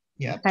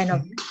 Yeah. kind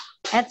of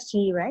ads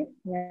fee, right?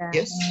 Yeah.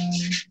 Yes,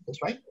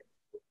 that's right.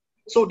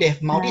 So they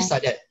have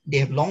multi-sided, they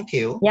have long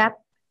tail. Yep.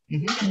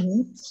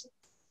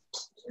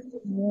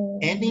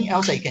 Anything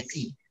else that you can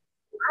see?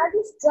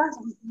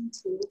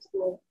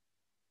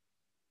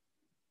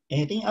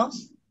 Anything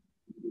else?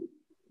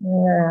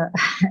 Yeah.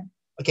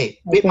 Okay,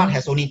 Redmart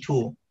has only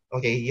two.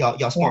 Okay,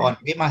 you're spot on.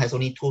 Redmart has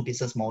only two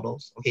business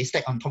models. Okay,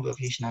 stacked on top of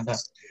each other.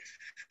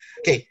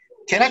 Okay,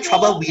 can I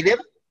trouble William?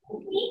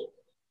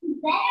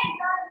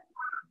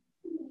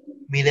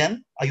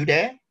 William, are you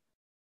there?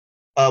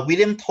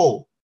 William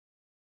Toh.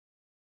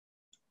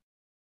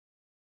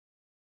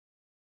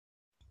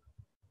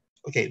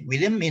 Okay,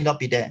 William may not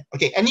be there.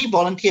 Okay, any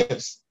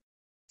volunteers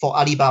for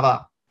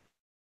Alibaba?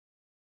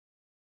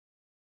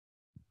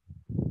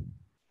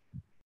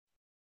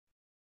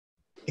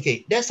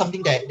 Okay, that's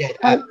something that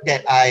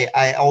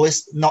I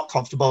always not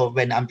comfortable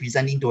when I'm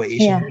presenting to an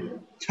Asian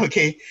group.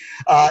 Okay.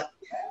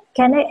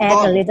 Can I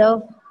add a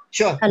little?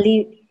 Sure.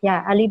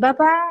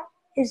 Alibaba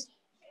is,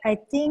 I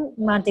think,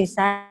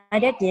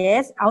 multi-sided,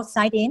 yes,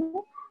 outside in,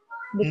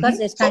 because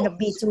it's kind of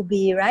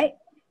B2B, right?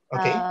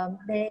 Okay.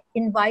 They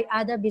invite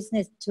other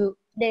business to,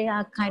 they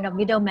are kind of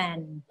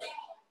middleman,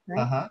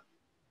 right?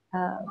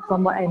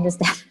 From what I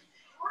understand.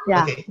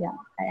 Okay.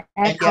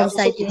 And they are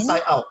also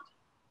inside out.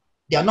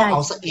 They are not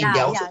outside in, they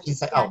are also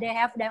inside out. They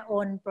have their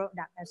own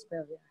product as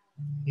well.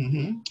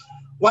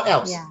 What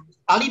else?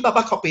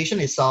 Alibaba Corporation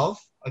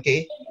itself,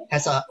 okay,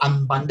 has an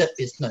unbundled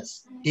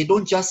business. They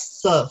don't just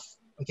serve,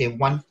 okay,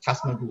 one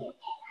customer group.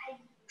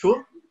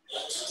 True?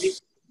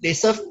 They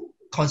serve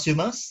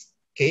consumers,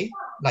 okay,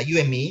 like you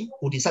and me,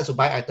 who decide to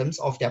buy items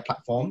off their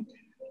platform.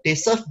 They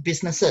serve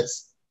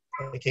businesses,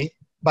 okay,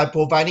 by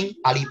providing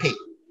Alipay.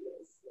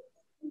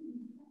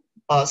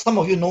 Some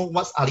of you know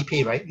what's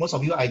Alipay, right? Most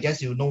of you, I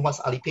guess you know what's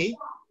Alipay.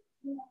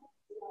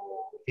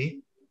 Okay.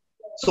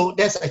 So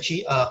that's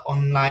actually an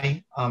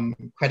online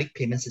credit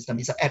payment system.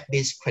 It's an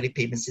app-based credit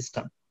payment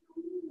system.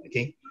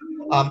 Okay.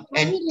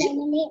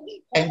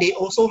 And they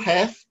also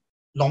have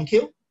long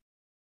tail,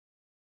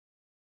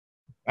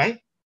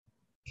 right?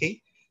 Okay.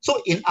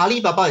 So in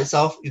Alibaba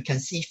itself, you can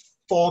see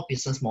 4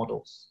 business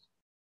models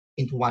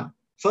into one.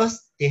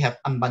 First, they have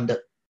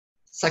unbundled.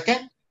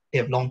 Second, they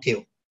have long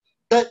tail.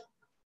 Third,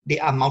 they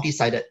are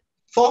multi-sided.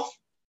 Fourth,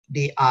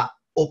 they are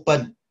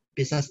open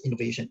business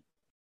innovation.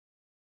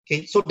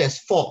 Okay, so there's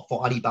 4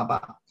 for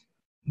Alibaba.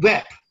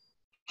 Grab,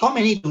 how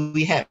many do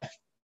we have?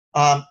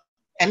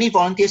 Any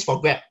volunteers for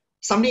Grab?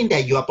 Something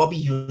that you are probably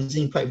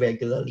using quite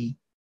regularly.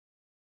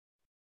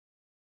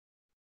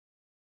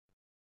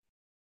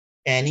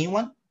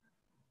 Anyone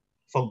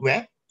for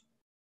Grab?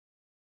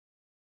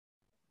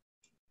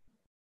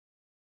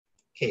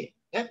 Okay,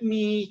 let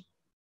me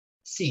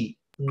see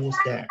who's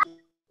there.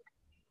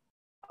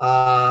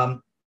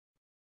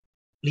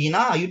 Lena,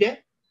 are you there?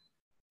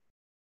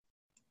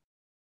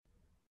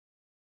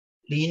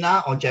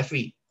 Lena or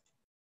Jeffrey,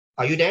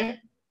 are you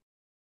there?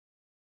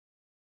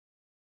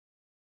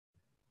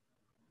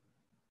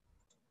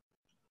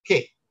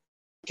 Okay,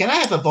 can I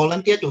have a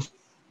volunteer to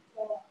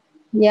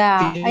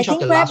finish off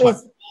the last one?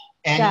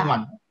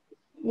 Anyone?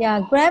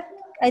 Grab,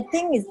 I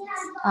think is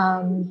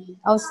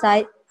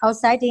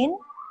outside in,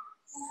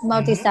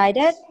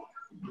 multi-sided.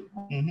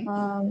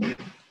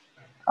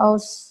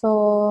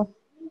 Also,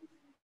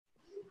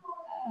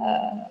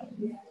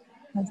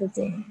 what's the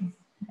thing?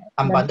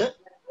 Unbundled?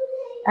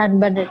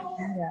 Unbundled,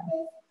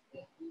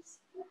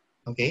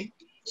 Okay,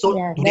 so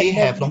do they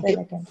have long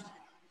tail?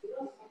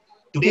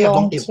 Do they have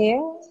long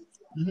tail?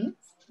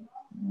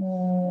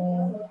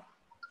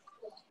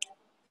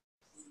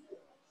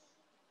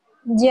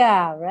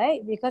 Yeah,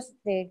 right, because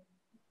they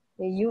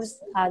use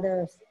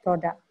other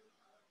product.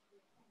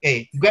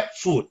 Okay, Grab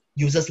Food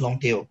uses long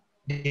tail.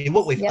 They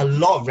work with a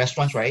lot of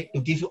restaurants, right,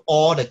 to give you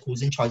all the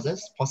cuisine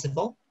choices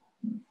possible.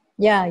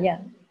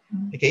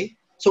 Okay,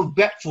 so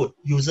Grab Food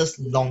uses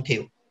long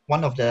tail,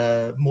 one of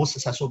the most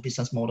successful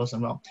business models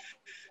around.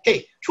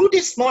 Okay, through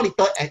this small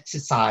little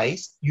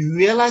exercise, you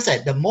realize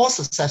that the more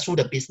successful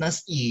the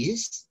business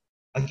is,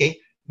 okay,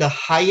 the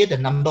higher the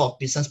number of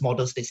business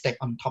models they stack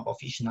on top of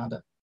each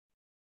other.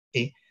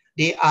 Okay,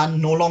 they are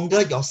no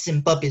longer your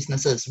simple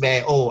businesses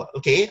where, oh,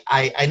 okay,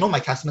 I know my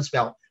customers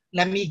well.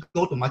 Let me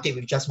go to market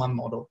with just one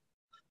model.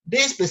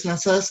 These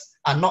businesses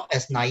are not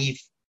as naive.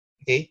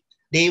 Okay,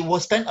 they will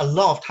spend a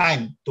lot of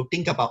time to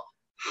think about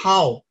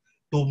how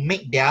to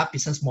make their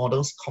business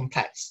models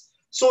complex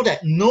so that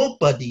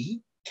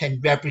nobody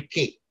can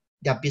replicate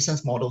their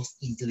business models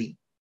easily.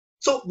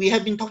 So we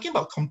have been talking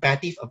about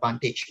competitive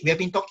advantage. We have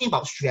been talking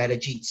about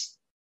strategies.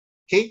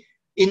 Okay,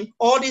 in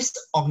all these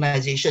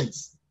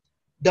organizations,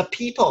 the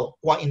people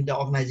who are in the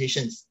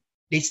organizations,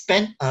 they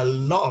spend a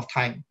lot of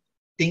time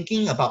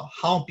thinking about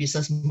how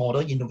business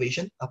model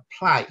innovation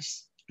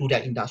applies to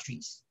their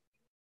industries.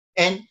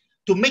 And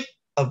to make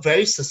a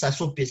very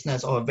successful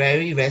business or a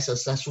very, very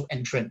successful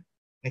entrant,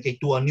 okay,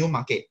 to a new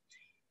market,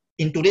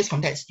 in today's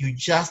context, you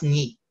just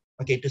need,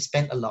 okay, to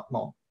spend a lot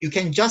more. You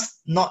can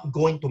just not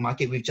go into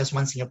market with just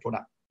one single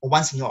product. or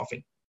one single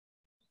offering.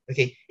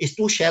 Okay, it's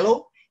too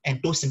shallow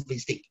and too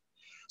simplistic.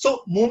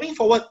 So moving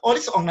forward, all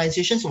these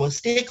organizations will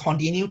still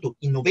continue to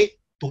innovate,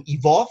 to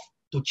evolve,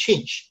 to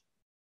change.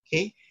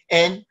 Okay,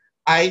 and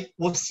I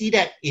will see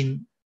that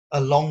in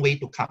a long way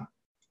to come.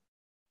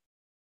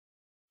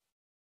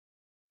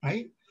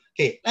 Right?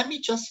 Okay, let me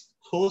just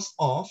close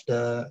off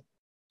the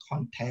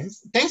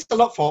contents. Thanks a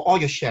lot for all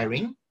your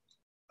sharing.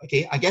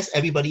 Okay, I guess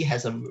everybody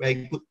has a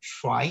very good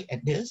try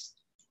at this.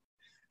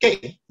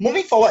 Okay,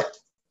 moving forward.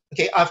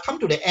 Okay, I've come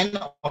to the end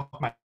of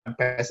my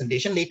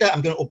presentation. Later,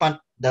 I'm going to open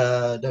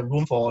the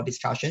room for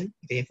discussion,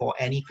 okay, for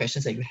any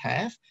questions that you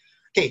have.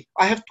 Okay,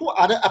 I have two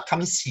other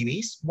upcoming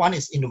series. One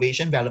is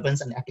Innovation,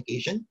 Relevance, and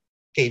Application.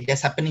 Okay,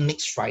 that's happening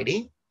next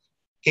Friday.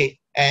 Okay,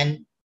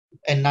 and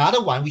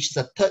another one, which is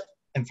the third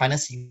and final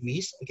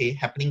series, okay,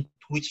 happening 2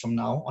 weeks from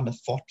now on the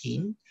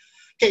 14th.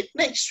 Okay,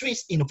 next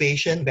week's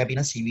Innovation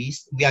webinar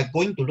series, we are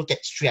going to look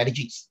at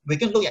strategies. We're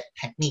going to look at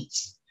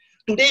techniques.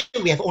 Today,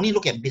 we have only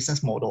looked at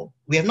business model.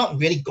 We have not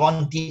really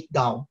gone deep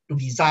down to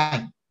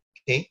design,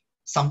 okay,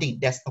 something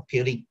that's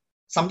appealing,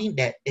 something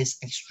that is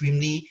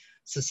extremely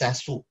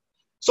successful.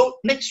 So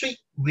next week,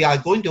 we are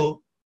going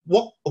to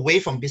walk away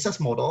from business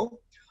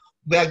model.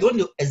 We are going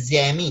to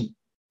examine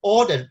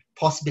all the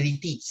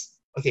possibilities,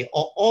 okay,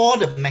 or all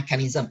the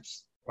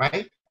mechanisms,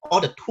 right,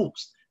 all the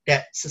tools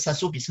that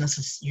successful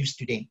businesses use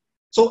today.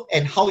 So,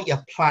 and how it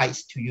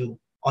applies to you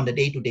on the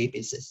day-to-day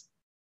basis,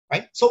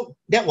 right? So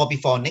that will be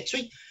for next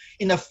week.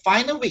 In the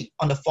final week,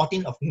 on the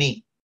 14th of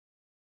May,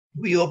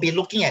 we will be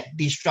looking at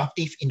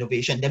disruptive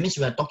innovation. That means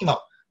we are talking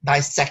about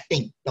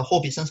dissecting the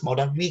whole business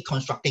model,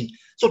 reconstructing.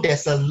 So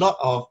there's a lot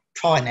of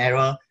trial and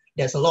error.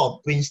 There's a lot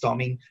of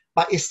brainstorming,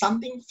 but it's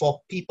something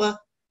for people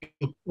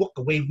to walk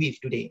away with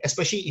today,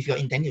 especially if you're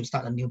intending to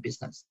start a new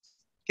business.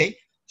 Okay.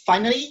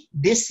 Finally,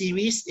 this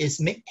series is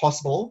made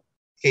possible,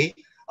 okay,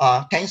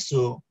 thanks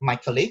to my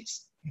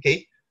colleagues,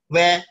 okay,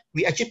 where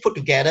we actually put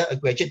together a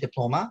graduate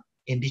diploma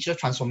in digital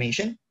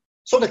transformation.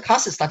 So the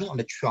class is starting on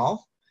the 12th.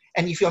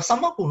 And if you're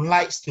someone who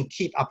likes to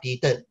keep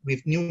updated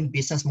with new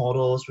business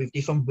models, with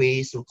different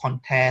ways to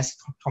contest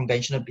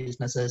conventional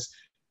businesses,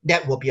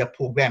 that will be a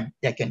program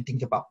that you can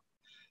think about.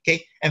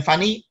 Okay. And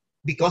finally,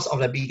 because of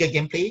the bigger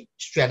gameplay,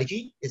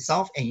 strategy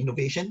itself and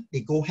innovation,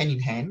 they go hand in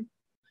hand,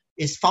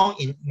 is found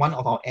in one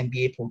of our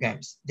MBA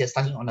programs. They're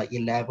starting on the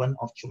 11th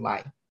of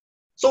July.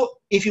 So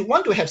if you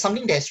want to have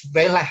something that's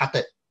very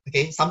lighthearted,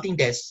 okay, something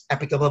that's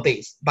applicable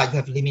based, but you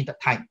have limited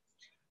time,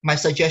 my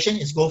suggestion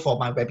is go for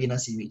my webinar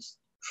series.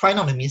 Try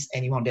not to miss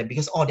any one of them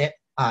because all that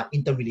are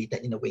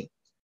interrelated in a way.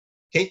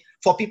 Okay,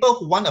 for people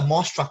who want a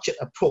more structured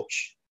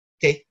approach,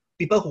 okay,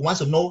 people who want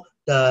to know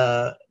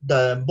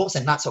the bolts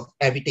and nuts of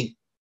everything,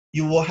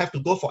 you will have to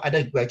go for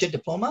either graduate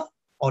diploma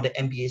or the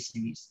MBA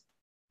series.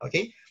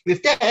 Okay,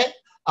 with that,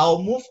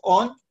 I'll move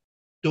on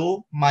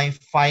to my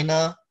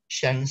final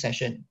sharing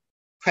session.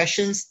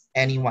 Questions,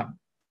 anyone?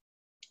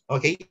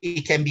 Okay,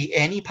 it can be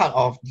any part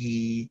of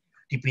the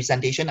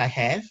presentation I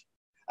have.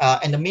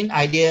 And the main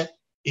idea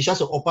is just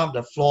to open up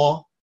the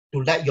floor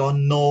to let you all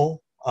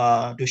know,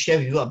 to share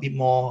with you a bit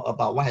more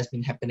about what has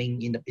been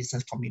happening in the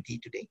business community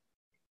today.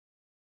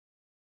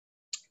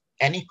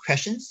 Any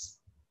questions?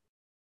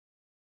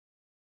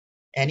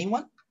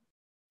 Anyone?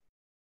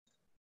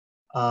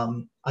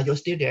 Are you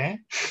still there?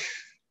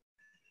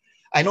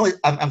 I know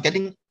I'm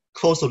getting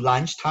close to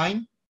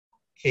lunchtime,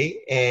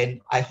 okay,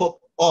 and I hope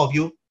all of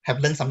you have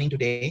learned something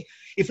today.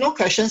 If no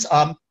questions,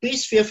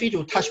 please feel free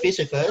to touch base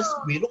with us.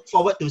 We look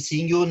forward to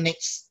seeing you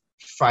next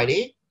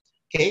Friday,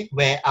 okay,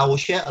 where I will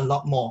share a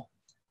lot more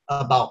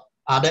about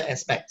other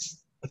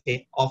aspects,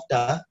 okay, of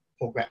the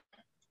program,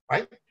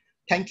 right?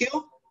 Thank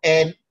you,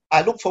 and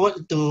I look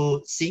forward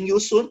to seeing you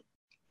soon,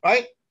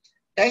 right?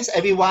 Thanks,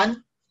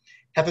 everyone.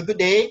 Have a good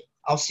day.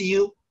 I'll see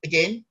you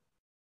again.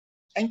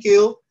 Thank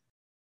you.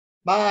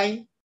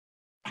 Bye.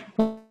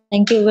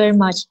 Thank you very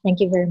much. Thank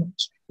you very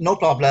much. No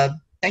problem.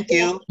 Thank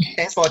you.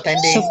 Thanks for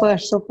attending. Super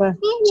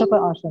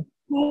awesome.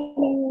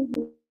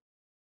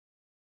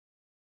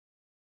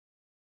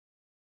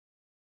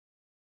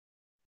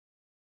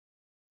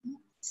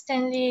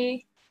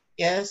 Stanley.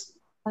 Yes.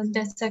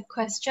 There's a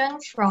question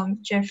from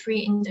Jeffrey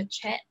in the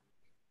chat.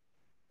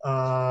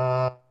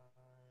 Not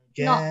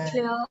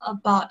clear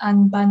about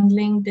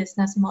unbundling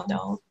business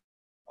model.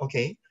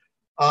 Okay.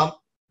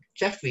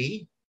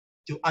 Jeffrey,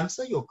 to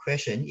answer your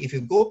question, if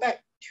you go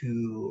back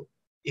to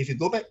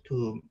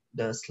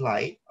the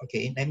slide,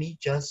 okay, let me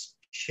just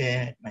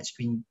share my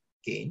screen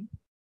again.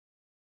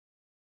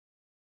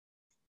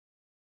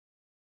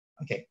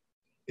 Okay,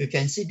 you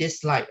can see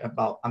this slide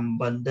about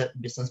unbundled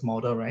business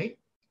model, right?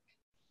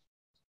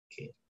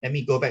 Okay, let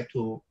me go back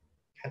to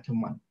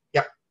pattern 1.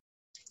 Yeah.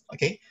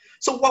 Okay,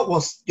 so what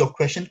was your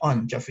question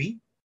on, Jeffrey?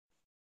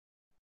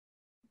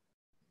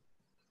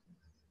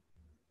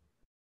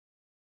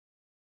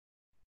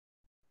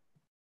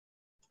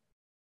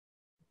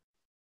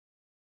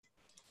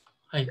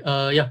 Hi,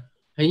 yeah.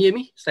 Can you hear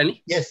me,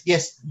 Stanley? Yes,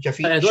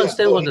 Jeffrey. I don't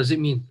understand what does it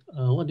mean.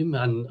 What do you mean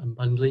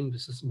unbundling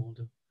business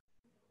model?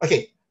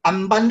 Okay,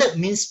 unbundled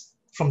means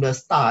from the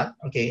start,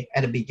 okay,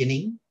 at the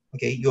beginning,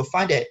 okay, you'll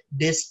find that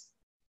this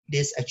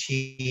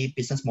actually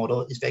business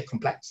model is very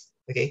complex.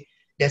 Okay,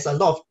 there's a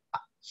lot of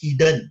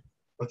hidden,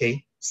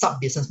 okay, sub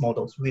business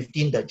models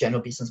within the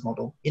general business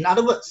model. In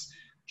other words,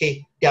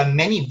 okay, there are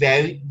many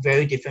very,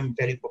 very different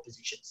value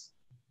propositions.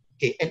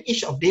 Okay, and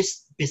each of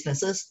these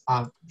businesses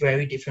are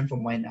very different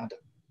from one another.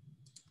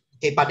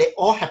 Okay, but they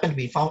all happen to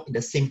be found in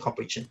the same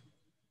corporation.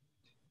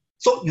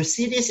 So you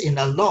see this in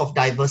a lot of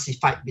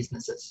diversified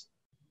businesses.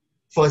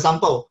 For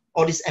example,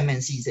 all these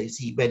MNCs that you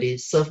see where they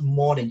serve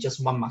more than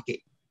just one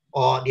market,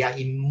 or they are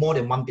in more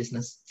than one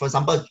business. For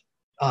example,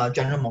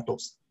 General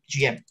Motors,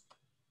 GM,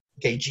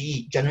 okay,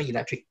 GE, General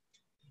Electric.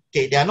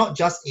 Okay, they are not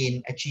just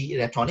in actually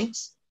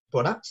electronics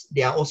products,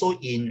 they are also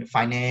in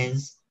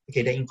finance,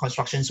 okay, they're in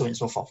construction, so on and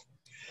so forth.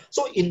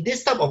 So in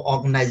this type of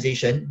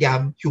organization, they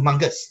are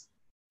humongous.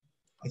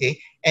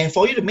 Okay, and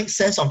for you to make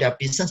sense of their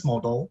business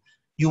model,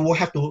 you will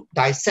have to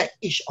dissect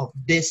each of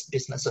these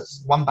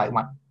businesses one by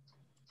one.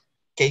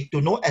 Okay,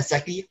 to know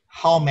exactly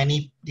how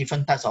many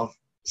different types of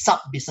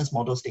sub-business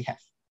models they have.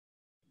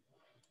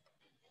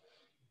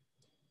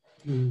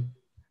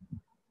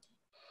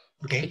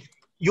 Okay,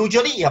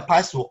 usually it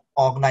applies to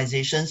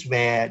organizations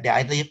where they're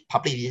either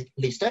publicly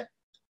listed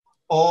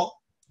or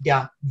they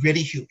are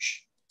really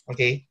huge.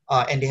 Okay,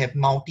 and they have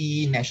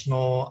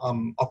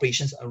multinational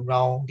operations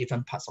around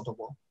different parts of the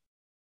world.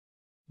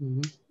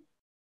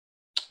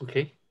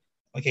 Okay.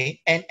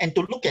 Okay, and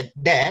to look at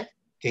that,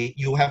 okay,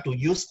 you have to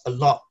use a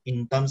lot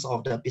in terms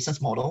of the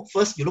business model.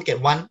 First, you look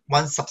at one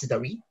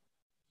subsidiary.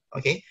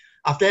 Okay,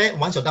 after that,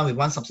 once you're done with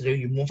one subsidiary,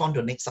 you move on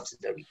to the next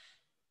subsidiary.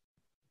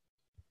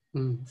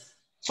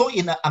 So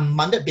in an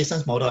unbundled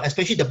business model,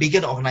 especially the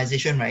bigger the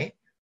organization, right,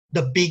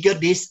 the bigger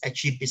this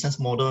actually business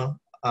model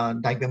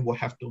diagram will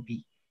have to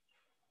be.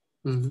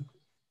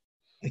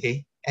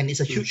 Okay, and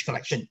it's a huge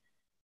collection.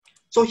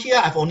 So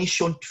here I've only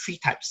shown 3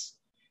 types.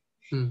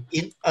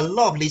 In a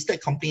lot of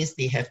listed companies,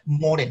 they have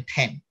more than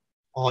 10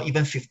 or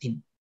even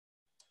 15.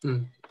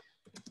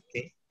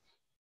 Okay.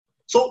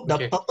 So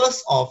the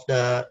purpose of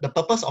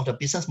the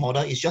business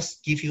model is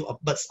just give you a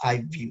bird's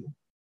eye view.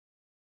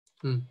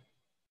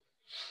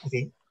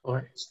 Okay. All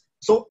right.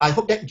 So I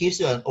hope that gives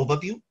you an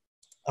overview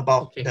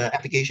about the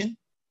application.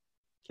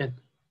 Yeah,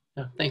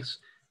 thanks.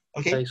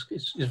 Okay.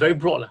 It's very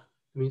broad. I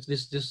mean,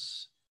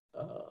 this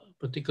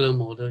particular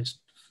model is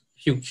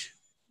huge.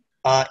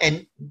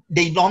 And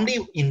they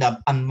normally, in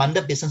the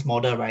unbundled business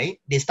model,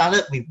 right, they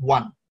started with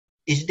one.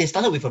 They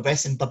started with a very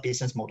simple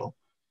business model,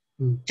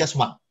 just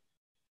one.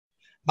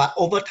 But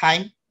over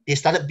time, they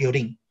started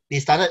building. They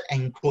started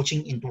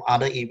encroaching into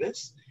other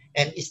areas,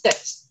 and it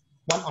stacks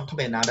one on top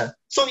of another.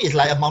 So it's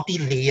like a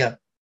multi-layer.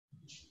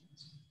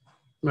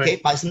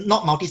 Okay, but it's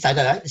not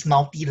multi-sided, right? It's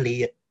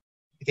multi-layered.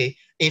 Okay,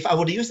 if I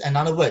were to use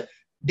another word,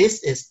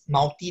 this is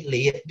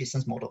multi-layered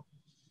business model.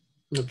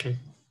 Okay.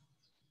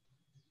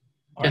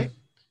 All right.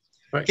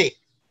 Right. Okay.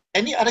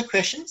 Any other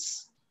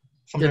questions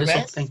from the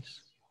rest? Thanks.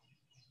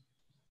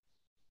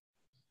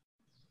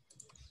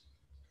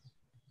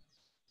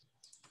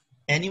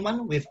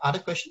 Anyone with other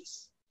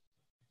questions?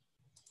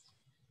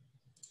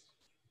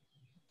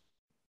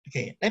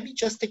 Okay, let me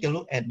just take a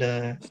look at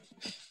the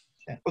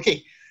chat.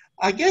 Okay,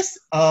 I guess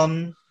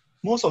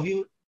most of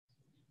you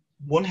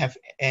won't have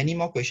any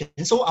more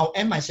questions. So I'll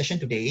end my session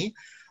today.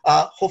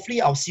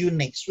 Hopefully I'll see you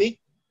next week,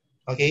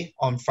 okay,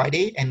 on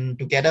Friday, and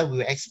together we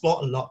will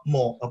explore a lot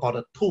more about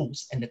the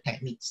tools and the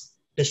techniques,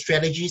 the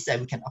strategies that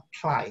we can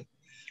apply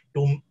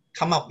to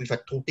come up with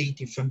a totally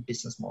different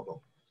business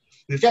model.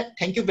 With that,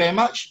 thank you very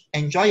much.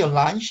 Enjoy your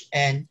lunch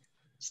and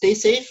stay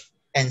safe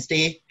and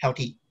stay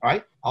healthy. All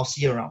right, I'll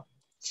see you around.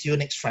 See you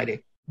next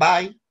Friday.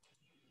 Bye.